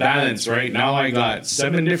it's balanced, right? Now I got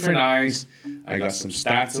 7 different eyes. I got some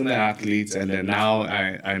stats on the athletes, and then now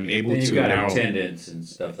I'm able to narrow attendance and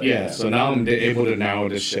stuff like that. Yeah, so now I'm able to narrow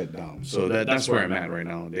this shit down. So that's where I'm at right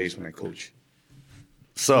nowadays when I coach.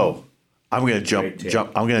 So I'm gonna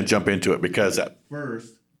jump into it because at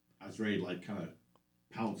first I was ready to like kind of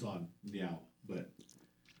pounce on Meow, but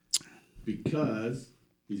because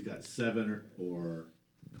he's got 7 or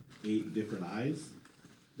 8 different eyes,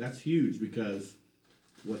 that's huge because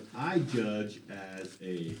what I judge as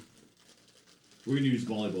we're going to use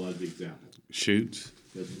volleyball as the example. Shoot.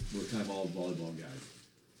 Because we're kind of all volleyball guys.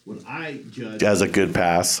 What I judge as a good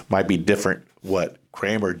pass might be different what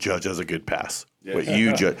Kramer judged as a good pass. Yes. What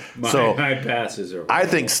you judge. My passes are. I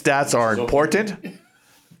think stats are important,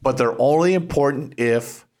 but they're only important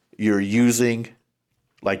if you're using,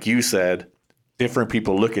 like you said, different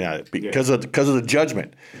people looking at it because of the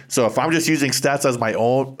judgment. So if I'm just using stats as my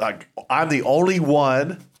own, like I'm the only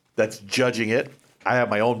one that's judging it. I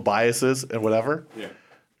have my own biases and whatever. Yeah.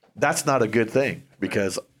 That's not a good thing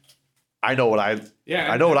because I know what I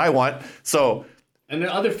know what I want. So and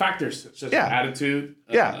the other factors such as attitude.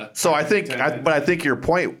 So I think your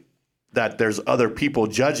point that there's other people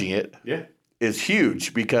judging it is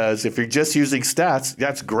huge because if you're just using stats,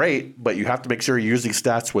 that's great, but you have to make sure you're using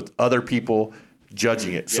stats with other people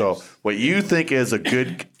judging it. Yes. So what you think is a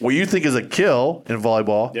kill in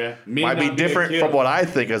volleyball might be different from what I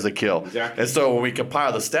think is a kill. Exactly. And so when we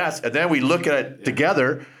compile the stats and then we look at it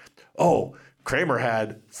together, Kramer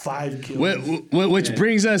had 5 kills. Which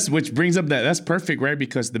brings up that's perfect, right?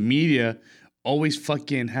 Because the media always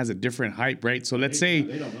fucking has a different hype, right? So let's say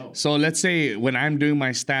when I'm doing my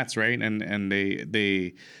stats, right, and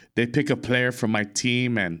they pick a player from my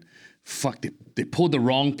team and they pulled the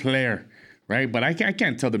wrong player. Right, but I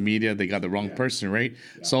can't tell the media they got the wrong person, right?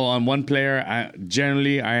 Yeah. So on one player, I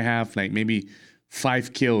have like maybe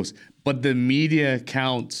 5 kills, but the media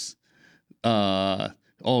counts.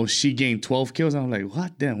 She gained 12 kills. I'm like,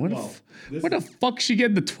 what? Damn, where the fuck she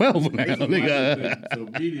get the 12? So media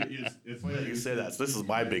it's funny you say that. So this is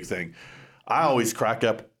my big thing. I always crack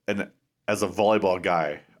up, and as a volleyball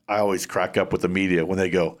guy, I always crack up with the media when they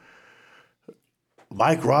go,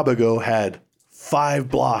 Mike Robigo had 5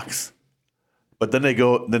 blocks. But then they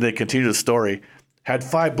continue the story. Had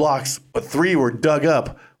 5 blocks, but 3 were dug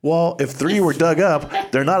up. Well, if 3 were dug up,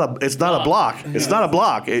 it's not a block. It's not a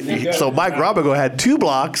block. So Mike Robigo had 2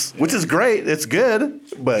 blocks, which is great. It's good,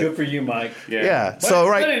 but good for you, Mike. Yeah.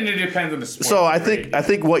 But it depends on the sport. So I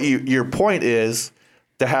think what your point is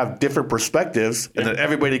to have different perspectives and then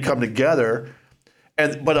everybody come together,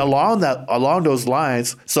 but along those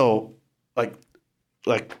lines. So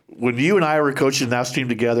like when you and I were coaching the national team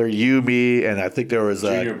together, you, me, and I think there was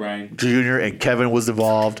Junior and Kevin was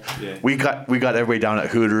involved. Yeah. We got everybody down at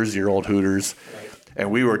Hooters, your old Hooters, and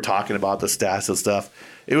we were talking about the stats and stuff.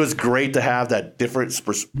 It was great to have that different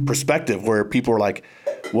perspective where people were like,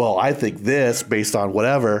 "Well, I think this based on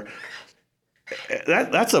whatever."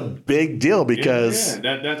 That's a big deal because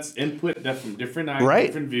that's input from different eyes,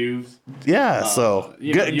 different views. Yeah, so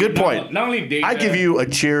good point. Not only data, I give you a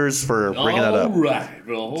cheers for bringing that up. All right,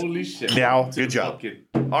 bro. Holy shit. Now, good job.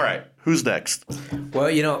 All right. Who's next?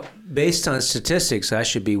 Well, based on statistics, I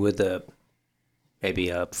should be with maybe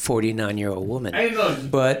a 49-year-old woman. I know.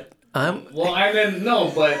 But I'm... Well, I didn't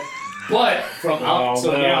know, but from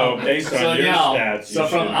outside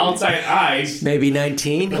eyes, maybe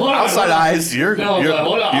 19. Outside eyes, your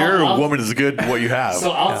woman is good. What you have.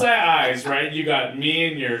 So outside eyes, right? You got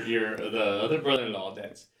me and the other brother-in-law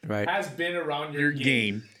that has been around your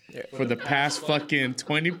game for the past fucking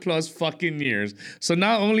 20 plus fucking years. So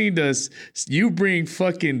not only does you bring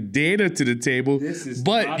fucking data to the table,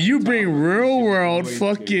 but you bring real world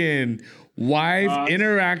fucking wife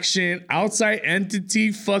interaction, outside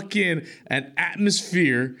entity, fucking an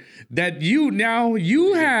atmosphere that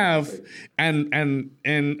you have, and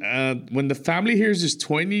when the family hears this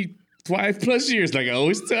 25 plus years, like I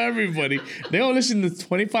always tell everybody, they don't listen to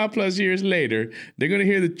 25 plus years later, they're gonna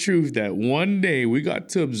hear the truth that one day we got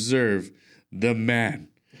to observe the man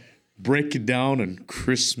break it down on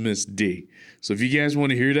Christmas Day. So if you guys want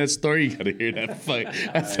to hear that story, you got to hear that fight.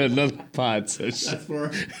 That's another pod session.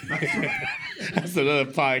 That's another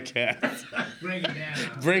podcast.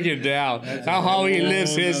 Break it down. How he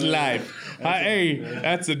lives his life. Hey,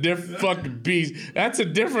 that's a different fucking beast. That's a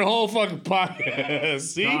different whole fucking podcast.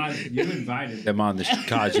 See? You invited them on the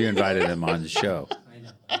show.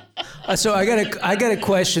 So I got a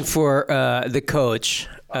question for the coach.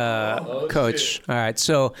 Coach. Shit. All right.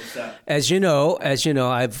 So, as you know,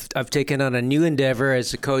 I've taken on a new endeavor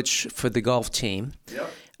as a coach for the golf team.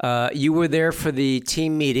 Yep. You were there for the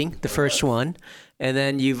team meeting, the first one, and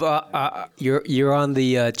then you're on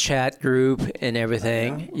the chat group and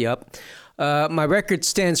everything. Yep. My record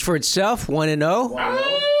stands for itself, 1-0. Wow.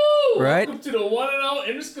 Right. Welcome to the 1-0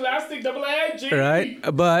 Interscholastic AA, JP.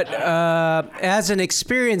 Right. But as an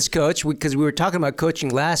experienced coach, because we were talking about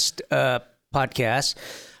coaching last podcast,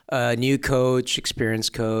 new coach,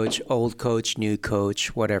 experienced coach, old coach, new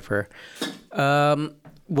coach, whatever.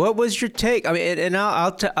 What was your take? I mean, and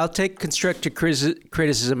I'll take constructive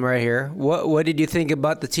criticism right here. What did you think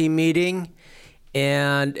about the team meeting?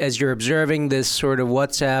 And as you're observing this sort of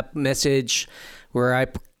WhatsApp message, where I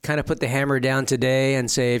kind of put the hammer down today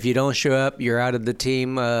and say, if you don't show up, you're out of the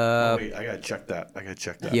team. Wait, I gotta check that.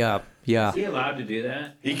 Yeah. Is he allowed to do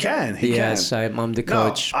that? He can. Yes, I'm the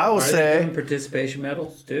coach. No, I will say participation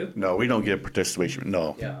medals too. No, we don't get participation.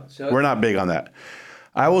 No, yeah, we're not big on that.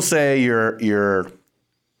 I will say your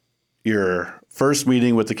first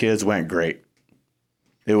meeting with the kids went great.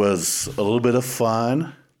 It was a little bit of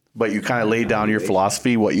fun, but you kind of laid down your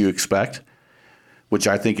philosophy, what you expect, which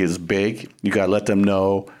I think is big. You got to let them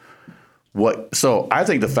know what. So I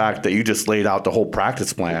think the fact that you just laid out the whole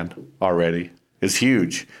practice plan already is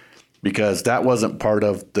huge, because that wasn't part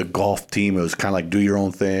of the golf team. It was kind of like do your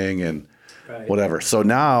own thing and whatever. So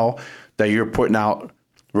now that you're putting out,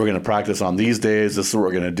 we're going to practice on these days, this is what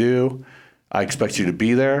we're going to do, I expect you to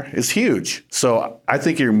be there, is huge. So I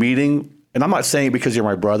think your meeting, and I'm not saying it because you're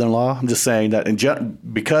my brother-in-law, I'm just saying that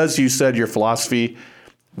because you said your philosophy,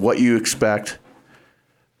 what you expect,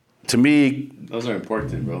 to me, those are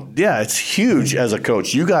important, bro. Yeah, it's huge as a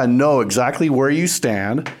coach. You got to know exactly where you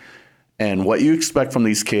stand and what you expect from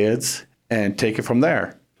these kids and take it from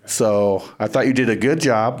there. So I thought you did a good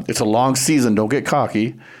job. It's a long season. Don't get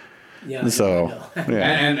cocky. Yeah. So,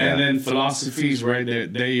 and then philosophies, right?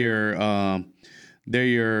 They're your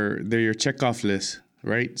checkoff list,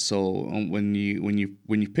 right? So when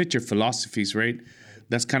you pitch your philosophies, right?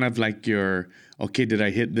 That's kind of like your, okay, did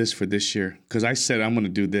I hit this for this year? Because I said I'm going to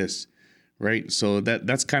do this, right? So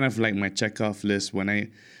that's kind of like my checkoff list when I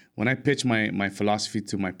pitch my philosophy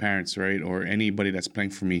to my parents, right, or anybody that's playing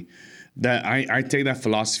for me, that I take that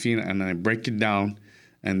philosophy and I break it down,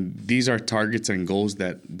 and these are targets and goals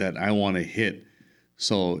that I want to hit.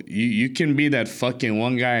 So you can be that fucking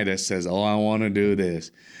one guy that says, oh, I want to do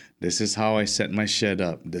this. This is how I set my shed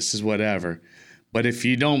up. This is whatever. But if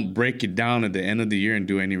you don't break it down at the end of the year and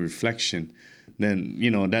do any reflection, then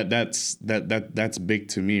that's big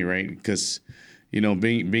to me, right? Because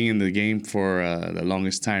being in the game for the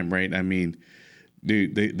longest time, right? I mean,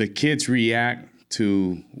 the kids react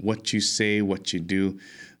to what you say, what you do.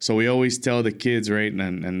 So we always tell the kids, right?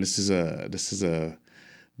 And this is a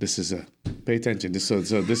pay attention. So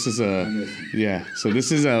this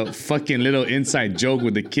is a fucking little inside joke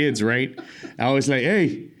with the kids, right? I always like,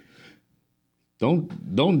 hey,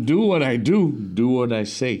 don't do what I do what I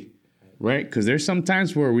say, right? Because there's some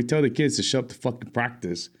times where we tell the kids to show up to fucking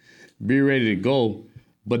practice, be ready to go,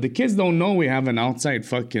 but the kids don't know we have an outside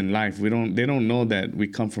fucking life. They don't know that we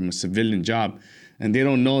come from a civilian job, and they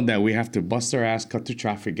don't know that we have to bust our ass, cut through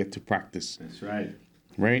traffic, get to practice. That's right.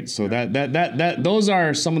 Right. So that those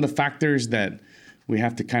are some of the factors that we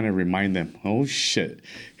have to kind of remind them, oh shit,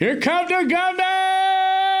 here comes the governor.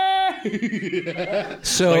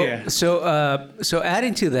 So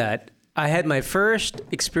adding to that, I had my first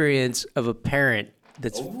experience of a parent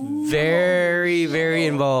that's very, very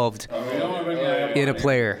involved in a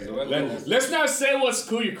player. Let's not say what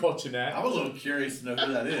school you're coaching at. I'm a little curious to know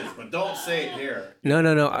who that is, but don't say it here.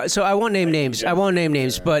 No. So I won't name names.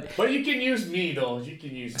 But you can use me though. You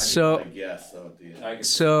can use me. So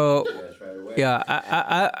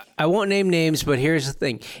yeah, I won't name names, but here's the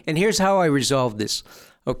thing, and here's how I resolved this.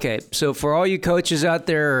 Okay, so for all you coaches out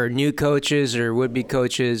there, or new coaches, or would-be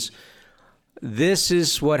coaches, this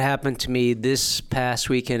is what happened to me this past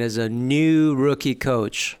weekend as a new rookie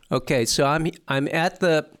coach. Okay, so I'm at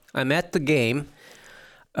the game.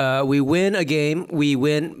 We win a game. We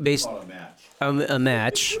win based a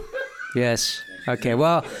match. Yes. Okay.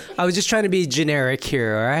 Well, I was just trying to be generic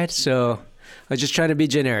here. All right. So I was just trying to be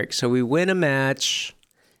generic. So we win a match,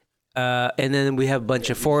 and then we have a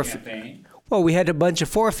bunch of forfeits. Well, we had a bunch of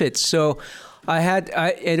forfeits. So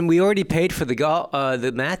and we already paid for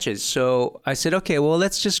the matches. So I said, okay, well,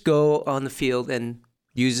 let's just go on the field and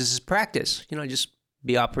use this as practice. Just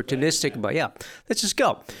be opportunistic. But let's just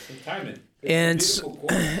go. And so,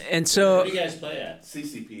 where do you guys play at?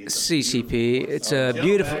 CCP. It's a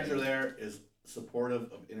beautiful. The manager there is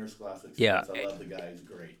supportive of interscholastic sports. Yeah. I love the guy. He's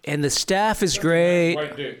great. And the staff is great.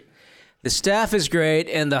 The staff is great,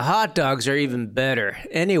 and the hot dogs are even better.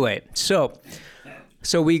 Anyway, so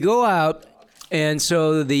we go out, and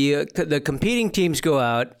so the competing teams go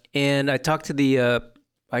out, and I talked to the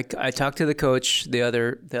coach, the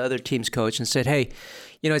other team's coach, and said, hey,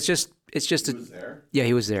 it's just He was there? Yeah,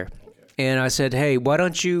 he was there. And I said, hey, why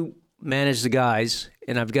don't you manage the guys?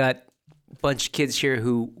 And I've got a bunch of kids here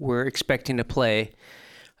who were expecting to play.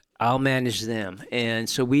 I'll manage them. And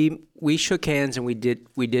so we shook hands, and we did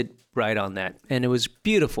right on that. And it was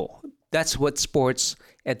beautiful. That's what sports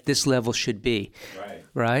at this level should be.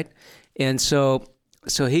 Right? And so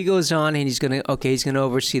he goes on, and he's gonna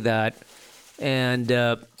oversee that. And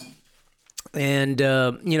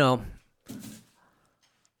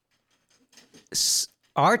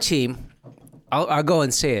our team, I'll go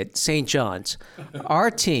and say it, St. John's. Our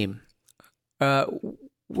team, Who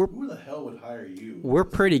the hell would hire you? we're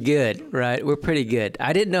pretty good, right? We're pretty good.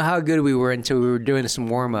 I didn't know how good we were until we were doing some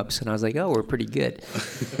warm-ups, and I was like, oh, we're pretty good.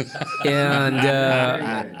 And,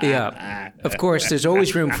 of course, there's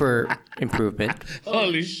always room for improvement.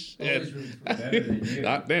 Holy shit.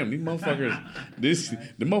 Damn, these motherfuckers,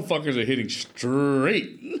 the motherfuckers are hitting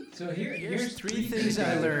straight. So here's three things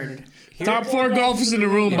I learned. Top 4 golfers in the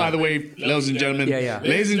room, by the way, ladies and gentlemen.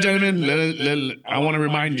 Ladies and gentlemen, I want to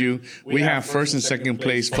remind you, we have first and second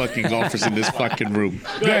place fucking golfers in this fucking room.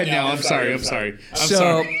 Go ahead now. I'm sorry.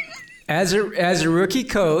 As a rookie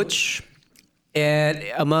coach and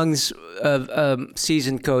amongst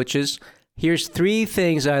seasoned coaches, here's 3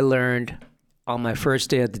 things I learned on my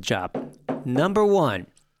first day at the job. Number 1.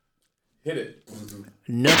 Hit it.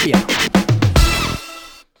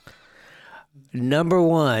 Number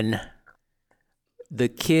 1. The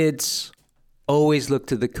kids always look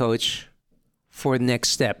to the coach for the next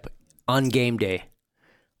step on game day.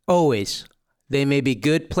 Always. They may be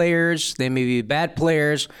good players, they may be bad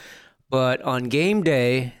players, but on game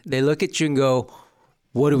day, they look at you and go,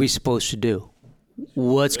 what are we supposed to do?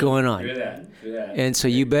 What's going on? Do that. And so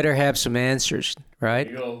you better have some answers, right?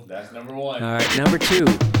 There you go. That's number 1. All right, number 2.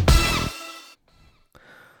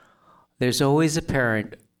 There's always a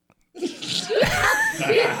parent. He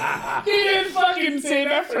didn't fucking say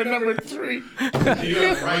that for number 3.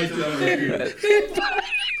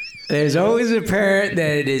 There's always a parent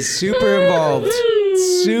that is super involved.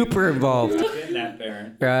 That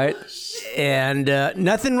parent. Right? And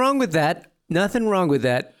nothing wrong with that.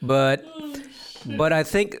 But I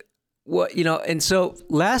think and so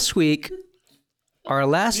last week, our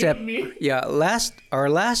last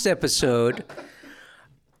episode,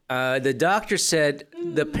 the doctor said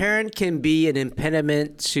the parent can be an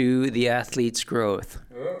impediment to the athlete's growth.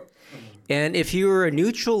 And if you're a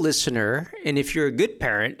neutral listener, and if you're a good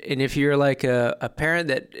parent, and if you're like a parent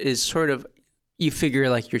that is sort of, you figure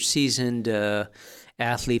like you're seasoned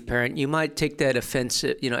athlete parent, you might take that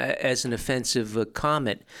offensive, as an offensive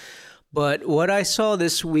comment. But what I saw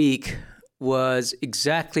this week was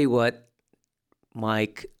exactly what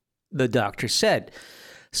Mike, the doctor, said.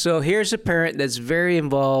 So here's a parent that's very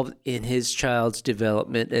involved in his child's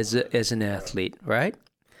development as an athlete, right?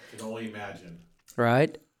 I can only imagine.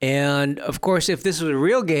 Right? And, of course, if this was a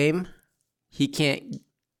real game, he can't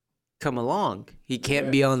come along. He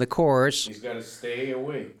can't be on the course. He's got to stay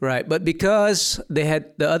away. Right, but because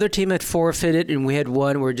the other team had forfeited and we had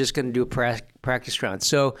won, we're just going to do a practice round.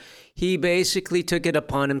 So he basically took it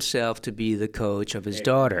upon himself to be the coach of his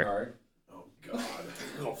daughter. Oh God!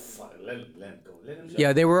 Oh fuck! Let him go. Let him go.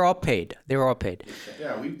 Yeah, they were all paid.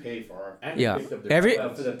 Yeah, we pay for our. And Yeah. they picked up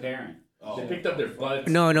their for the parent. They picked up their butts.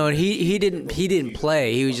 No, he didn't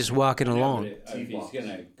play. He was just walking along. If he's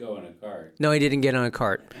gonna go in a cart. No, he didn't get on a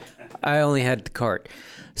cart. I only had the cart.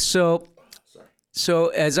 So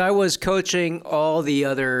as I was coaching all the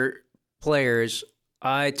other players,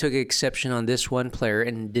 I took exception on this one player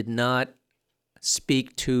and did not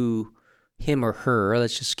speak to him or her.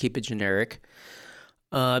 Let's just keep it generic,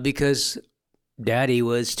 because Daddy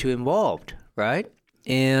was too involved, right?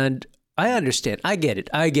 And I understand. I get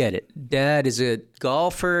it. Dad is a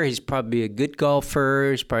golfer. He's probably a good golfer.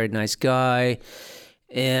 He's probably a nice guy.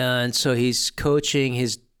 And so he's coaching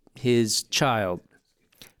his child.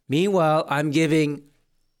 Meanwhile, I'm giving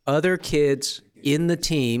other kids in the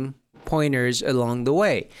team pointers along the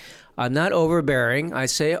way. I'm not overbearing. I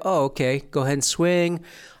say, oh, okay, go ahead and swing.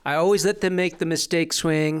 I always let them make the mistake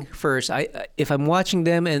swing first. If I'm watching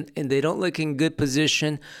them and they don't look in good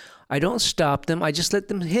position, I don't stop them. I just let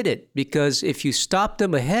them hit it, because if you stop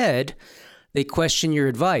them ahead, they question your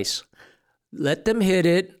advice. Let them hit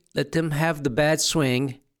it. Let them have the bad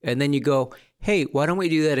swing. And then you go, hey, why don't we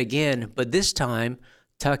do that again? But this time,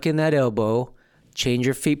 tuck in that elbow, change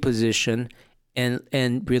your feet position,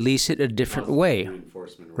 and release it a different way.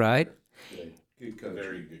 Right? Good coaching.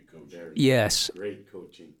 Very good coaching. Yes. Great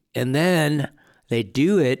coaching. And then they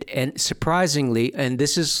do it, and surprisingly, and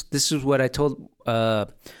this is what I told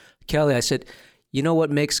Kelly. I said, you know what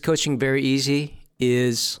makes coaching very easy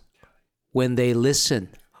is when they listen.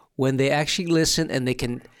 When they actually listen, and they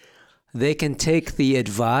can take the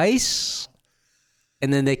advice,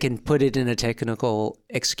 and then they can put it in a technical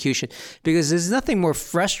execution. Because there's nothing more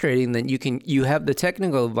frustrating than you have the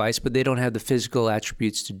technical advice, but they don't have the physical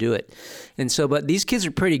attributes to do it. And so, but these kids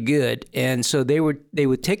are pretty good, and so they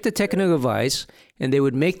would take the technical advice and they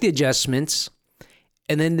would make the adjustments,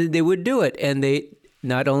 and then they would do it. And they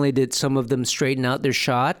not only did some of them straighten out their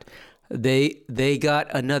shot, they got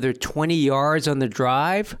another 20 yards on the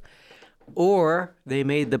drive, or they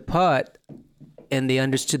made the putt and they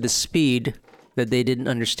understood the speed that they didn't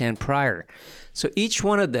understand prior. So each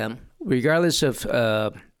one of them, regardless of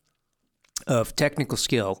technical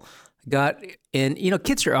skill, got. And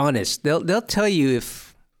kids are honest. They'll tell you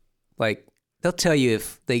if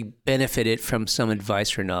they benefited from some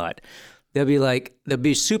advice or not. They'll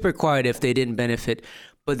be super quiet if they didn't benefit,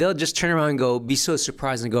 but they'll just turn around and be so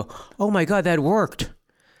surprised and go, "Oh my God, that worked!"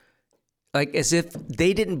 Like as if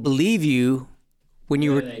they didn't believe you. When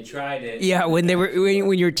they tried it. Yeah, when you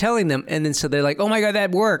were telling them, and then so they're like, "Oh my God,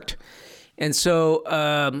 that worked," and so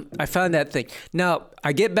I found that thing. Now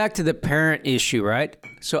I get back to the parent issue, right?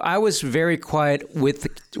 So I was very quiet with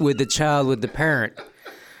the child with the parent,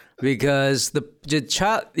 because the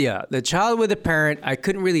child with the parent I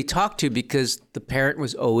couldn't really talk to, because the parent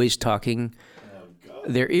was always talking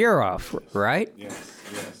their ear off, right? Yes.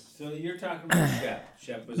 So you're talking about Shep.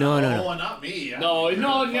 Shep was No. Not me. No.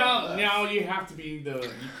 Now you have to be you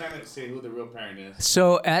can't say who the real parent is.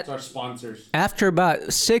 So it's our sponsors. After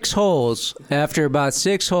about 6 holes,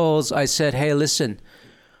 I said, "Hey, listen."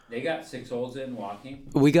 They got 6 holes in walking.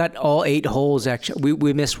 We got all 8 holes. Actually,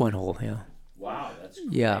 we missed 1 hole. Yeah. Wow, that's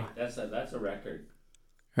great. Yeah. That's a record.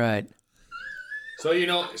 Right. So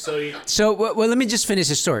well, let me just finish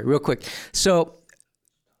the story real quick. So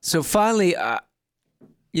finally,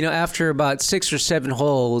 after about 6 or 7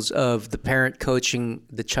 holes of the parent coaching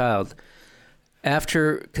the child,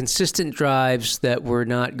 after consistent drives that were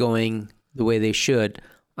not going the way they should,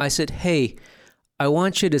 I said, "Hey, I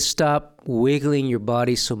want you to stop wiggling your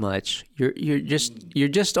body so much. You're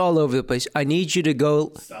just all over the place. I need you to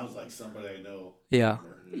go." Sounds like somebody I know. Yeah,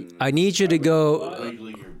 I need you to go.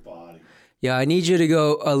 Wiggling your body. Yeah, I need you to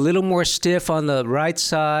go a little more stiff on the right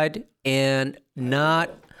side and not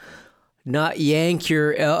yank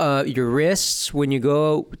your wrists when you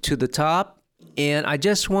go to the top. And I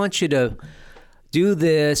just want you to do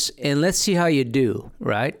this, and let's see how you do,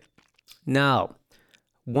 right? Now,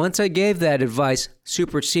 once I gave that advice,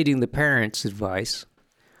 superseding the parents' advice,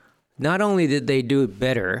 not only did they do it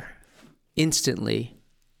better instantly,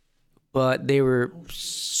 but they were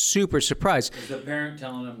super surprised. Was the parent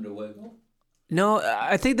telling them to wiggle? No,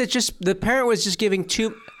 I think that the parent was just giving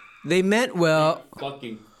they meant well.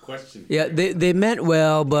 Fucking question. Yeah, they meant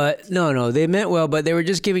well, but they meant well, but they were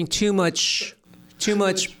just giving too much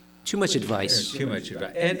advice. Too much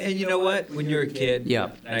advice. And you know what? When you're a kid,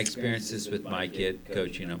 yeah, I experienced this with my kid,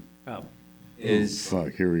 coaching him. is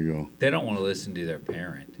fuck. Here we go. they don't want to listen to their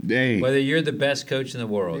parent. Hey. Whether you're the best coach in the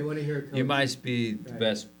world, They want to hear a coach. you might be the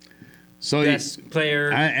best So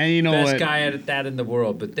player, and you know best what? guy at that in the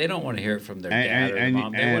world, but they don't want to hear it from their dad or their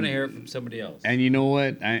mom. They want to hear it from somebody else. And you know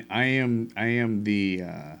what? I am the.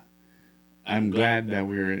 I'm glad that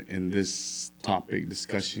we're in this topic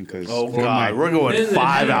discussion because we're going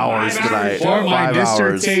 5 hours tonight. For my 5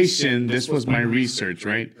 hours. dissertation, this was my research,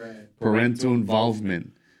 right? Parental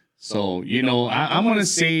involvement. So, you know, I'm going to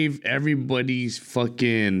save everybody's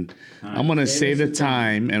fucking, I'm going to save the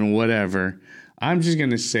time and whatever. I'm just going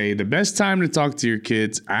to say the best time to talk to your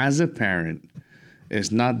kids as a parent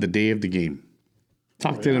is not the day of the game.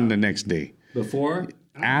 Talk to them the next day. Before?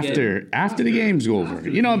 After the game's over.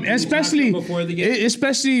 You know, especially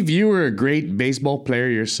if you were a great baseball player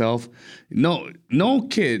yourself. No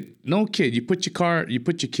kid. You put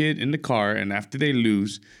your kid in the car, and after they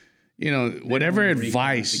lose, you know, whatever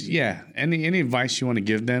advice, any advice you want to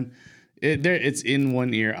give them, it's in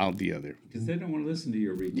one ear, out the other. Because they don't want to listen to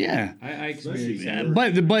your recall. Yeah, I experienced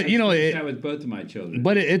that. But you know, that with both of my children.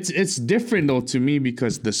 But it's different though to me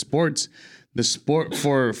because the sport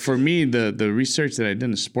for me, the research that I did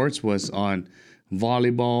in sports was on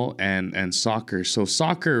volleyball and soccer. So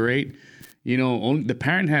soccer, right? You know, the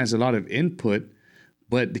parent has a lot of input,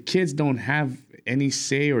 but the kids don't have any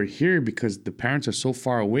say or hear because the parents are so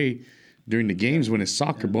far away during the games when it's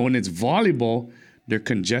soccer. But when it's volleyball, they're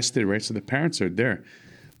congested, right? So the parents are there.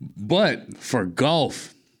 But for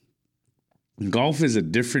golf is a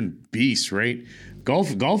different beast, right?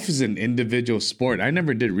 Golf is an individual sport. I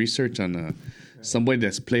never did research on somebody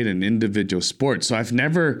that's played an individual sport. So I've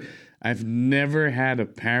never had a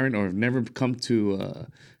parent or I've never come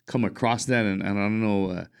across that. And I don't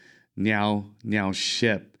know, Now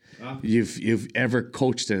Shep, you've ever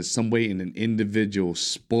coached as somebody in an individual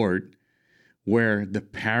sport where the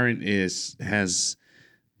parent has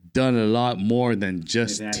done a lot more than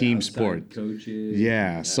just team sport. Coaches.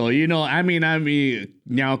 Yeah. So, you know, I mean,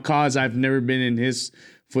 now, cause I've never been in his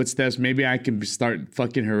footsteps, maybe I can start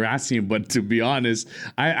fucking harassing him. But to be honest,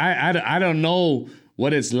 I don't know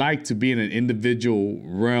what it's like to be in an individual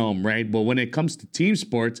realm, right? But when it comes to team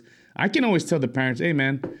sports, I can always tell the parents, hey,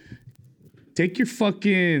 man, take your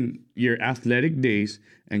athletic days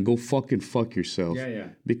and go fucking fuck yourself. Yeah.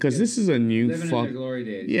 Because this is a new Living in their glory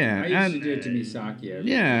days. Yeah. I used to do it to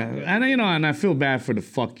Misaki. And I feel bad for the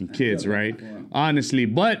fucking kids, right? Yeah. Honestly.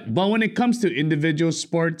 But when it comes to individual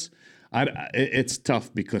sports, it's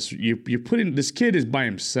tough because you're putting, this kid is by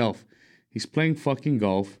himself. He's playing fucking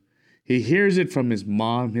golf. He hears it from his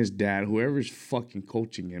mom, his dad, whoever's fucking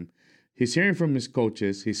coaching him. He's hearing from his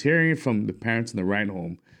coaches. He's hearing it from the parents in the ride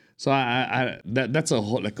home. So that's a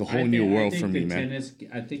whole new world for me, man.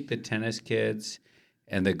 I think the tennis kids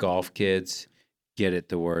and the golf kids get it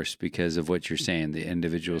the worst because of what you're saying, the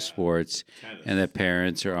individual sports, and the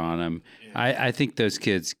parents are on them. I think those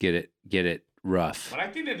kids get it rough. But I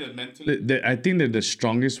think that the mentally, I think they're the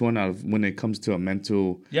strongest one out of when it comes to a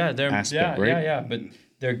mental aspect, right? Yeah, but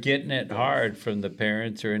they're getting it hard from the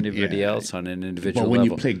parents or anybody else on an individual level. But when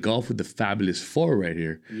you level. play golf with the Fabulous Four right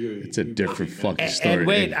here, it's a different fucking story. And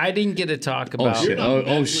wait, I didn't get to talk about.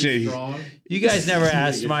 Oh shit! You guys never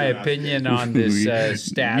asked my opinion on this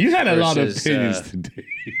stats. You had a lot of opinions today.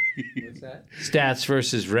 What's that? Stats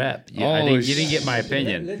versus rep. Yeah, you didn't get my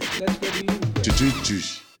opinion. Let's go to you.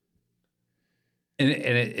 And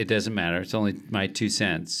it doesn't matter. It's only my 2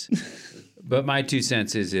 cents. But my 2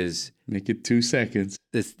 cents is make it 2 seconds.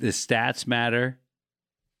 The stats matter.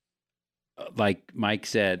 Like Mike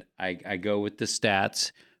said, I go with the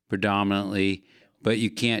stats predominantly, but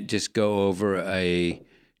you can't just go over a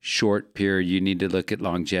short period. You need to look at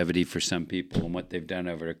longevity for some people and what they've done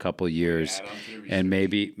over a couple of years. And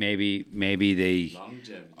maybe they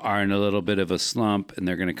are in a little bit of a slump and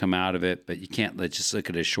they're going to come out of it, but you can't just look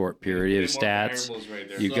at a short period of stats.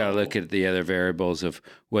 You've got to look at the other variables of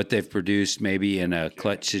what they've produced maybe in a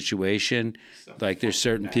clutch situation. Like there's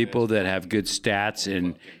certain people that have good stats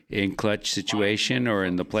in clutch situation or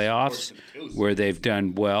in the playoffs where they've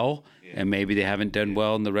done well. And maybe they haven't done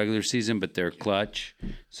well in the regular season, but they're clutch.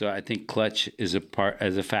 So I think clutch is a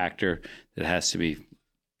factor that has to be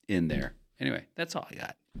in there. Anyway, that's all I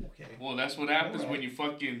got. Okay. Well, that's what happens when you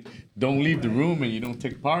fucking don't leave the room and you don't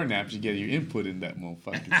take power naps. You get your input in that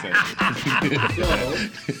motherfucking set.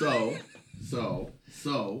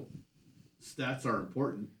 So, stats are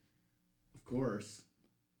important, of course.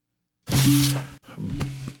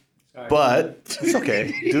 But it's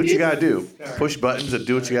okay. Do what you gotta do. Push buttons and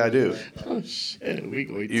do what you gotta do. Oh shit! We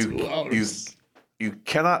going 2 hours. You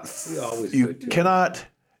cannot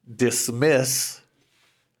dismiss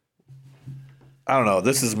I don't know.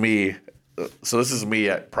 This is me. So this is me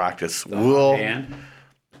at practice.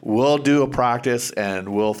 We'll do a practice and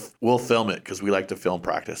we'll film it because we like to film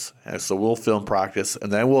practice. And so we'll film practice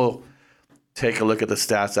and then we'll take a look at the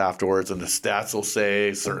stats afterwards, and the stats will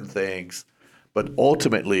say certain things. But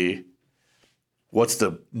ultimately, what's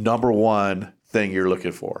the number one thing you're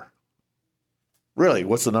looking for? Really,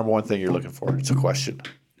 what's the number one thing you're looking for? It's a question.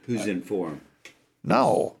 Who's in form?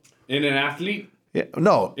 No. In an athlete? Yeah,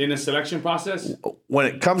 no. In a selection process? When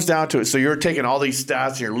it comes down to it, so you're taking all these stats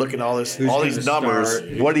and you're looking at all these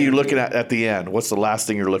numbers. What are you looking at the end? What's the last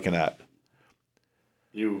thing you're looking at?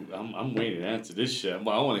 I'm waiting to answer this shit. I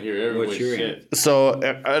want to hear everybody's shit. So,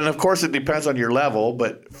 and of course, it depends on your level,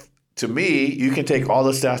 but to me, you can take all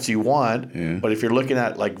the stats you want. Yeah. But if you're looking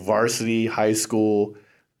at like varsity, high school,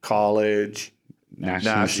 college,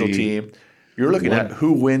 national team, you're looking at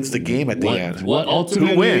who wins the game at the end. What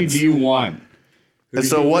ultimately do you want? And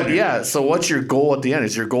so what? Yeah. So what's your goal at the end?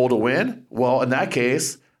 Is your goal to win? Well, in that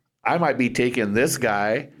case, I might be taking this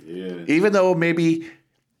guy, even though maybe,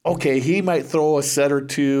 okay, he might throw a set or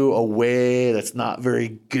two away that's not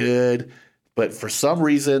very good, but for some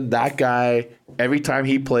reason, that guy, every time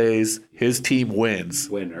he plays, his team wins.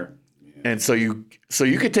 Winner. And so you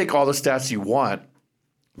can take all the stats you want,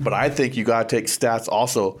 but I think you got to take stats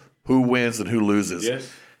also who wins and who loses. Yes.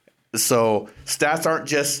 So stats aren't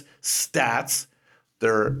just stats.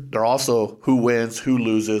 They're also who wins, who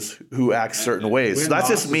loses, who acts certain ways. So that's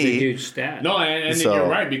just me. A huge stat. No, and you're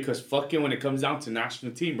right, because fucking when it comes down to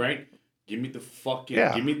national team, right? Give me the fucking,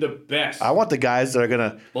 give me the best. I want the guys that are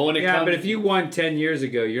gonna. But when it comes, but if you won 10 years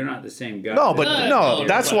ago, you're not the same guy. No, but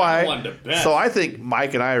that's why. I want the best. So I think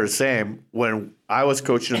Mike and I are the same. When I was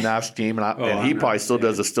coaching the national team, and he probably still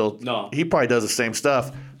does he probably does the same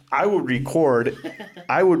stuff. I would record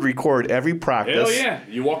every practice. Hell yeah.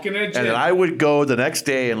 You walk in there, and then I would go the next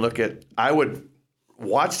day and I would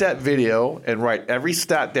watch that video and write every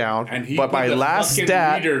stat down. But my last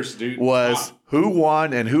stat was who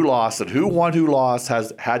won and who lost. And who won, who lost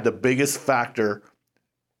has had the biggest factor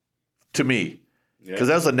to me. Because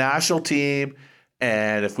that was a national team.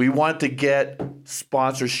 And if we wanted to get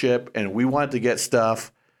sponsorship and we wanted to get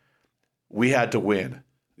stuff, we had to win.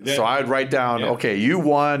 So I'd write down, okay, you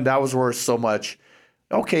won. That was worth so much.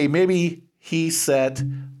 Okay, maybe he set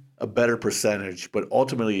a better percentage, but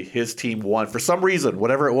ultimately his team won for some reason,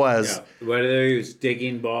 whatever it was. Yeah. Whether he was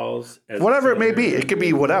digging balls. Whatever it may be. It could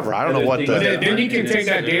be whatever. I don't know what the... Then you can take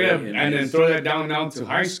that data and then throw that down to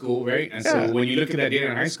high school, right? And so when you look at that data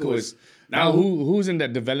in high school, it's now who's in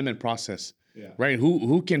that development process, right?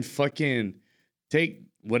 Who can fucking take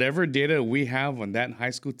whatever data we have on that high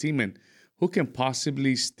school team and who can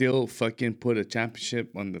possibly still fucking put a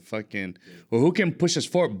championship on the fucking, or who can push us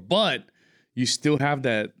forward, but you still have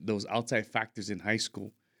those outside factors in high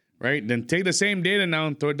school, right? Then take the same data now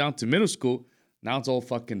and throw it down to middle school. Now it's all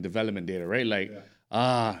fucking development data, right? Like,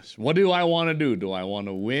 what do I want to do? Do I want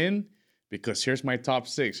to win? Because here's my top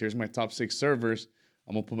six. Here's my top six servers.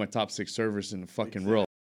 I'm going to put my top six servers in the fucking row.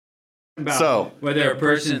 So whether a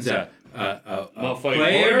person's a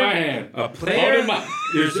player,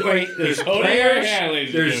 there's players,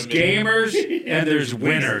 there's gamers, and there's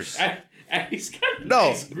winners. I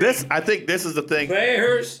think this is the thing.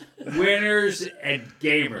 Players, winners, and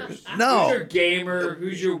gamers. No. Who's your gamer?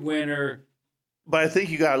 Who's your winner? But I think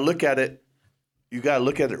you got to look at it. You got to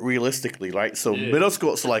look at it realistically, right? So middle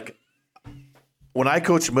school. So like when I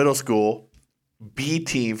coach middle school, B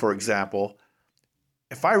team, for example.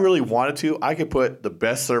 If I really wanted to, I could put the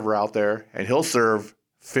best server out there, and he'll serve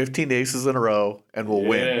 15 aces in a row, and we'll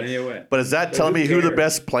win. But is that telling me who the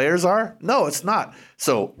best players are? No, it's not.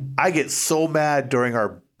 So I get so mad during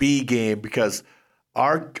our B game because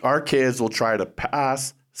our kids will try to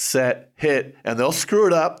pass, set, hit, and they'll screw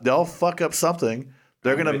it up. They'll fuck up something.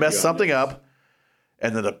 They're going to mess something up.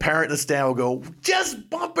 And then the parent in the stand will go, just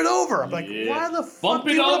bump it over. I'm like, why the fuck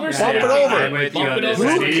do you want to bump it over?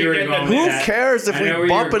 Who cares if we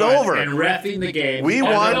bump it over? And reffing the game. We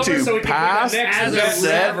want to pass, set,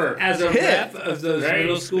 as a ref of those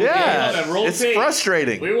middle school games. It's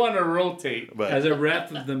frustrating. We want to rotate. As a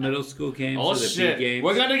ref of the middle school games. Oh, shit.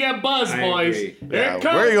 We're going to get buzzed, boys. We're going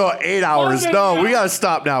to go 8 hours. No, we got to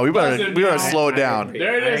stop now. We better slow it down.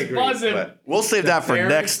 There it is, buzzing. But we'll save that for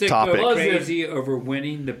next topic. Crazy over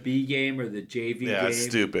winning the B game or the JV game. Yeah,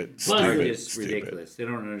 stupid. It's just ridiculous. They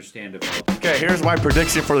don't understand it. Okay, here's my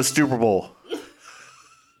prediction for the Super Bowl.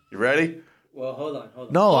 You ready? Well, hold on.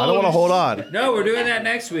 No, I don't want to hold on. No, we're doing that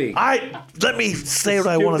next week. Let me say what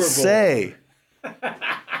I want to say.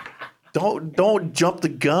 Don't jump the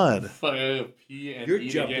gun. You're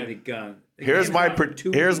jumping the gun. Here's my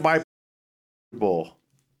Bowl.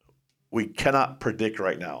 we cannot predict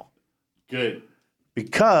right now. Good.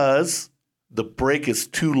 Because the break is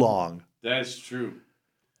too long. That's true.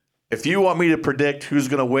 If you want me to predict who's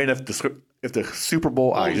going to win if the Super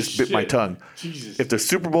Bowl, I just bit my tongue. Jesus. If the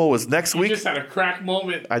Super Bowl was next week, You just had a crack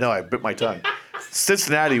moment. I know, I bit my tongue.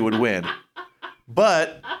 Cincinnati would win.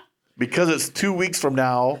 But because it's 2 weeks from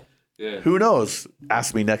now, who knows?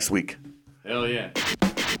 Ask me next week. Hell yeah.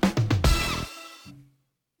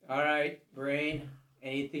 All right, Brain.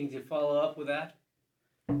 Anything to follow up with that?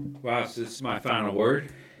 Wow, so this is my final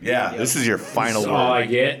word? Yeah, this is your final This is word. all I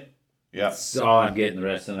get? Yeah. This is all I'm getting the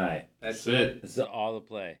rest of the night. That's it. This is all the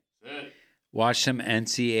play. That's it. Watch some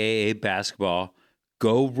NCAA basketball.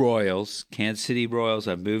 Go Royals. Kansas City Royals.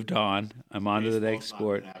 I've moved on. I'm on to the next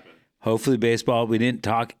sport. Hopefully baseball. We didn't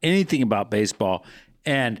talk anything about baseball.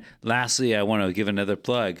 And lastly, I want to give another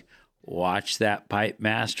plug. Watch that Pipe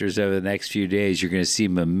Masters over the next few days. You're going to see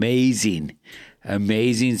some amazing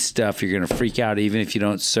stuff. You're going to freak out even if you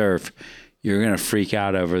don't surf. You're going to freak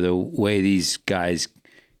out over the way these guys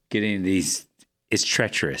getting these. It's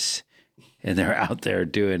treacherous. And they're out there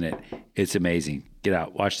doing it. It's amazing. Get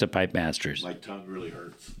out. Watch the Pipe Masters. My tongue really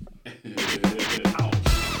hurts.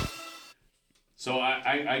 So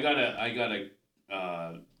I got a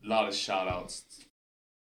lot of shout outs.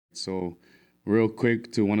 So, real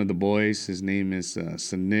quick to one of the boys. His name is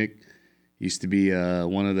Nick. Used to be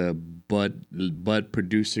one of the Bud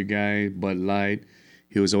producer guy, Bud Light.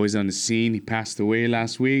 He was always on the scene. He passed away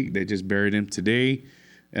last week. They just buried him today.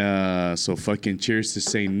 So fucking cheers to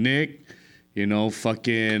St. Nick. You know,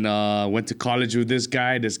 fucking went to college with this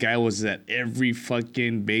guy. This guy was at every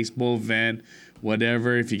fucking baseball event,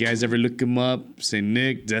 whatever. If you guys ever look him up, St.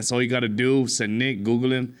 Nick, that's all you got to do. St. Nick,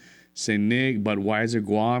 Google him. St. Nick, Budweiser,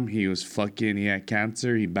 Guam. He had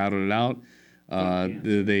cancer. He battled it out.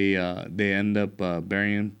 They end up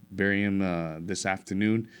burying him this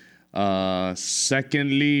afternoon.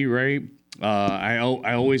 Secondly, right, I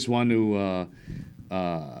always want to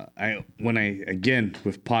again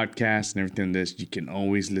with podcasts and everything this, you can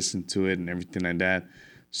always listen to it and everything like that.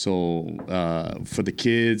 So for the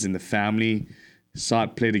kids and the family, saw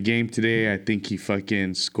it play the game today. I think he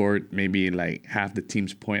fucking scored maybe like half the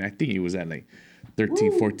team's point. I think he was at like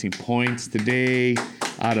 13, 14 points today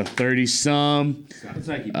out of 30 some. Sounds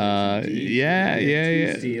like he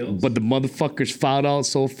yeah. steals. But the motherfuckers fouled out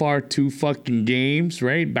so far 2 fucking games,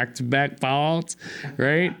 right? Back-to-back fouls,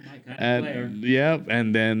 right? Yep.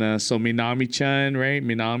 And then so Minami-chan, right?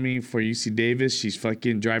 Minami for UC Davis. She's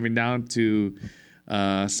fucking driving down to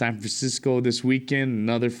San Francisco this weekend.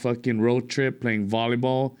 Another fucking road trip playing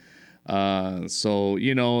volleyball. So,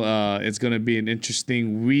 you know, it's going to be an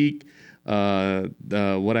interesting week.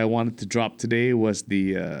 What I wanted to drop today was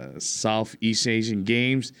the Southeast Asian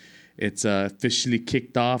Games. It's officially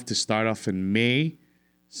kicked off to start off in May.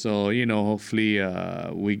 So, you know, hopefully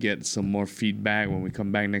we get some more feedback when we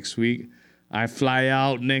come back next week. I fly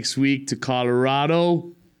out next week to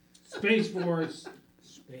Colorado. Space Force.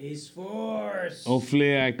 Space Force.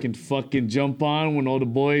 Hopefully I can fucking jump on when all the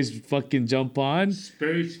boys fucking jump on.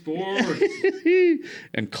 Space Force.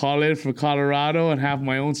 And call in for Colorado and have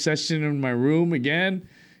my own session in my room again.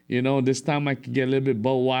 You know, this time I could get a little bit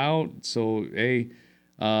butt wild. So, hey.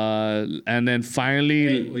 And then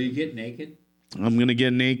finally. Hey, will you get naked? I'm going to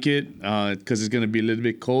get naked because it's going to be a little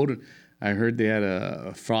bit cold. I heard they had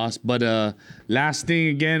a frost. But last thing,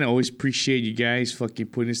 again, I always appreciate you guys fucking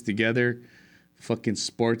putting this together. Fucking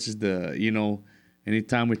sports is the, you know,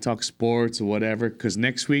 anytime we talk sports or whatever. Because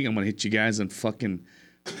next week I'm going to hit you guys on fucking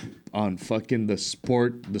the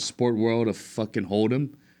sport world of fucking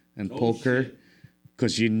Hold'em and poker.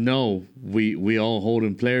 Because you know we all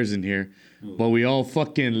Hold'em players in here. But we all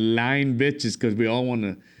fucking lying bitches because we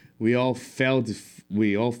all failed to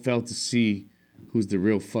see who's the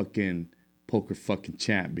real fucking poker fucking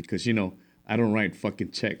champ. Because, you know, I don't write fucking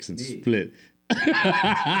checks and split. Hey,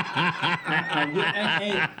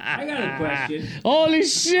 I got a question. Holy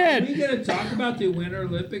shit! Are we going to talk about the Winter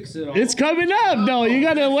Olympics at all? It's coming up. No, you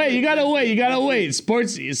gotta wait.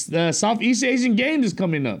 Sports, the Southeast Asian Games is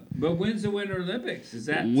coming up. But when's the Winter Olympics? Is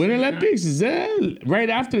that Winter Olympics is right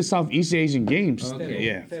after the Southeast Asian Games. Okay.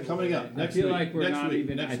 Yeah. Coming up. I feel like we're not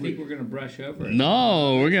even. I think we're going to brush over it.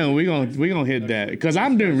 No, we're gonna hit that because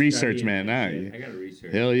I'm doing research, man. I got to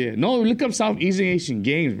research. Hell yeah. No, look up Southeast Asian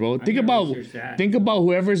Games, bro. Think about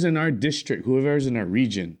whoever's in our district, whoever's in our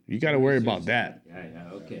region. You got to worry about that.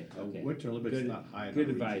 Yeah, okay. Winter Olympics is not high. Good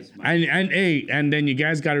advice, Mike. And then you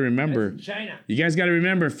guys got to remember. China. You guys got to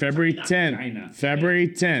remember February 10th. February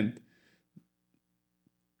 10th.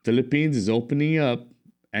 Philippines is opening up,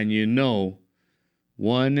 and you know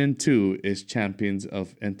 1 and 2 is champions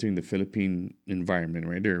of entering the Philippine environment,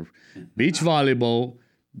 right there. Beach volleyball,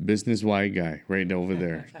 business-wide guy, right over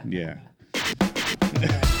there. Yeah.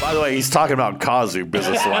 By the way, he's talking about Kazu,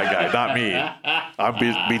 business-wide guy, not me. I'm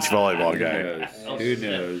beach volleyball guy. Who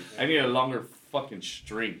knows? I need a longer fucking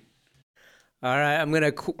string. All right, I'm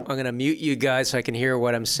gonna mute you guys so I can hear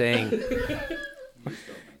what I'm saying,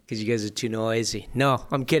 because you guys are too noisy. No,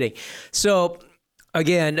 I'm kidding. So,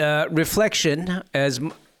 again, reflection, as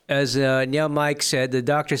now Mike said, the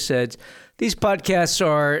doctor said, these podcasts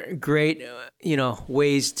are great,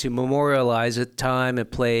 ways to memorialize a time, a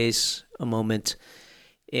place, a moment,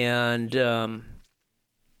 and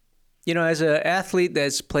as an athlete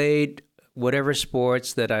that's played whatever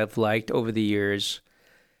sports that I've liked over the years.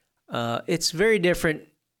 It's very different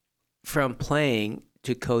from playing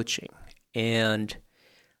to coaching. And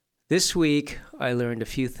this week, I learned a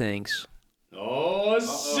few things. Oh,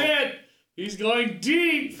 shit! He's going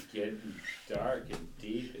deep! It's getting dark and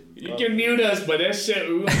deep. And you can mute us, but that shit,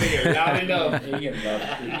 we won't make it loud enough.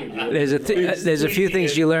 There's a few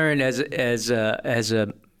things you learn as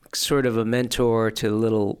a sort of a mentor to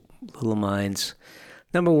little minds.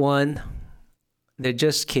 Number one, they're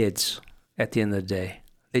just kids at the end of the day.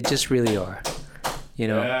 They just really are.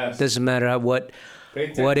 Yes. Doesn't matter what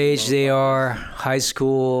age they are, high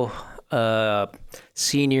school,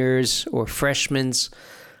 seniors or freshmen.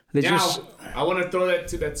 I want to throw that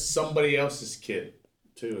to that somebody else's kid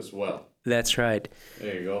too as well. That's right.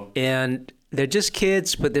 There you go. And they're just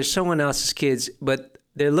kids, but they're someone else's kids, but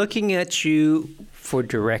they're looking at you for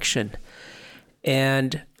direction.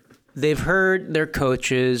 And they've heard their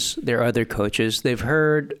coaches, their other coaches. They've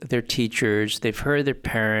heard their teachers. They've heard their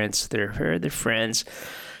parents. They've heard their friends.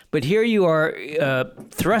 But here you are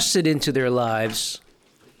thrusted into their lives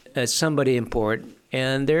as somebody important,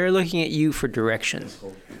 and they're looking at you for direction.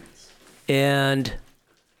 And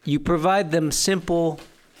you provide them simple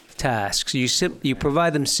tasks. You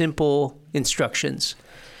provide them simple instructions.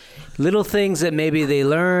 Little things that maybe they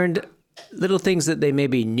learned, little things that they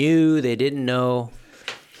maybe knew, they didn't know.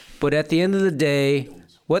 But at the end of the day,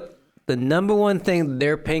 what the number one thing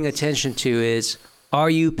they're paying attention to is, are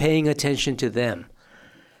you paying attention to them?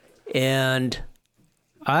 And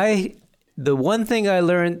the one thing I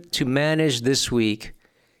learned to manage this week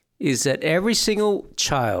is that every single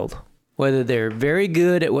child, whether they're very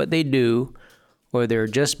good at what they do or they're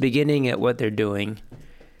just beginning at what they're doing,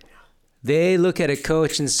 they look at a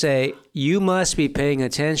coach and say, you must be paying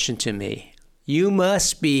attention to me. You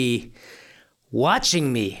must be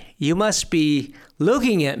watching me. You must be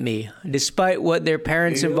looking at me, despite what their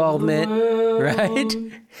parents' involvement, right?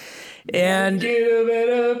 And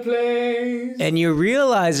you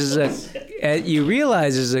realize as a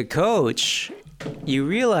coach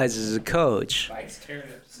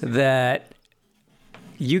that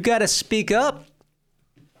you got to speak up.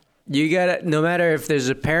 You got to, no matter if there's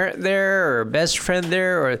a parent there or a best friend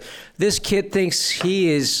there, or this kid thinks he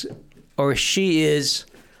is or she is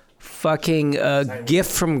fucking a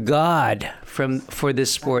gift from God for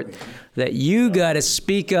this sport, that you got to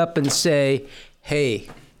speak up and say, hey,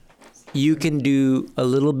 you can do a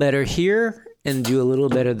little better here and do a little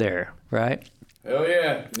better there, right? Oh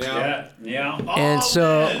yeah. Yeah. And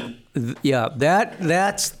so,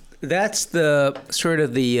 that's the sort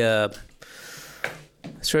of the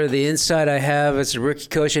insight I have as a rookie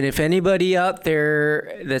coach. And if anybody out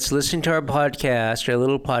there that's listening to our podcast, our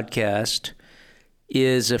little podcast,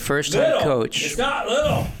 is a first-time coach. It's not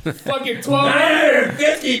little. Fucking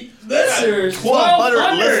 1,250 listeners.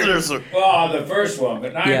 1,200 listeners. Well, the first one,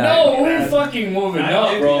 but not. Yeah. No, we're fucking moving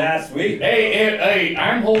up, bro. Last week. Hey,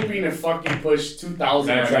 I'm hoping to fucking push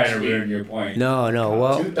 2,000. I'm trying to ruin your point. No.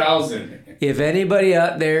 Well, 2,000. if anybody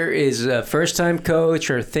out there is a first-time coach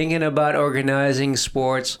or thinking about organizing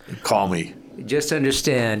sports, call me. Just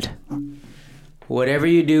understand, whatever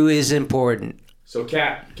you do is important. So,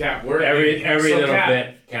 Cap, we're every little Cap,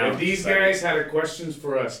 bit counts. If these guys had questions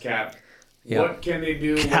for us, Cap, what can they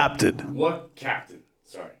do? Captain. What captain?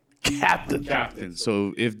 Sorry. Captain.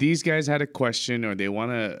 So if these guys had a question or they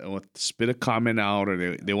want to spit a comment out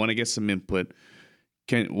or they want to get some input,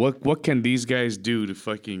 what can these guys do to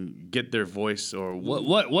fucking get their voice, or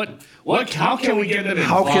how can we get them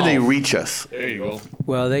involved? How can they reach us? There you go.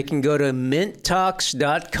 Well, they can go to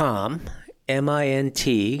minttalks.com,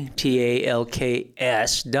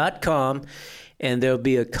 MINTTALKS.com, and there'll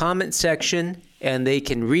be a comment section, and they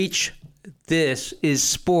can reach This Is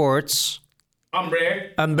Sports.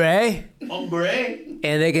 Umbre.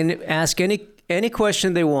 And they can ask any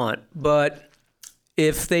question they want. But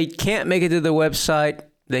if they can't make it to the website,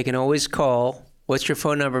 they can always call. What's your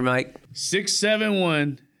phone number, Mike?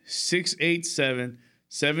 671-687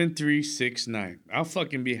 7369. I'll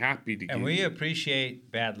fucking be happy to give And we you.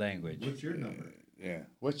 appreciate bad language. What's your number? Yeah.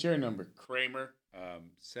 What's your number? Kramer.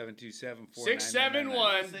 727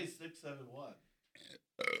 671. Say 671.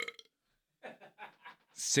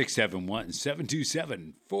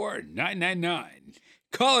 671-727-4999.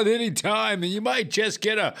 Call it any time, and you might just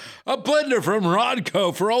get a blender from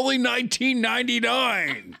Rodco for only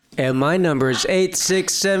 $19.99. And my number is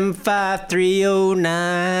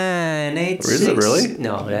 8675309. Is it really?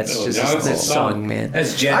 No, that's just a song, man.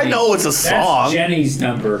 That's Jenny. I know it's a song. That's Jenny's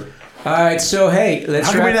number. All right, so hey, let's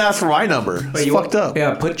How come we didn't ask for my number? It's fucked up.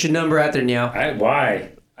 Yeah, put your number out there now. Why?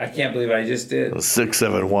 I can't believe I just did.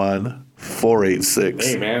 671-486.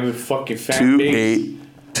 Hey, man, we fucking fat bitch.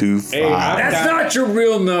 2825. Hey, That's not your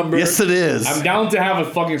real number. Yes, it is. I'm down to have a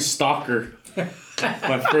fucking stalker.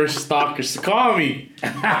 My first stalker. So call me.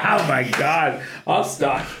 Oh my God. I'll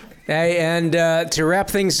stop. Hey, and to wrap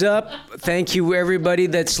things up, thank you everybody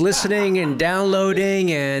that's listening and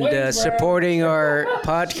downloading and supporting our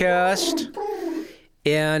podcast.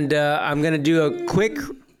 And I'm going to do a quick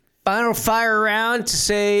final fire round to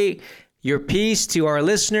say your piece to our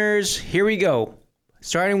listeners. Here we go.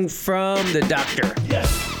 Starting from the doctor.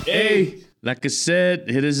 Hey, like I said,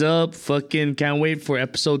 hit us up. Fucking can't wait for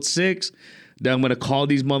episode 6. Then I'm gonna call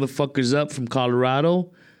these motherfuckers up from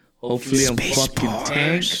Colorado. Hopefully I'm fucking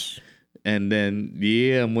tank. And then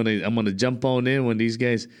I'm gonna jump on in when these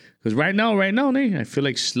guys, because right now, I feel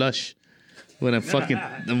like slush. When I'm talking.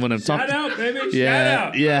 Shout out, baby. Yeah, Shout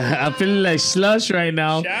out. yeah. I'm feeling like slush right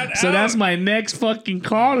now. So that's my next fucking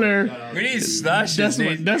caller. We need Slush. That's my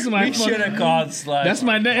We should have called Slush. That's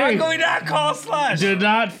my name. Why can we not call Slush? Do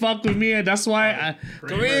not fuck with me. That's why.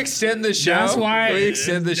 Can we extend the show? That's why. Can we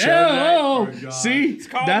extend the show? See,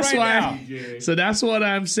 that's right why. So that's what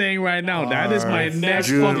I'm saying right now. That is my next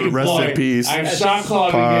Jude, fucking rest boy. in peace. I'm shot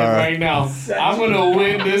calling again right now. I'm gonna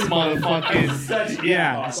win this motherfucking.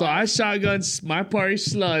 Yeah. So I shotgun my party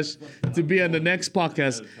slush to be on the next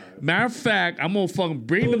podcast. Matter of fact, I'm gonna fucking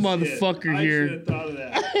bring the motherfucker here.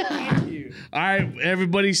 All right,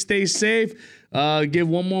 everybody, stay safe. Give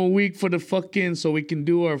one more week for the fucking so we can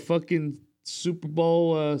do our fucking Super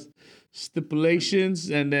Bowl stipulations,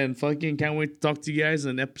 and then fucking can't wait to talk to you guys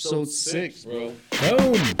on episode 6, bro.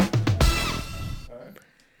 Boom.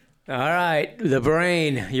 All right, the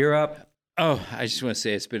brain, you're up. Oh, I just want to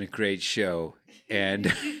say it's been a great show. And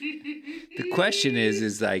the question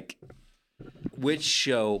is like, which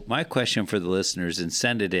show, my question for the listeners, and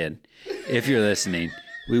send it in if you're listening,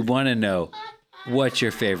 we want to know what's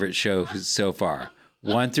your favorite show so far.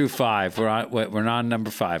 1 through 5. We're on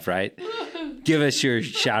number 5, right? Give us your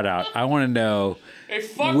shout out. I want to know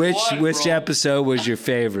which episode was your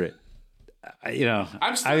favorite.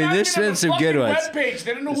 There's been some good ones. Webpage.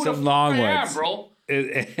 They don't know who Some the long fuck I ones. am, bro.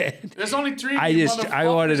 There's only 3. I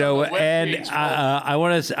want to know, and I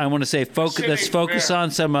want to say let's focus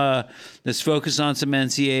on some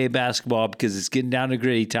NCAA basketball because it's getting down to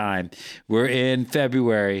gritty time. We're in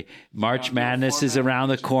February. March Madness is around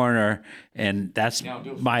the corner, and that's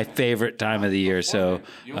my favorite time of the year. So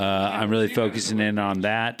I'm really focusing in on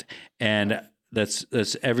that, and let's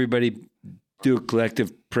everybody do a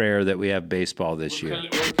collective prayer that we have baseball this year. We're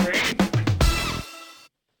praying.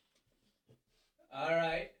 All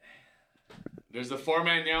right. There's the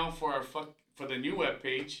 4-man yell for the new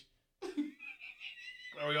webpage.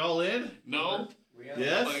 Are we all in? No.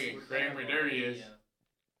 Yes. Fucking Kramer, there he is.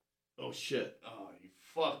 Oh shit. Oh, you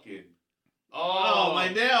fucking. Oh, my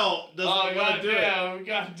nail doesn't want to do it.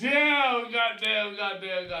 Goddamn.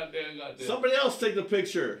 Somebody else take the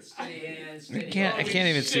picture. I can't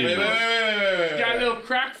even see. Wait. Got little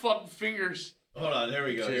crack fucking fingers. Hold on. Here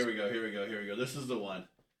we go. This is the one.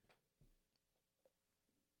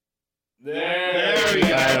 There we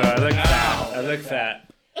go. I look fat.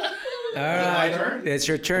 All right. It's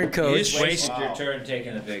your turn, Coach. You just wasted your turn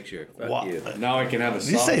taking the picture. Fuck you. Now I can have a Did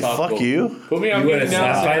you soft say talk fuck go. you? Put me on You mute want a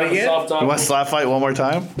now. slap so I fight can have a again? soft talk You want go. to slap fight one more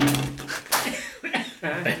time?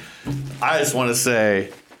 I just want to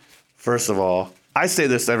say, first of all, I say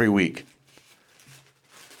this every week.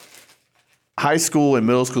 High school and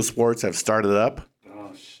middle school sports have started up.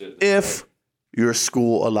 Oh shit. If your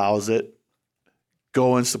school allows it,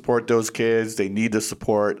 go and support those kids. They need the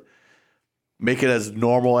support. Make it as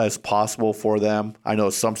normal as possible for them. I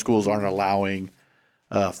know some schools aren't allowing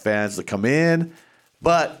fans to come in,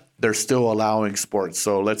 but they're still allowing sports.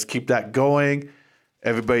 So let's keep that going.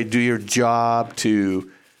 Everybody do your job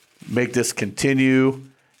to make this continue.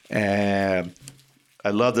 And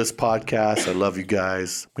I love this podcast. I love you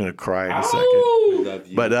guys. I'm going to cry in a second. Love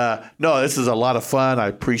you. But no, this is a lot of fun. I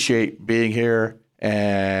appreciate being here.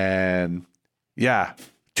 And yeah,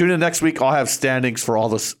 Tune in next week. I'll have standings for all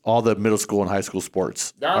the middle school and high school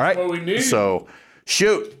sports. That's all right? what we need. So,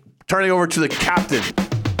 shoot. Turning over to the captain.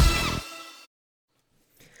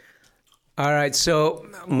 All right, so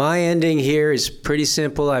my ending here is pretty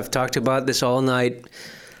simple. I've talked about this all night.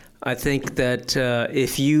 I think that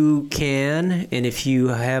if you can and if you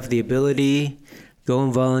have the ability, go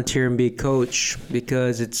and volunteer and be a coach,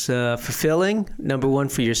 because it's fulfilling, number one,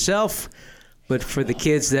 for yourself, but for the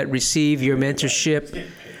kids that receive your mentorship.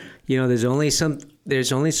 You know, there's only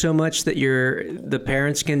so much that the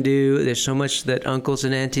parents can do. There's so much that uncles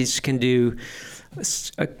and aunties can do.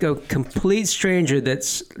 A complete stranger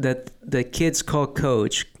that the kids call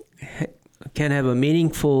coach can have a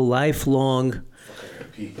meaningful, lifelong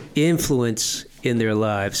influence in their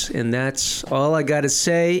lives. And that's all I got to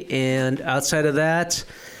say. And outside of that,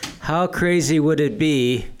 how crazy would it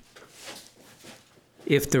be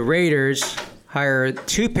if the Raiders hire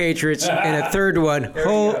 2 Patriots and a third one?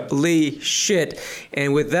 Holy shit.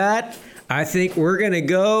 And with that, I think we're going to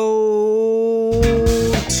go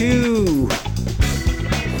to...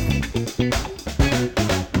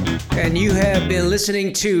 And you have been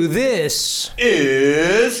listening to This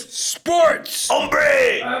Is Sports.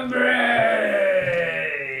 Ummmmmbrrrreee.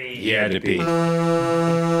 Yeah, to pee.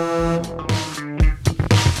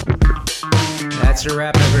 That's a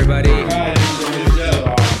wrap, everybody.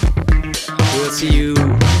 We'll see you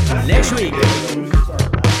next week.